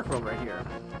in the Dark World right here.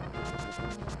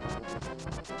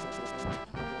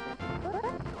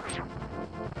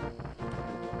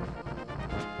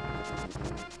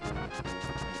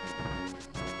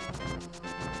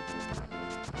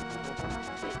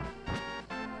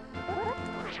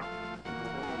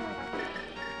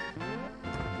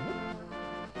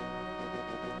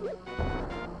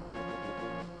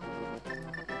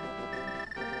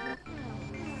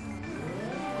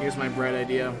 Here's my bright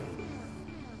idea.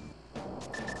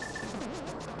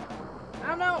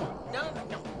 Oh no! No, no,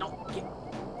 no, no. Get...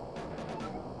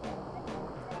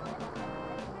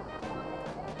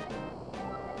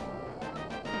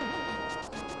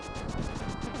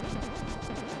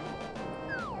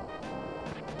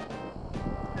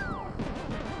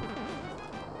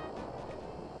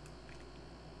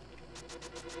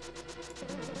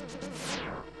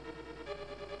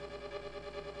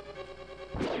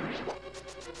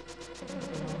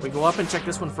 We go up and check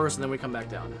this one first, and then we come back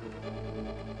down.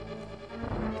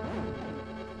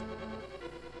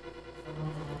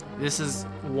 This is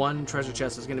one treasure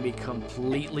chest that's going to be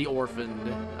completely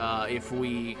orphaned if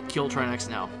we kill Trinex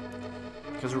now.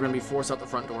 Because we're going to be forced out the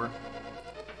front door.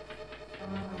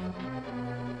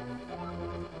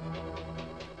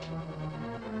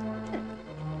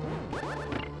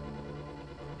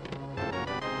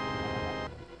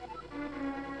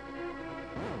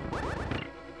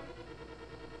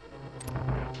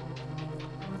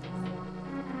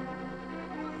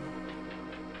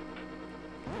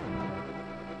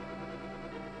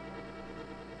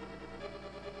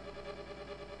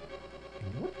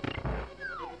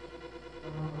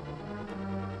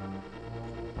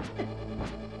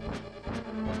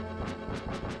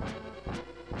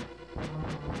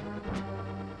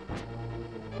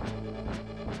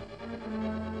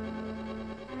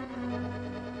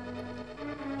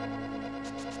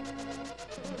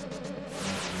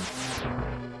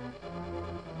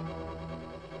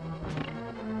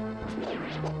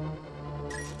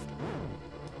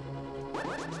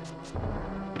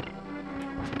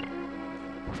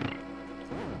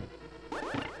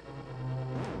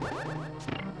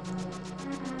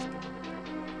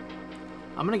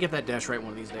 I'm gonna get that dash right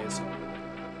one of these days.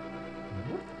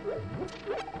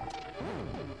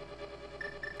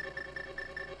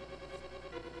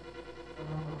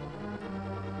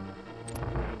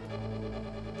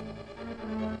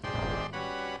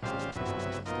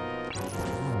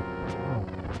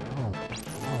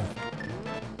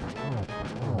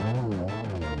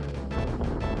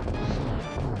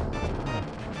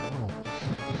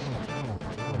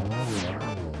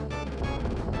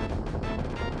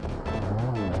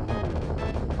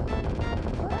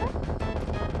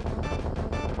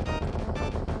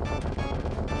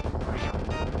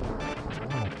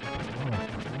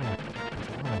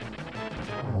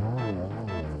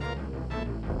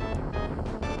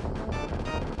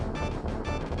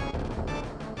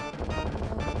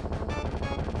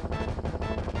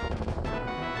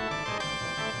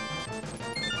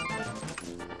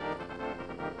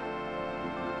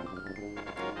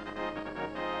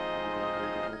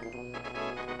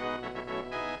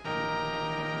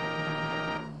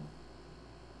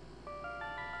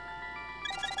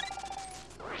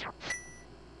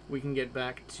 We can get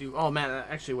back to... Oh man, that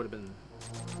actually would have been...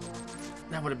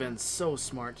 That would have been so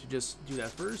smart to just do that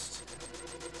first.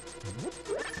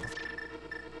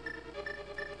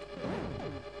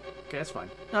 Okay, that's fine.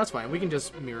 No, that's fine. We can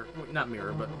just mirror... Not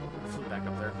mirror, but flip back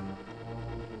up there.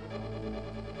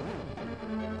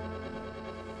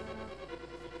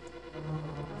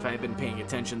 If I had been paying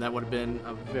attention, that would have been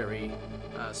a very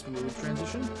smooth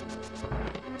transition.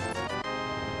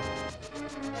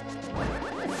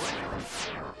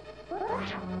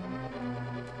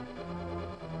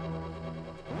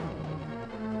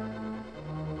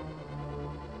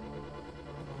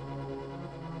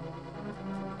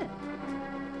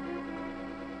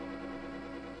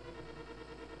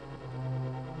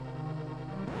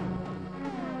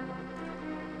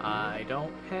 I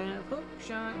don't have hook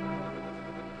shot.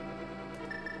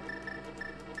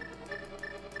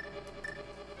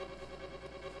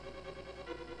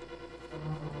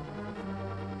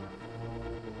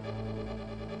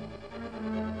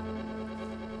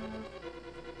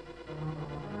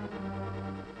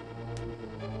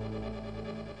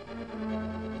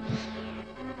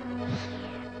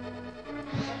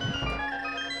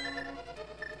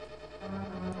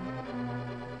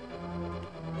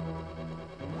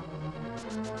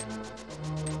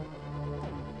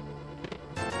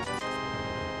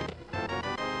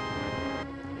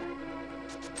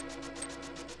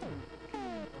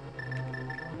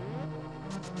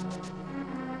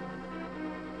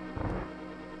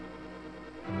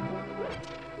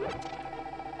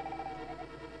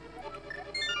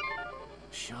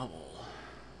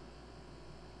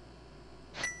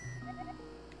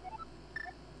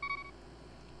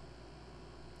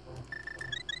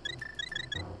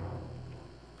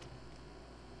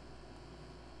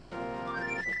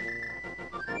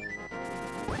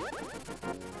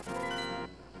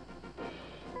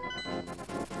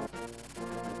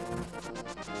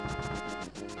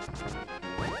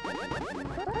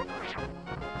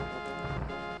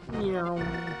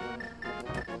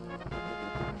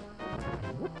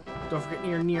 Don't forget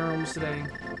your Neroms today.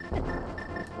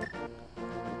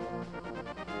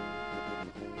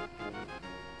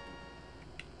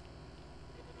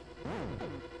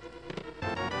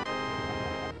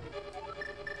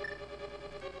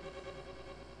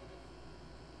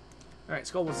 Alright,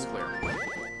 Skullwoods is clear.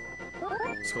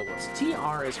 Skullwoods.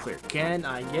 TR is clear. Can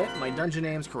I get my dungeon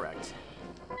names correct?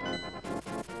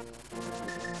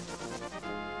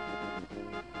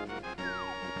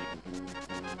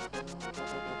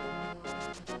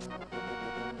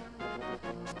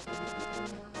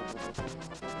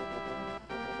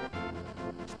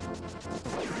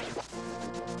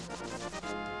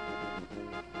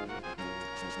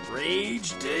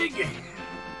 Rage dig.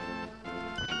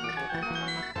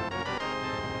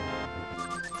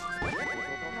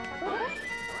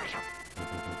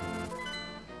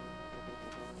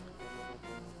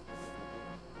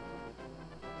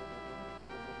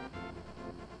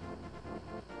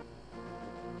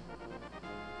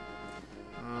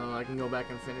 I can go back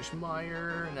and finish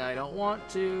Meyer, and I don't want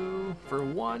to. For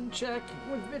one check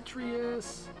with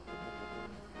Vitreous.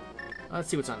 Let's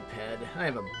see what's on Ped. I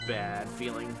have a bad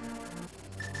feeling.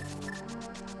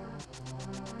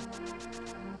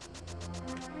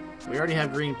 We already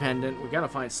have Green Pendant. We gotta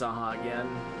find Saha again.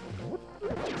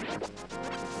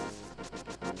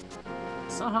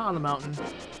 Saha on the mountain.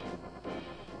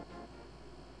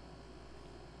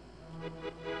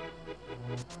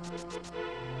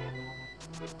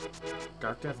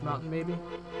 Dark Death Mountain, maybe?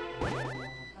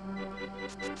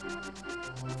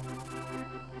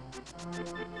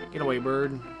 Get away,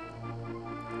 bird.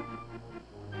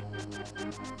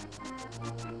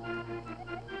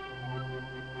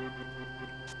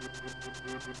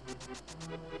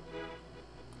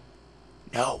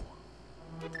 No.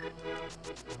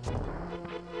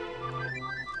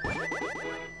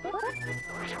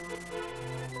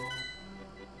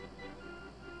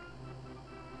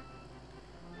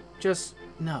 Just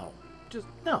no. Just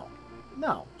no.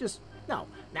 No. Just no.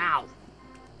 Now.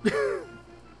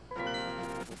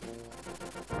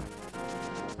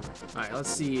 Alright, let's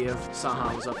see if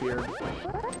Saha was up here.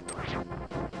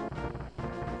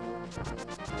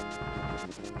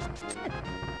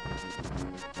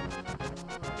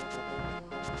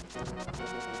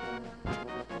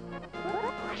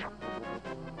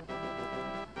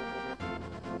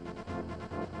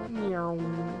 Meow.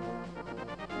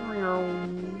 Meow.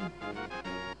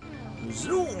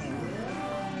 Zoom.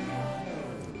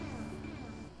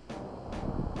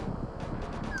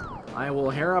 I will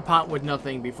Hera pot with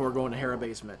nothing before going to Hera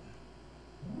basement.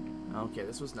 Okay,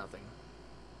 this was nothing.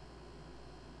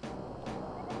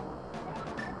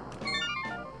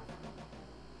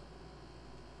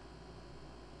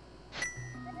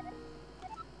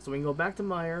 So we can go back to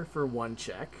Meyer for one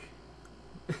check.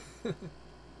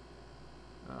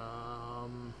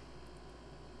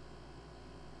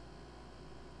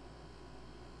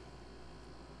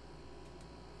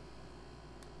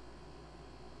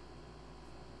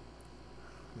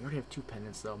 We already have 2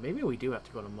 pendants, though. Maybe we do have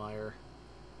to go to Meyer.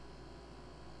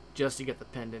 Just to get the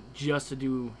pendant. Just to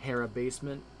do Hera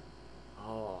basement.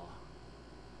 Oh.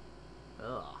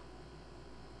 Ugh.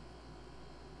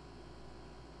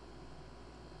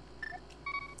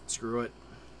 Screw it.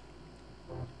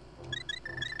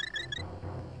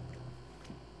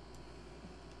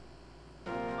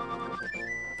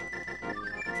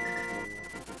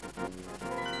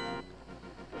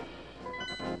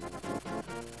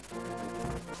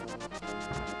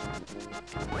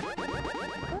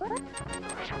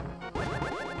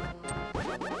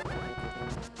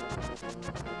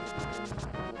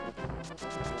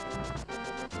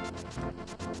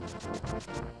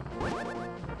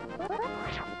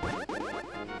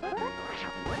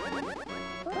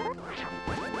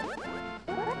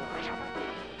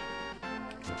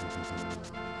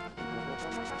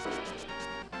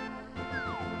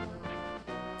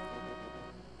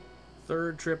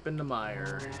 Third trip into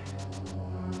Meyer.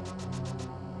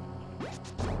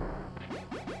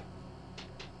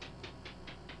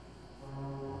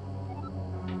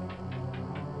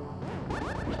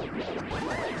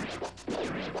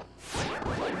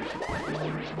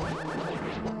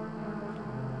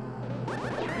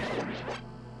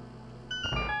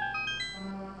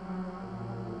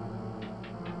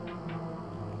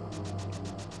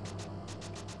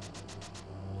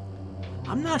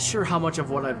 I'm not sure how much of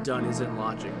what I've done is in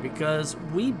logic, because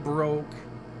we broke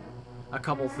a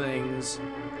couple things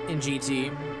in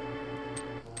GT.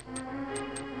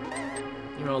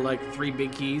 You know, like 3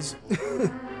 big keys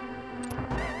and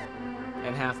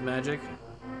half magic.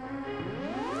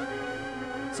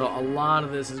 So a lot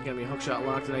of this is going to be hookshot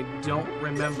locked, and I don't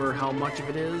remember how much of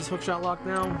it is hookshot locked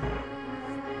now.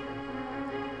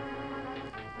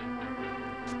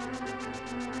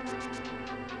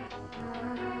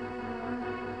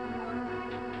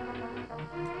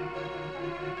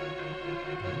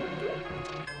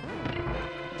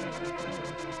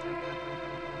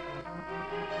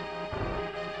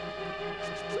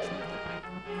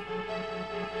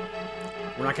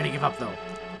 We're not going to give up, though.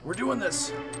 We're doing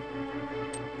this.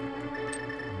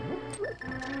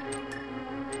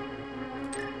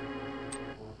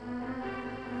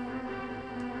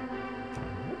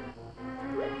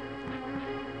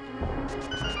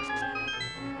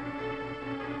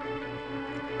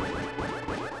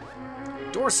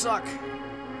 Doors suck.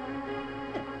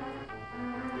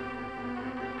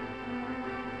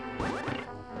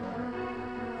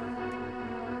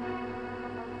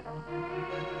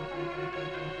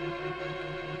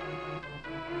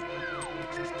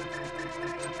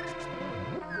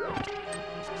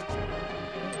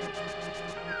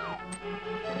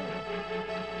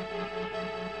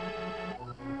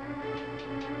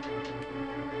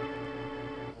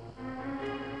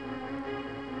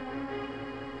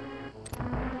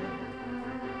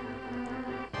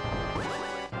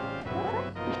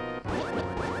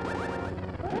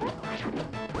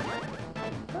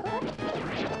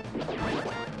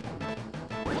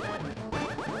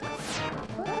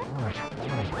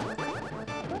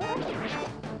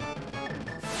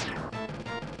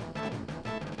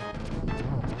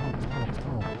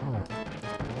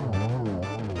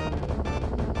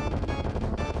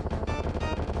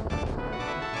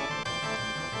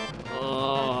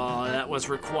 Was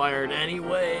required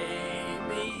anyway,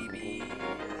 maybe.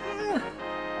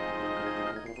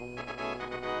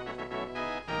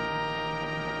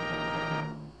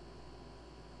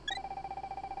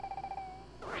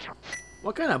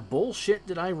 What kind of bullshit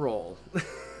did I roll?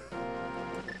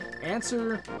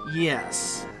 Answer,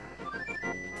 yes.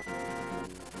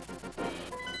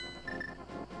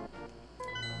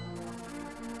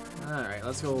 Alright,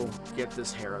 let's go get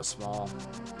this Hera small.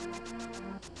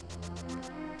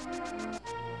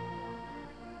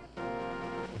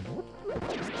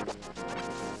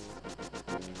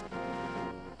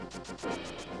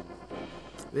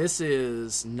 This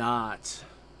is not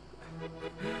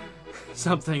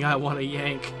something I want to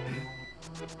yank.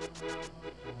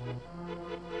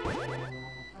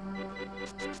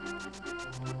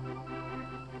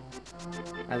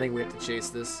 I think we have to chase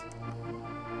this.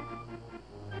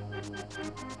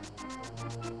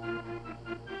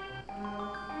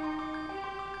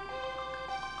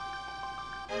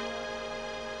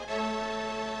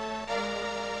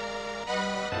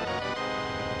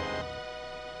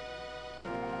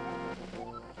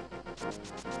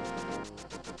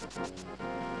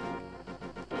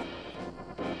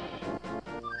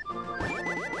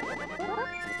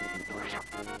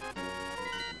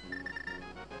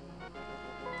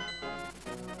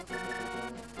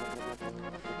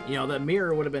 You know, that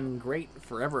mirror would have been great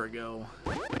forever ago.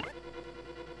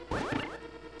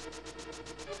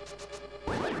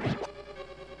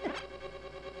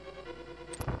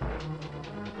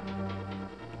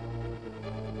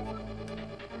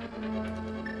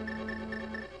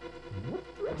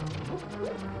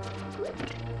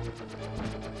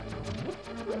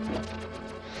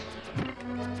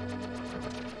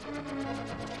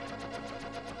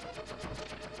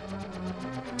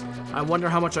 I wonder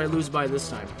how much I lose by this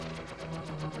time.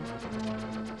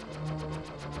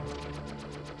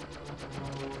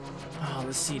 Oh,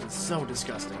 this seed is so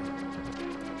disgusting.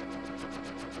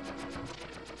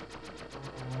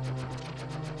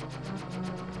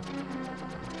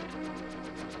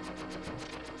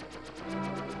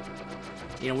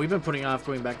 You know, we've been putting off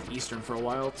going back to Eastern for a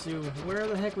while, too. Where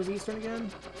the heck was Eastern again?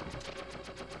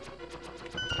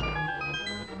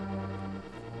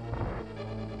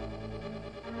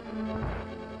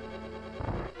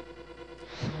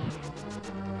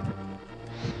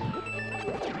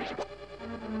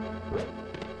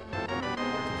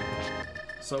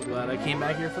 So glad I came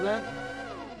back here for that.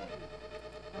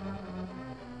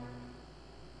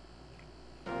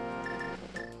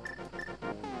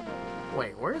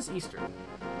 Wait, where is Eastern?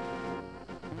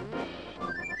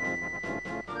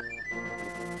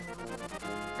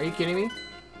 Are you kidding me?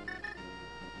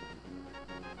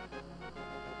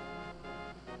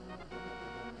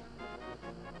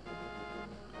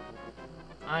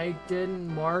 I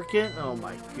didn't mark it? Oh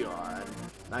my god.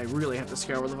 I really have to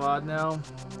scour the VOD now.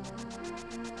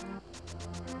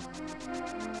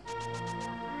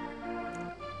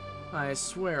 I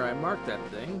swear I marked that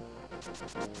thing.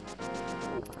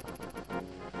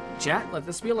 Chat, let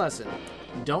this be a lesson.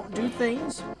 Don't do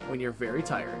things when you're very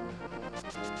tired.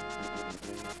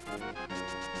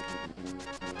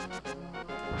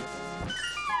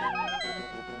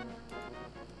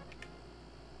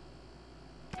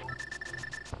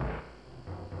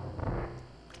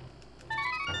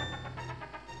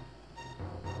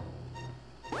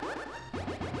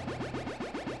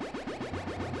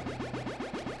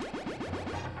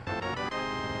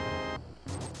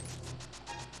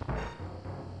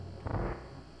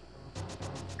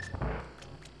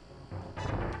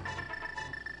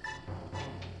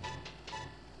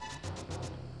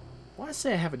 I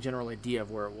say I have a general idea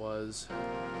of where it was. I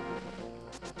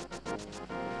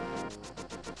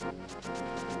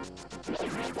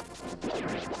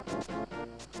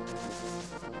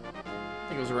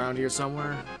think it was around here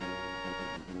somewhere.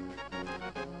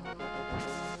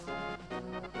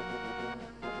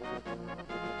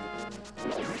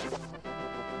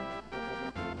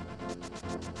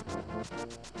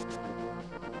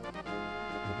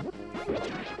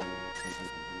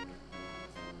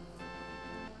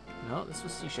 No, this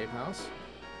was C-shaped house.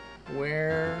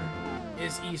 Where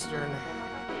is Eastern?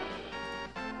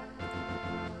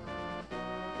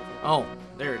 Oh,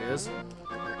 there it is.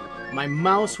 My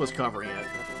mouse was covering it.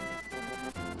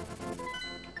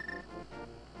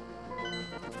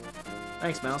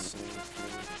 Thanks, mouse.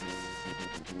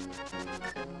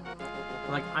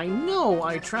 Like, I know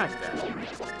I tracked that.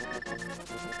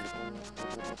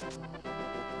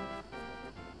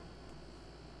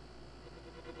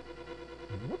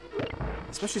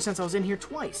 Especially since I was in here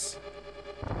twice.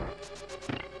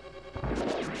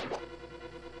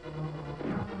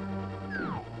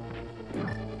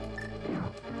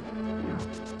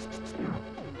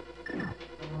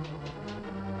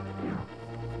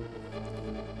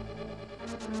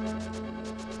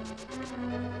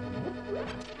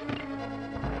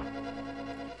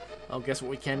 Oh, guess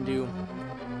what we can do?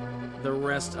 The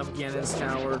rest of Ganon's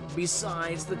Tower,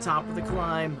 besides the top of the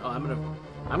climb. Oh,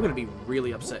 I'm gonna be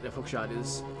really upset if Hookshot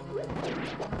is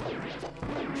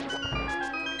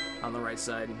on the right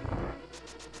side.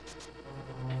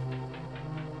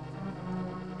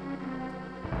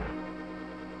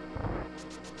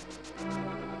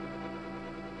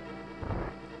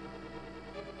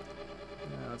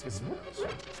 Let's get some arrows.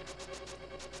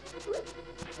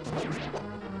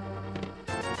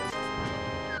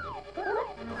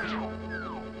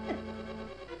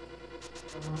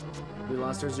 We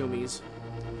lost our zoomies.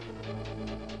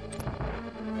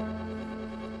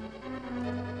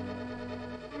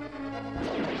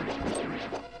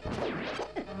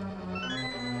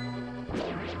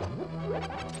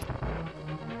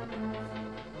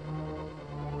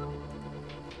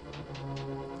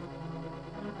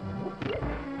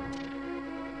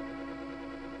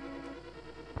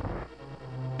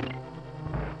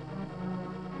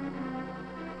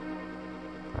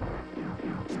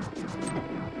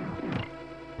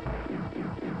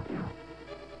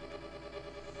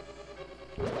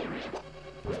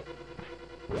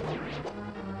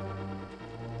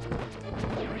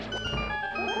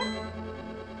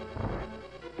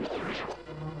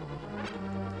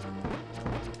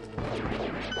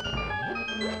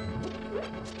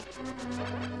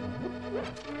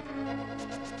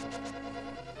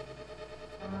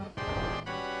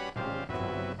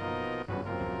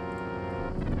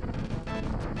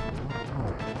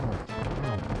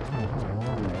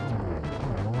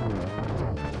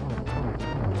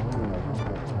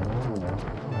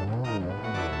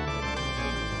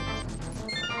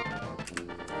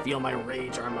 Feel my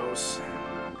rage, Armos.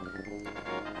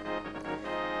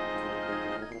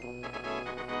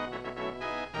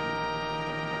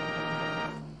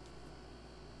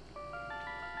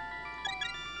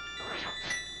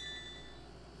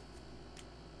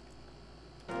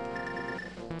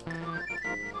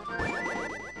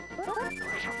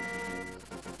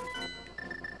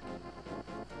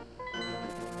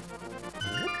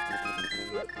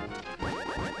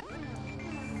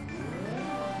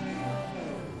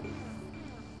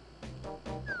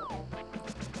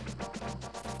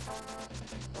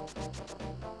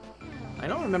 I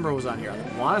don't remember what was on here.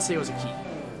 I want to say it was a key.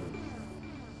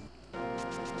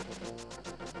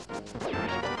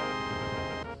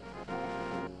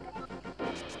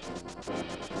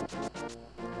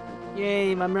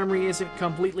 Yay, my memory isn't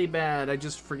completely bad. I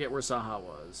just forget where Saha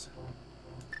was.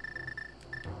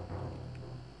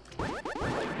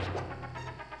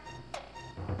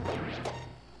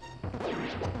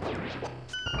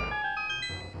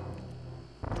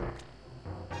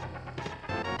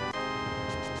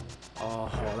 Oh,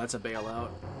 that's a bailout.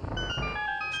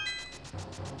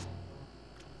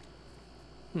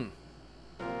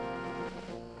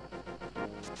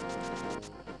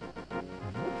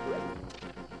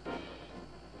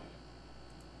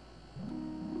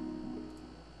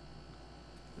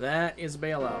 That is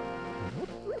bailout.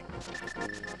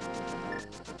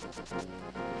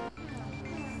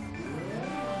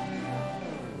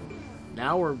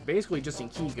 Now we're basically just in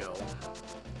Kigo.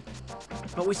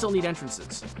 But we still need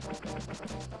entrances.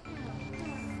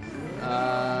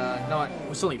 No,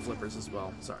 we still need flippers as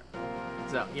well. Sorry.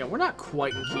 So, yeah, we're not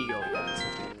quite in Kigo yet.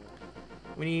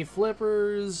 We need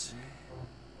flippers.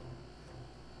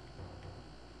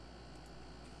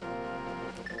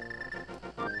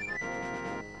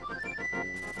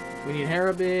 We need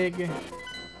Harabig.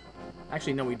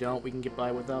 Actually, no, we don't. We can get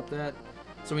by without that.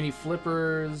 So we need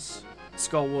flippers,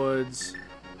 Skullwoods.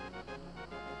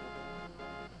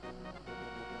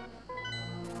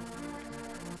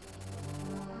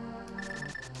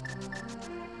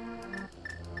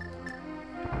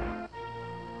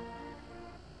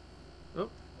 Oh,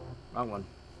 wrong one.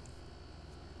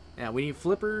 Yeah, we need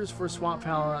flippers for Swamp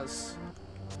Palace.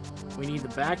 We need the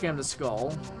back end of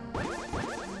Skull.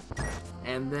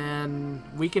 And then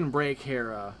we can break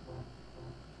Hera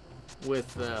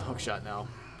with the hookshot now.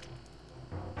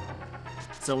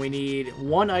 So we need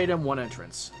one item, one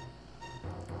entrance.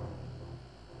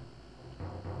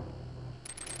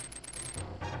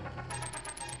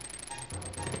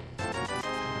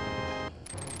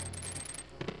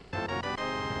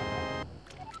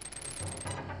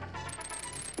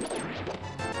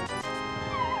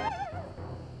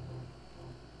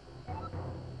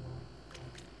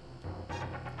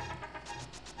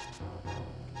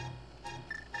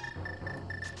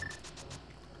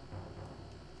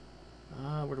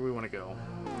 Where do we want to go?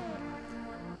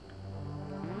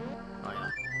 Oh, yeah.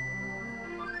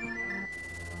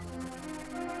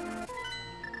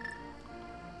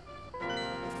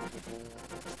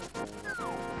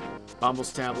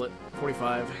 Bomble's tablet,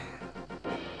 45.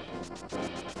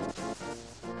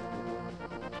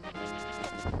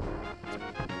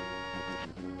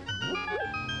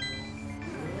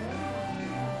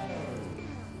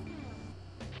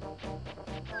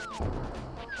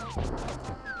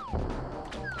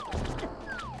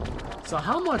 So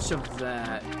how much of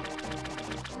that...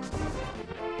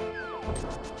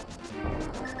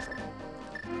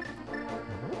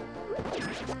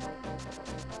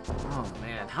 Oh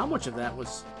man, how much of that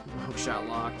was hookshot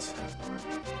locked?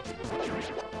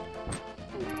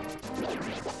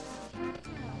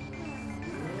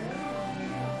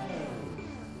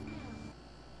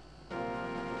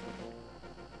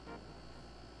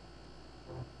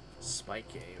 Spike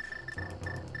Cave.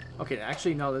 Okay,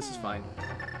 actually, no, this is fine.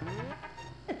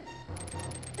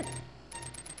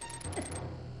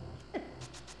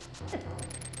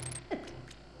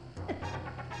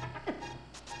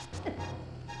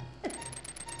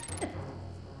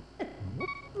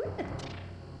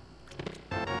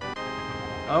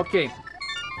 Okay.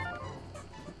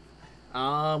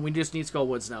 We just need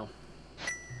Skullwoods now.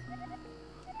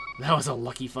 That was a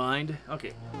lucky find.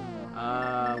 Okay.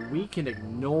 We can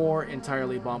ignore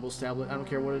entirely Bomble's tablet. I don't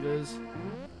care what it is.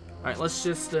 Alright, let's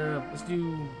just, let's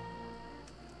do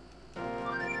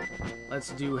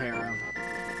Hera.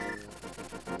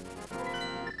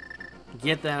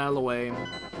 Get that out of the way.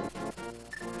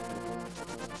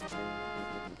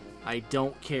 I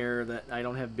don't care that I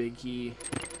don't have Big Key.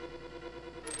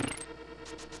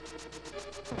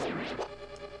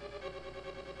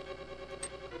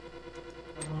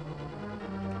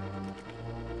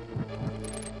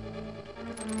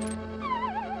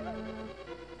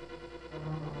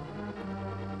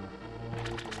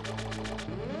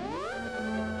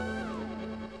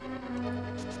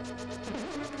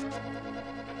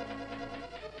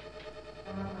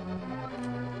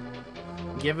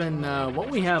 Given what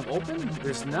we have open,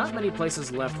 there's not many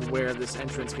places left where this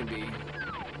entrance can be.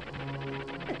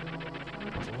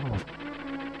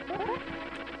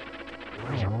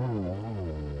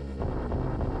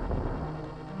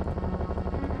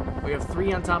 We have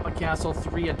 3 on top of Castle,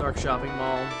 3 at Dark Shopping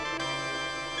Mall.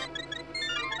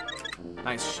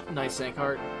 Nice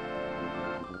Sankheart.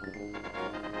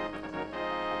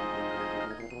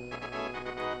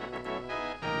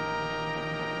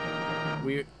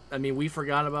 I mean, we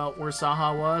forgot about where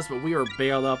Saha was, but we were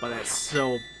bailed out by that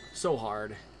so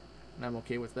hard. And I'm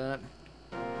okay with that.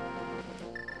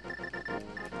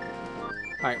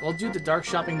 Alright, we'll do the Dark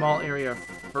Shopping Mall area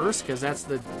first, because that's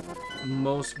the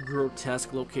most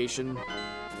grotesque location.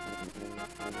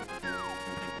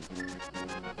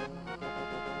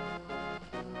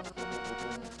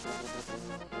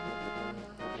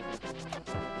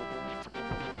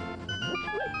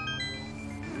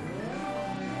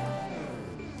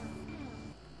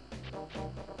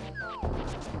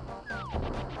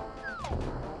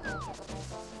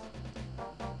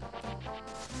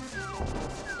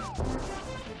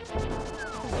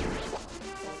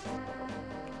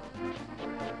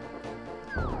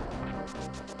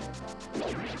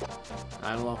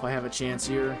 I don't know if I have a chance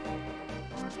here.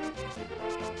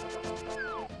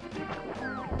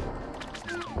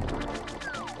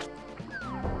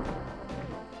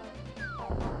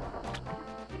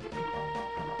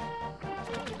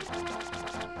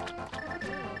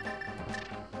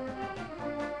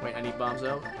 Wait, I need bombs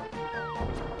out.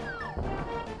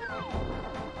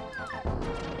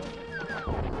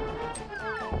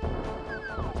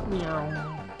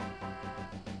 Meow.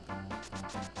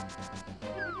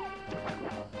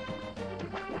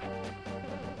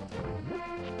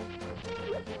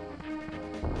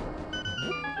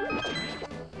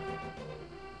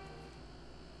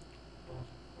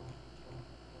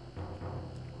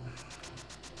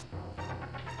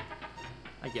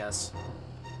 I guess.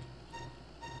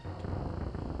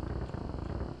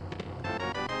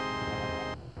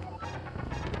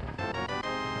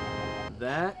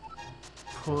 That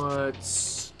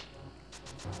puts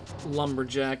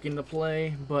Lumberjack into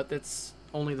play, but that's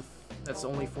only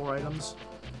 4 items.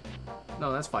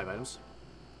 No, that's 5 items.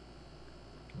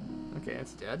 Okay,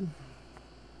 it's dead.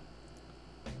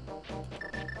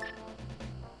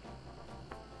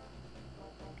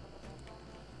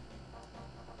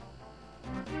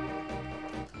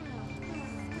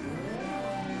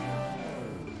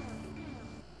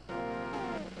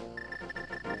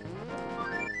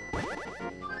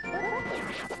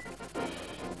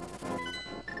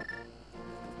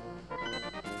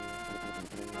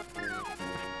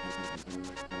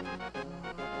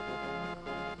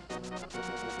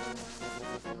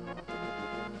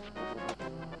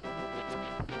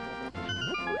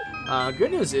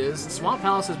 Good news is, Swamp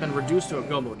Palace has been reduced to a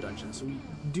go mode dungeon, so we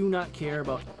do not care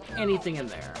about anything in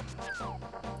there.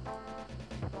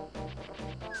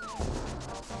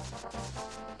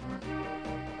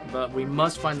 But we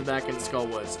must find the back end of Skull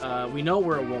Woods. We know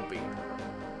where it won't be.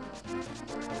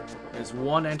 There's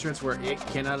one entrance where it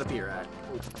cannot appear at.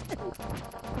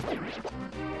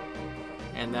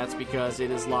 And that's because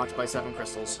it is locked by 7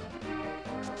 crystals.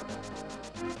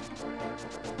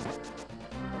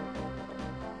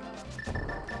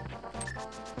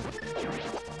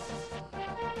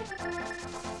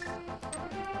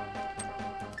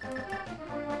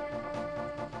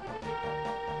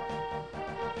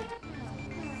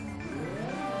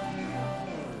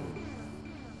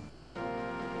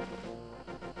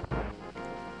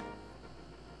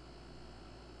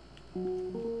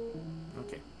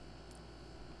 Okay.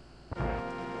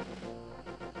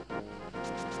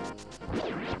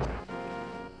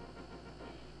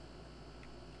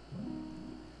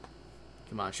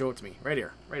 Come on, show it to me. Right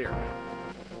here. Right here.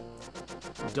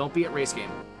 Don't be at race game.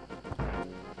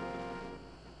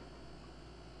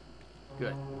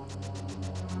 Good.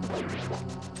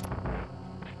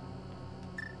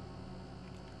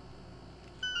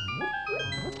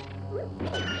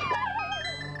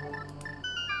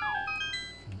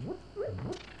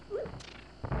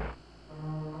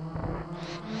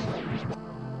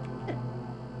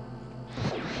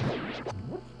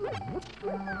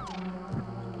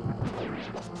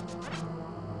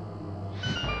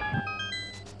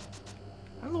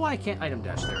 I don't know why I can't item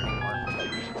dash there anymore.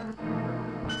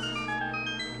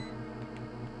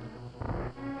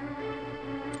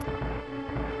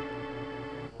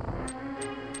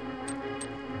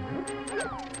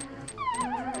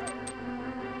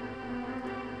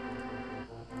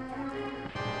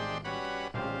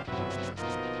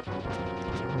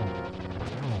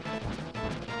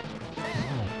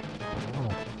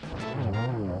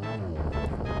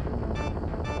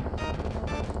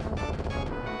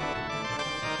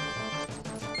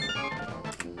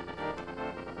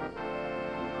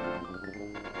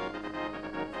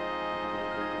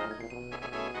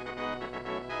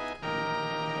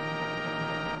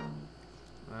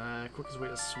 Quickest way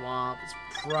to swamp is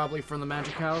probably from the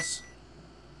magic house.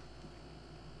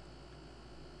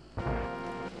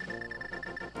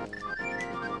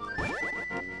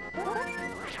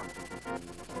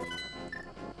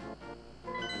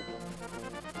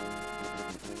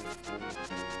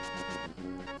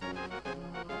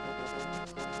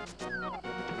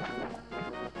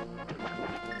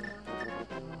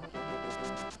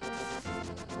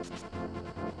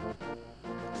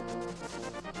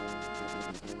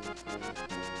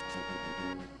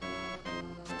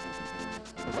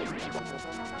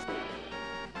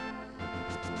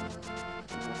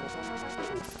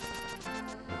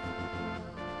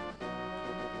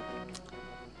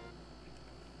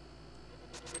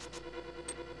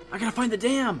 I gotta find the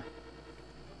dam.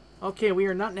 Okay, we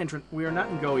are not in entrance. We are not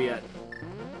in go yet.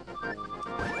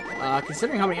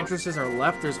 Considering how many entrances are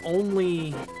left, there's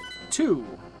only 2,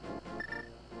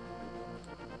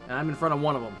 and I'm in front of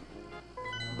one of them.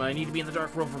 But I need to be in the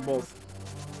dark world for both.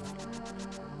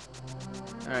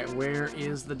 Alright, where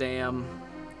is the dam?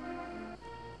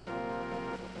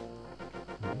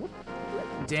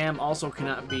 Dam also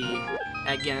cannot be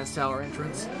at Gannis Tower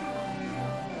entrance.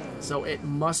 So it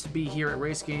must be here at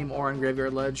Race Game or on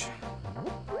Graveyard Ledge.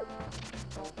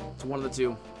 It's one of the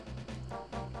two.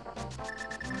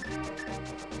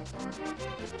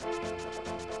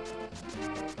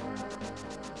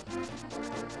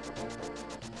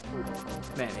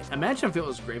 Man, imagine if it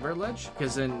was Graveyard Ledge,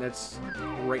 because then that's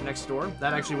right next door.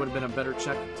 That actually would have been a better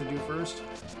check to do first.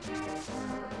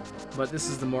 But this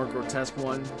is the more grotesque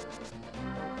one.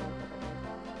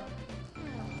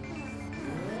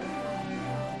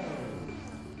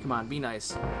 Come on, be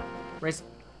nice. Race.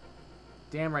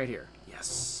 Damn right here.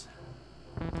 Yes.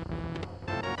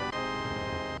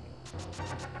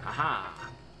 Aha.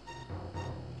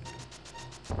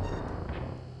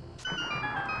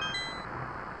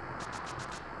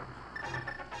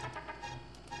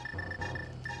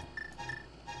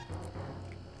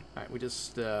 Alright, we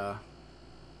just, yeah,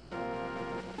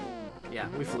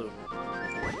 we flew.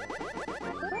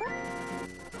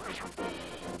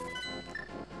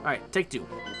 Alright, take two.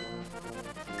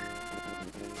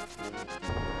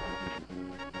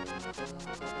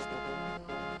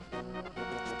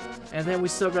 And then we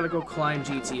still gotta go climb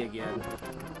GT again.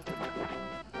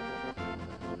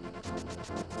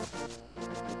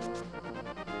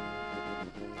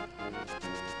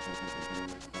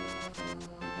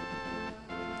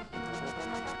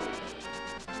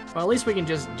 Well, at least we can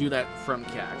just do that from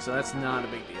CAC, so that's not a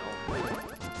big deal.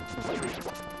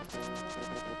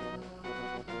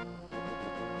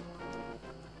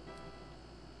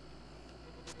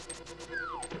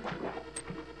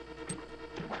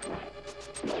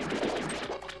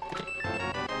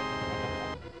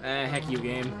 Heck you,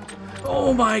 game.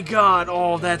 Oh my god!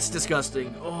 Oh, that's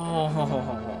disgusting.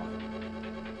 Oh.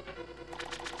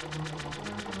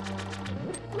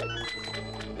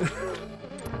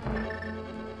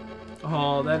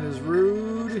 Oh, that is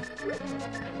rude.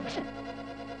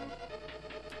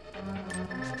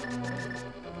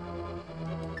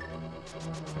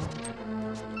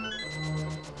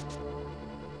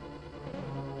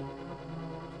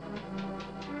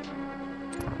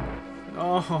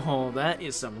 Oh, that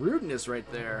is some rudeness right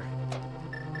there.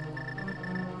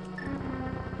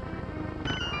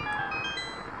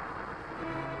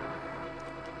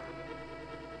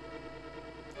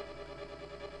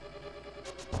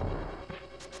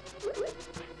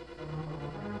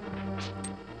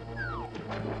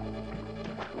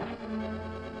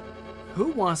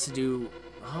 Who wants to do...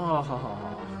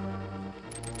 Oh.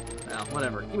 Well,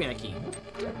 whatever. Give me that key.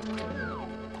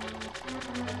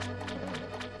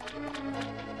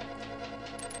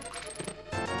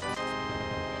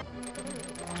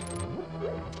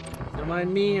 Don't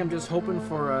mind me, I'm just hoping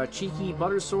for a cheeky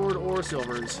butter sword or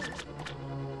silvers.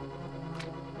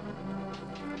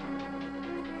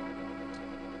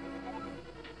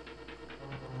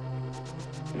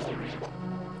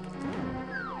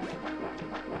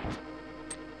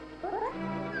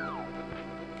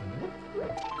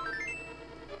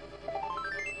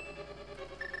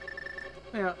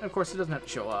 Yeah, of course it doesn't have to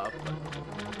show up. But...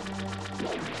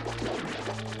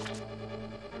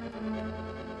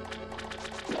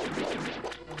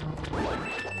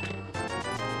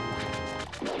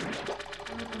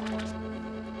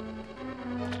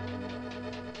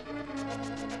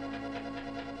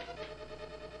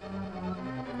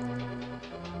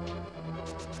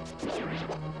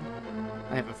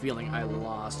 I have a feeling I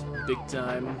lost big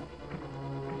time.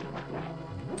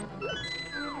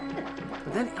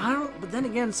 But then I don't. But then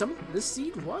again, this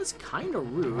seed was kind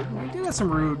of rude. We did have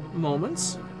some rude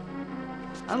moments.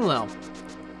 I don't know.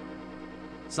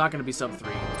 It's not going to be sub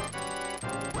 3.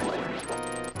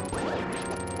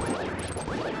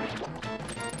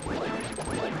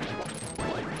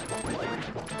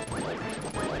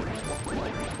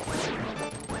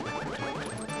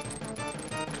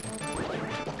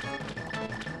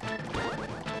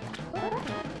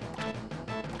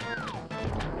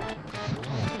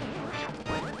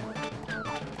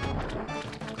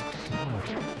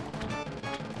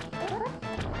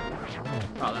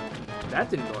 Oh, that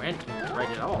didn't go right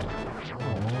at all.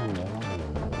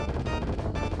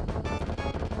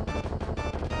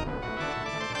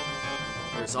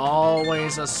 There's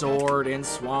always a sword in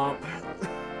swamp.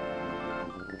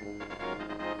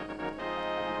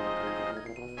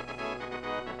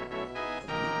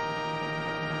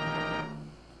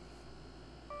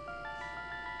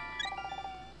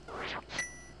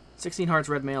 $16 hearts,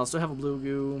 red mail. Still have a blue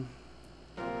goo.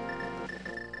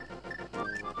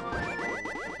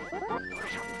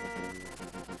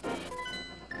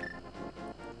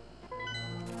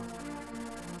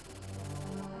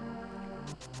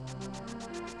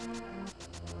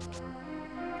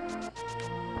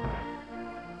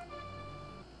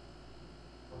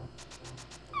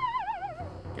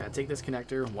 Gotta take this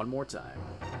connector one more time.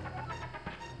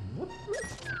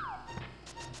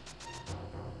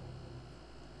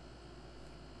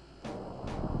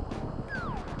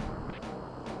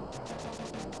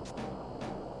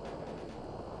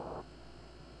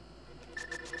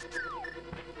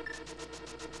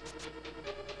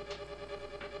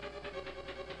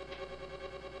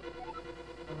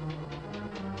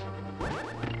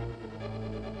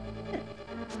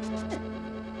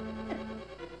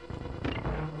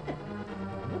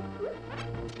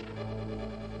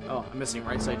 Oh, I'm missing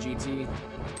right side GT.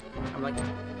 I'm like...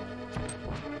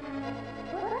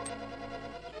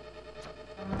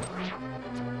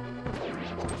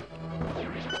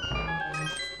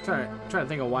 Trying to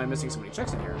think of why I'm missing so many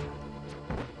checks in here.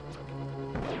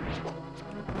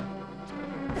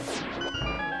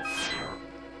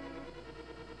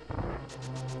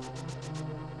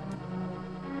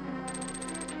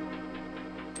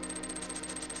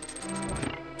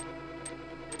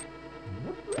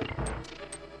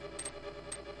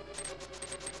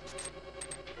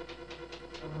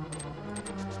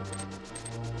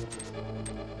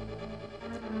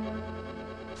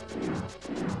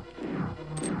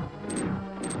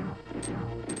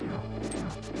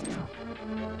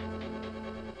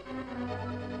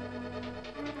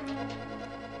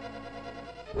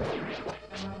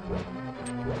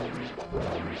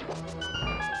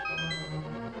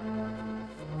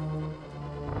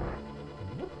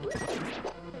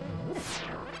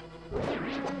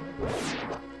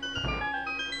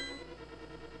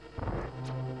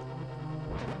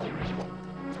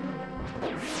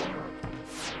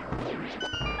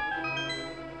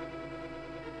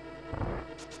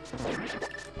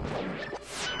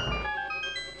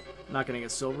 Not gonna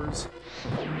get silvers.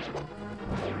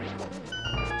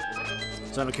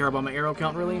 So I don't care about my arrow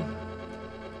count, really.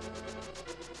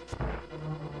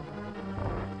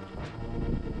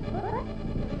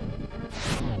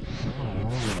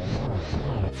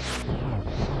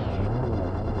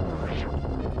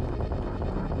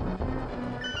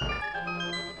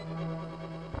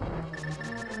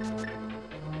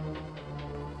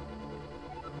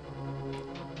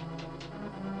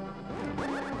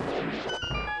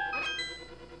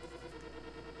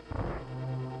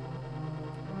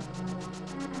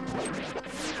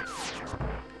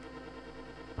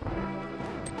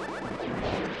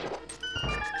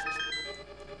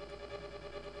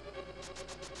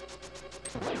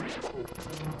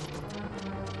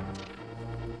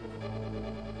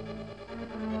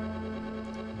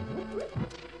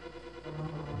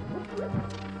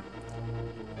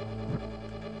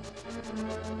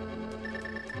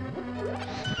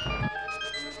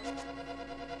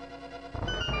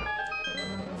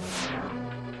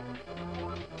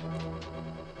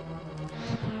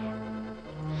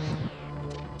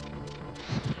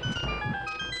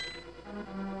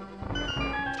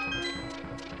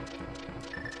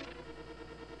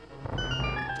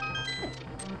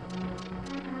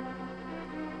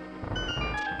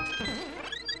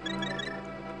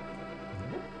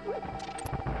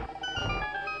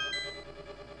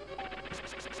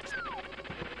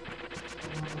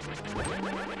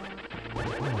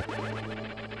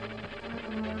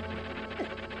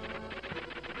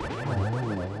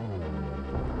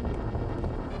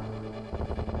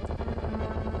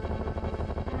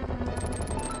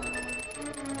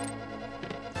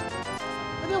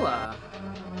 Vanilla.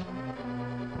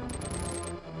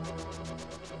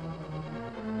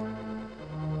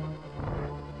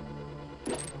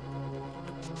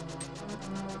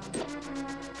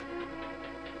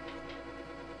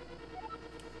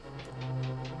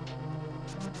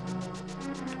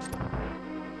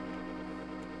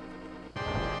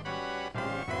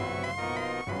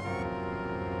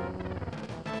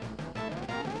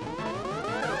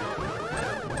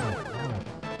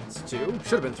 It's 2.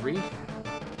 Should have been 3.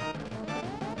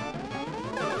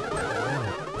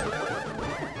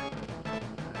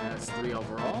 That's 3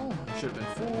 overall. Should have been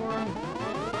 4.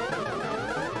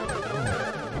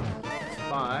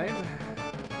 5.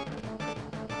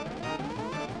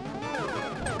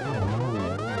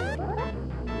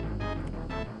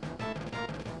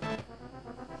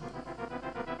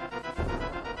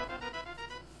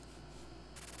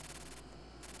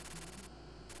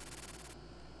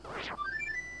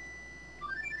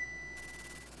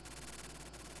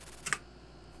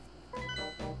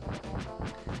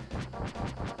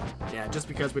 Yeah, just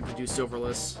because we have to do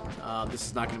silverless, this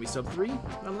is not going to be sub 3, I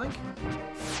don't think.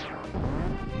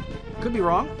 Could be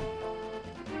wrong.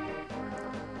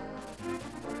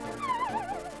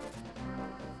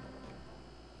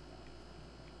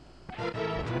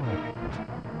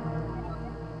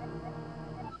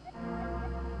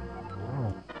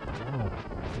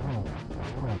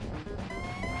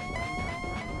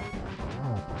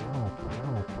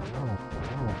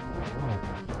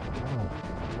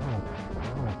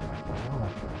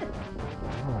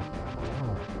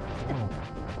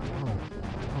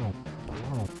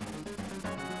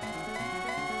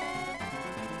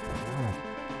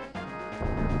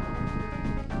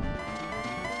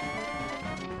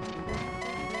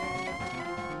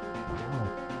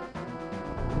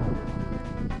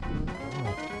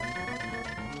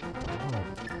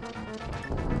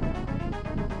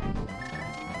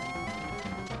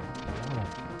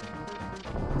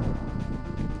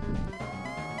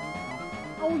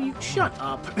 Oh, you shut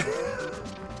up.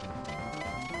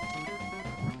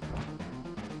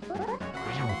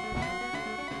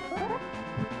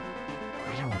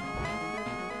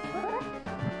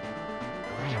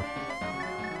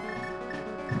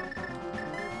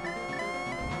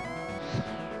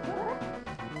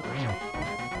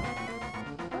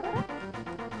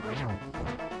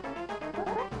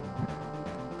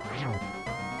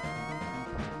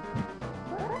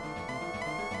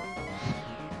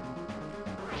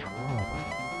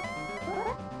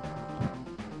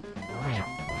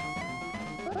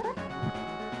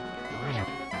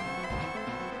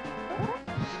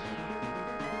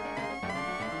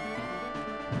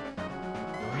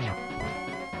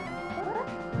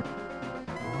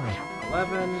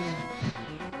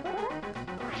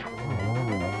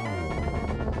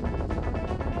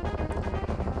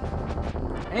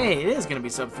 Hey, it is gonna be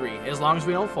sub 3 as long as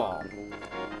we don't fall.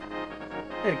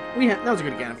 Hey, that was a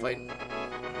good Ganon fight.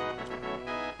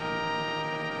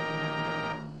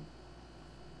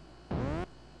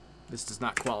 This does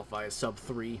not qualify as sub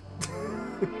 3.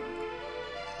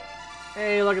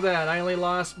 Hey, look at that! I only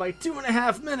lost by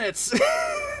 2.5 minutes.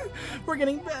 We're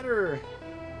getting better.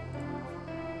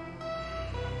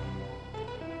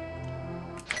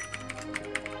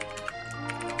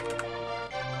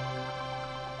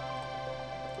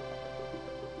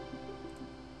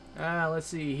 Let's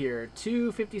see here.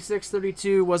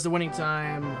 2:56.32 was the winning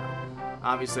time.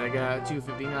 Obviously, I got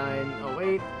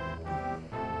 2:59.08.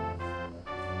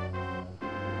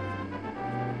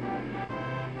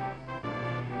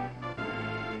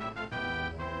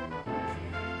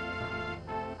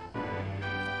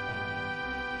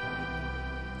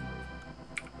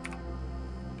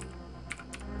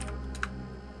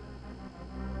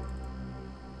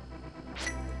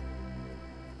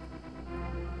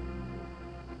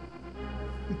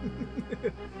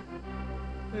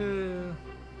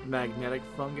 Magnetic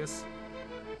fungus.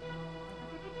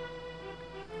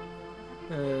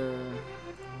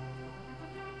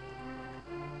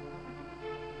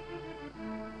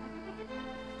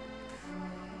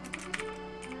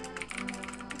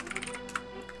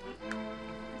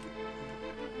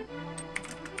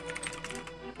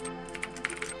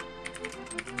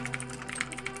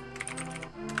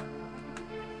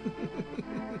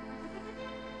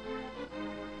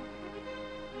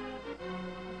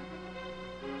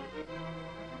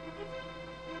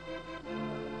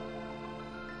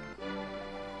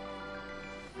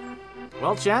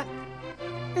 Well, chat,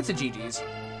 it's a GG's.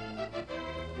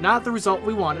 Not the result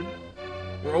we wanted.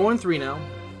 We're 0-3 now.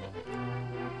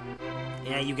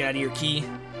 Yeah, you got your key.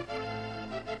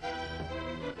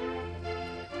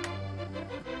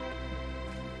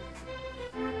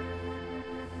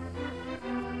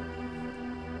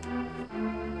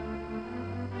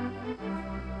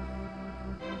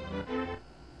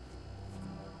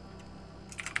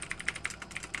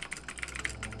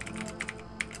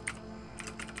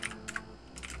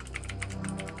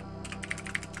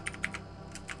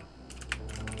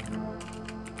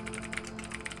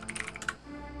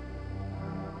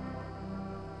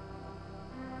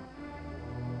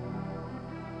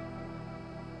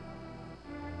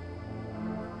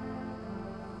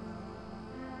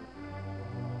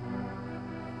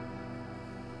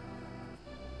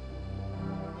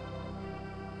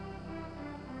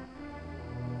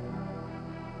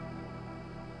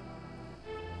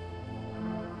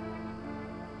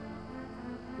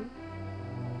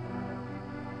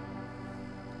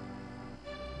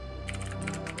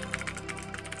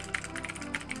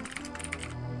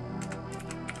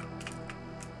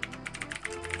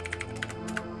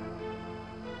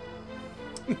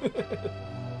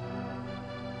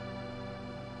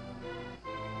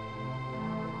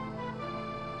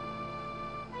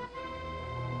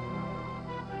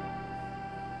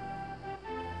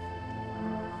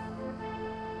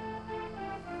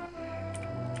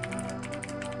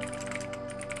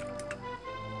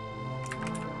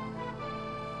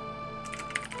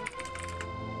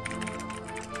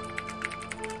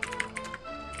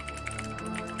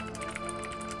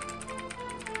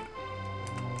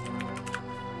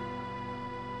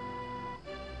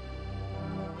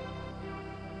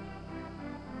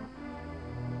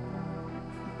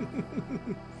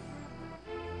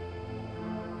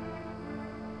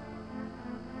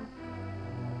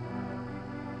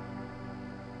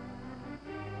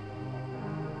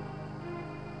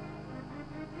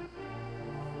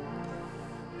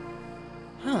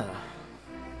 Huh.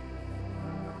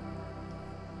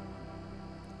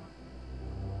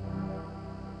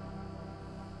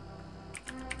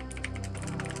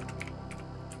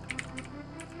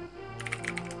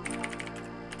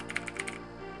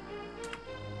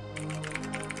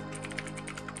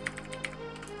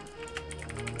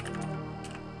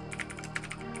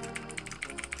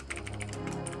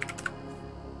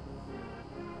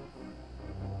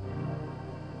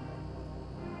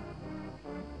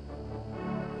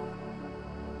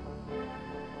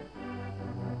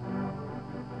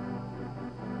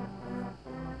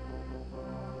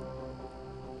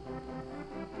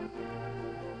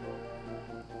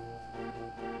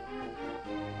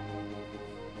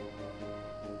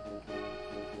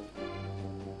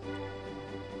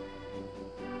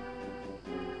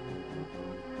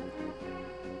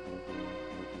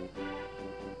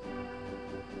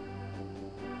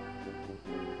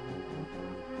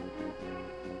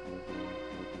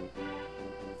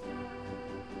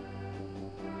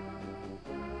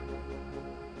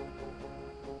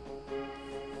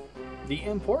 the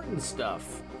important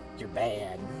stuff. You're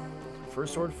bad.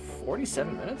 First sword,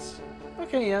 47 minutes?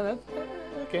 Okay, yeah,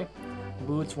 okay.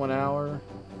 Boots, 1 hour.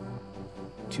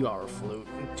 2 hour flute.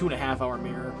 2.5 hour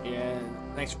mirror. Yeah,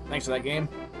 thanks for that game.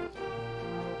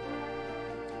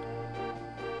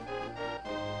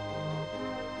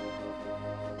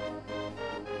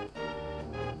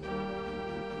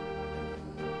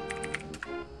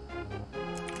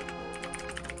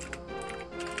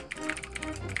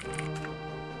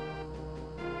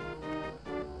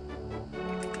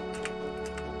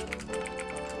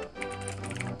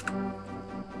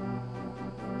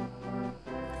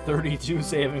 $32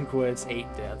 saving quits, 8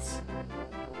 deaths.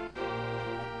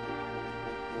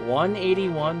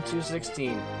 181,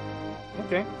 216.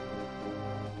 Okay.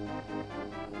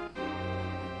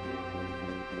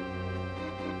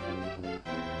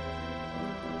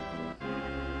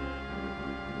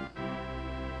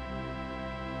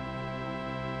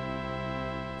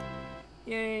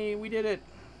 Yay, we did it.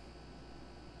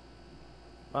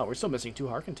 Wow, we're still missing 2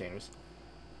 heart containers.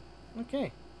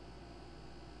 Okay.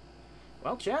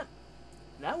 Well, chat,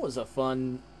 that was a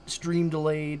fun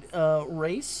stream-delayed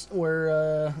race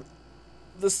where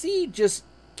the seed just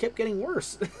kept getting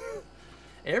worse.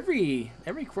 every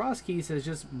Crosskeys has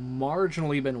just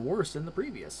marginally been worse than the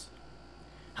previous.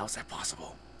 How's that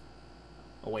possible?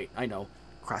 Oh, wait, I know.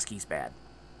 Crosskeys bad.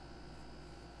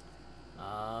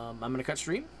 I'm going to cut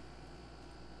stream.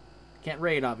 Can't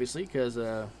raid, obviously, because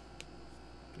you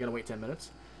got to wait 10 minutes.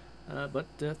 But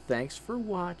thanks for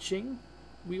watching.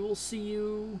 We will see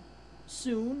you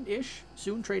soon-ish.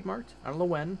 Soon trademarked. I don't know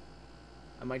when.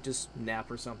 I might just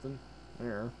nap or something.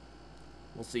 There.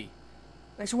 We'll see.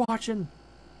 Thanks for watching.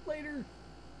 Later.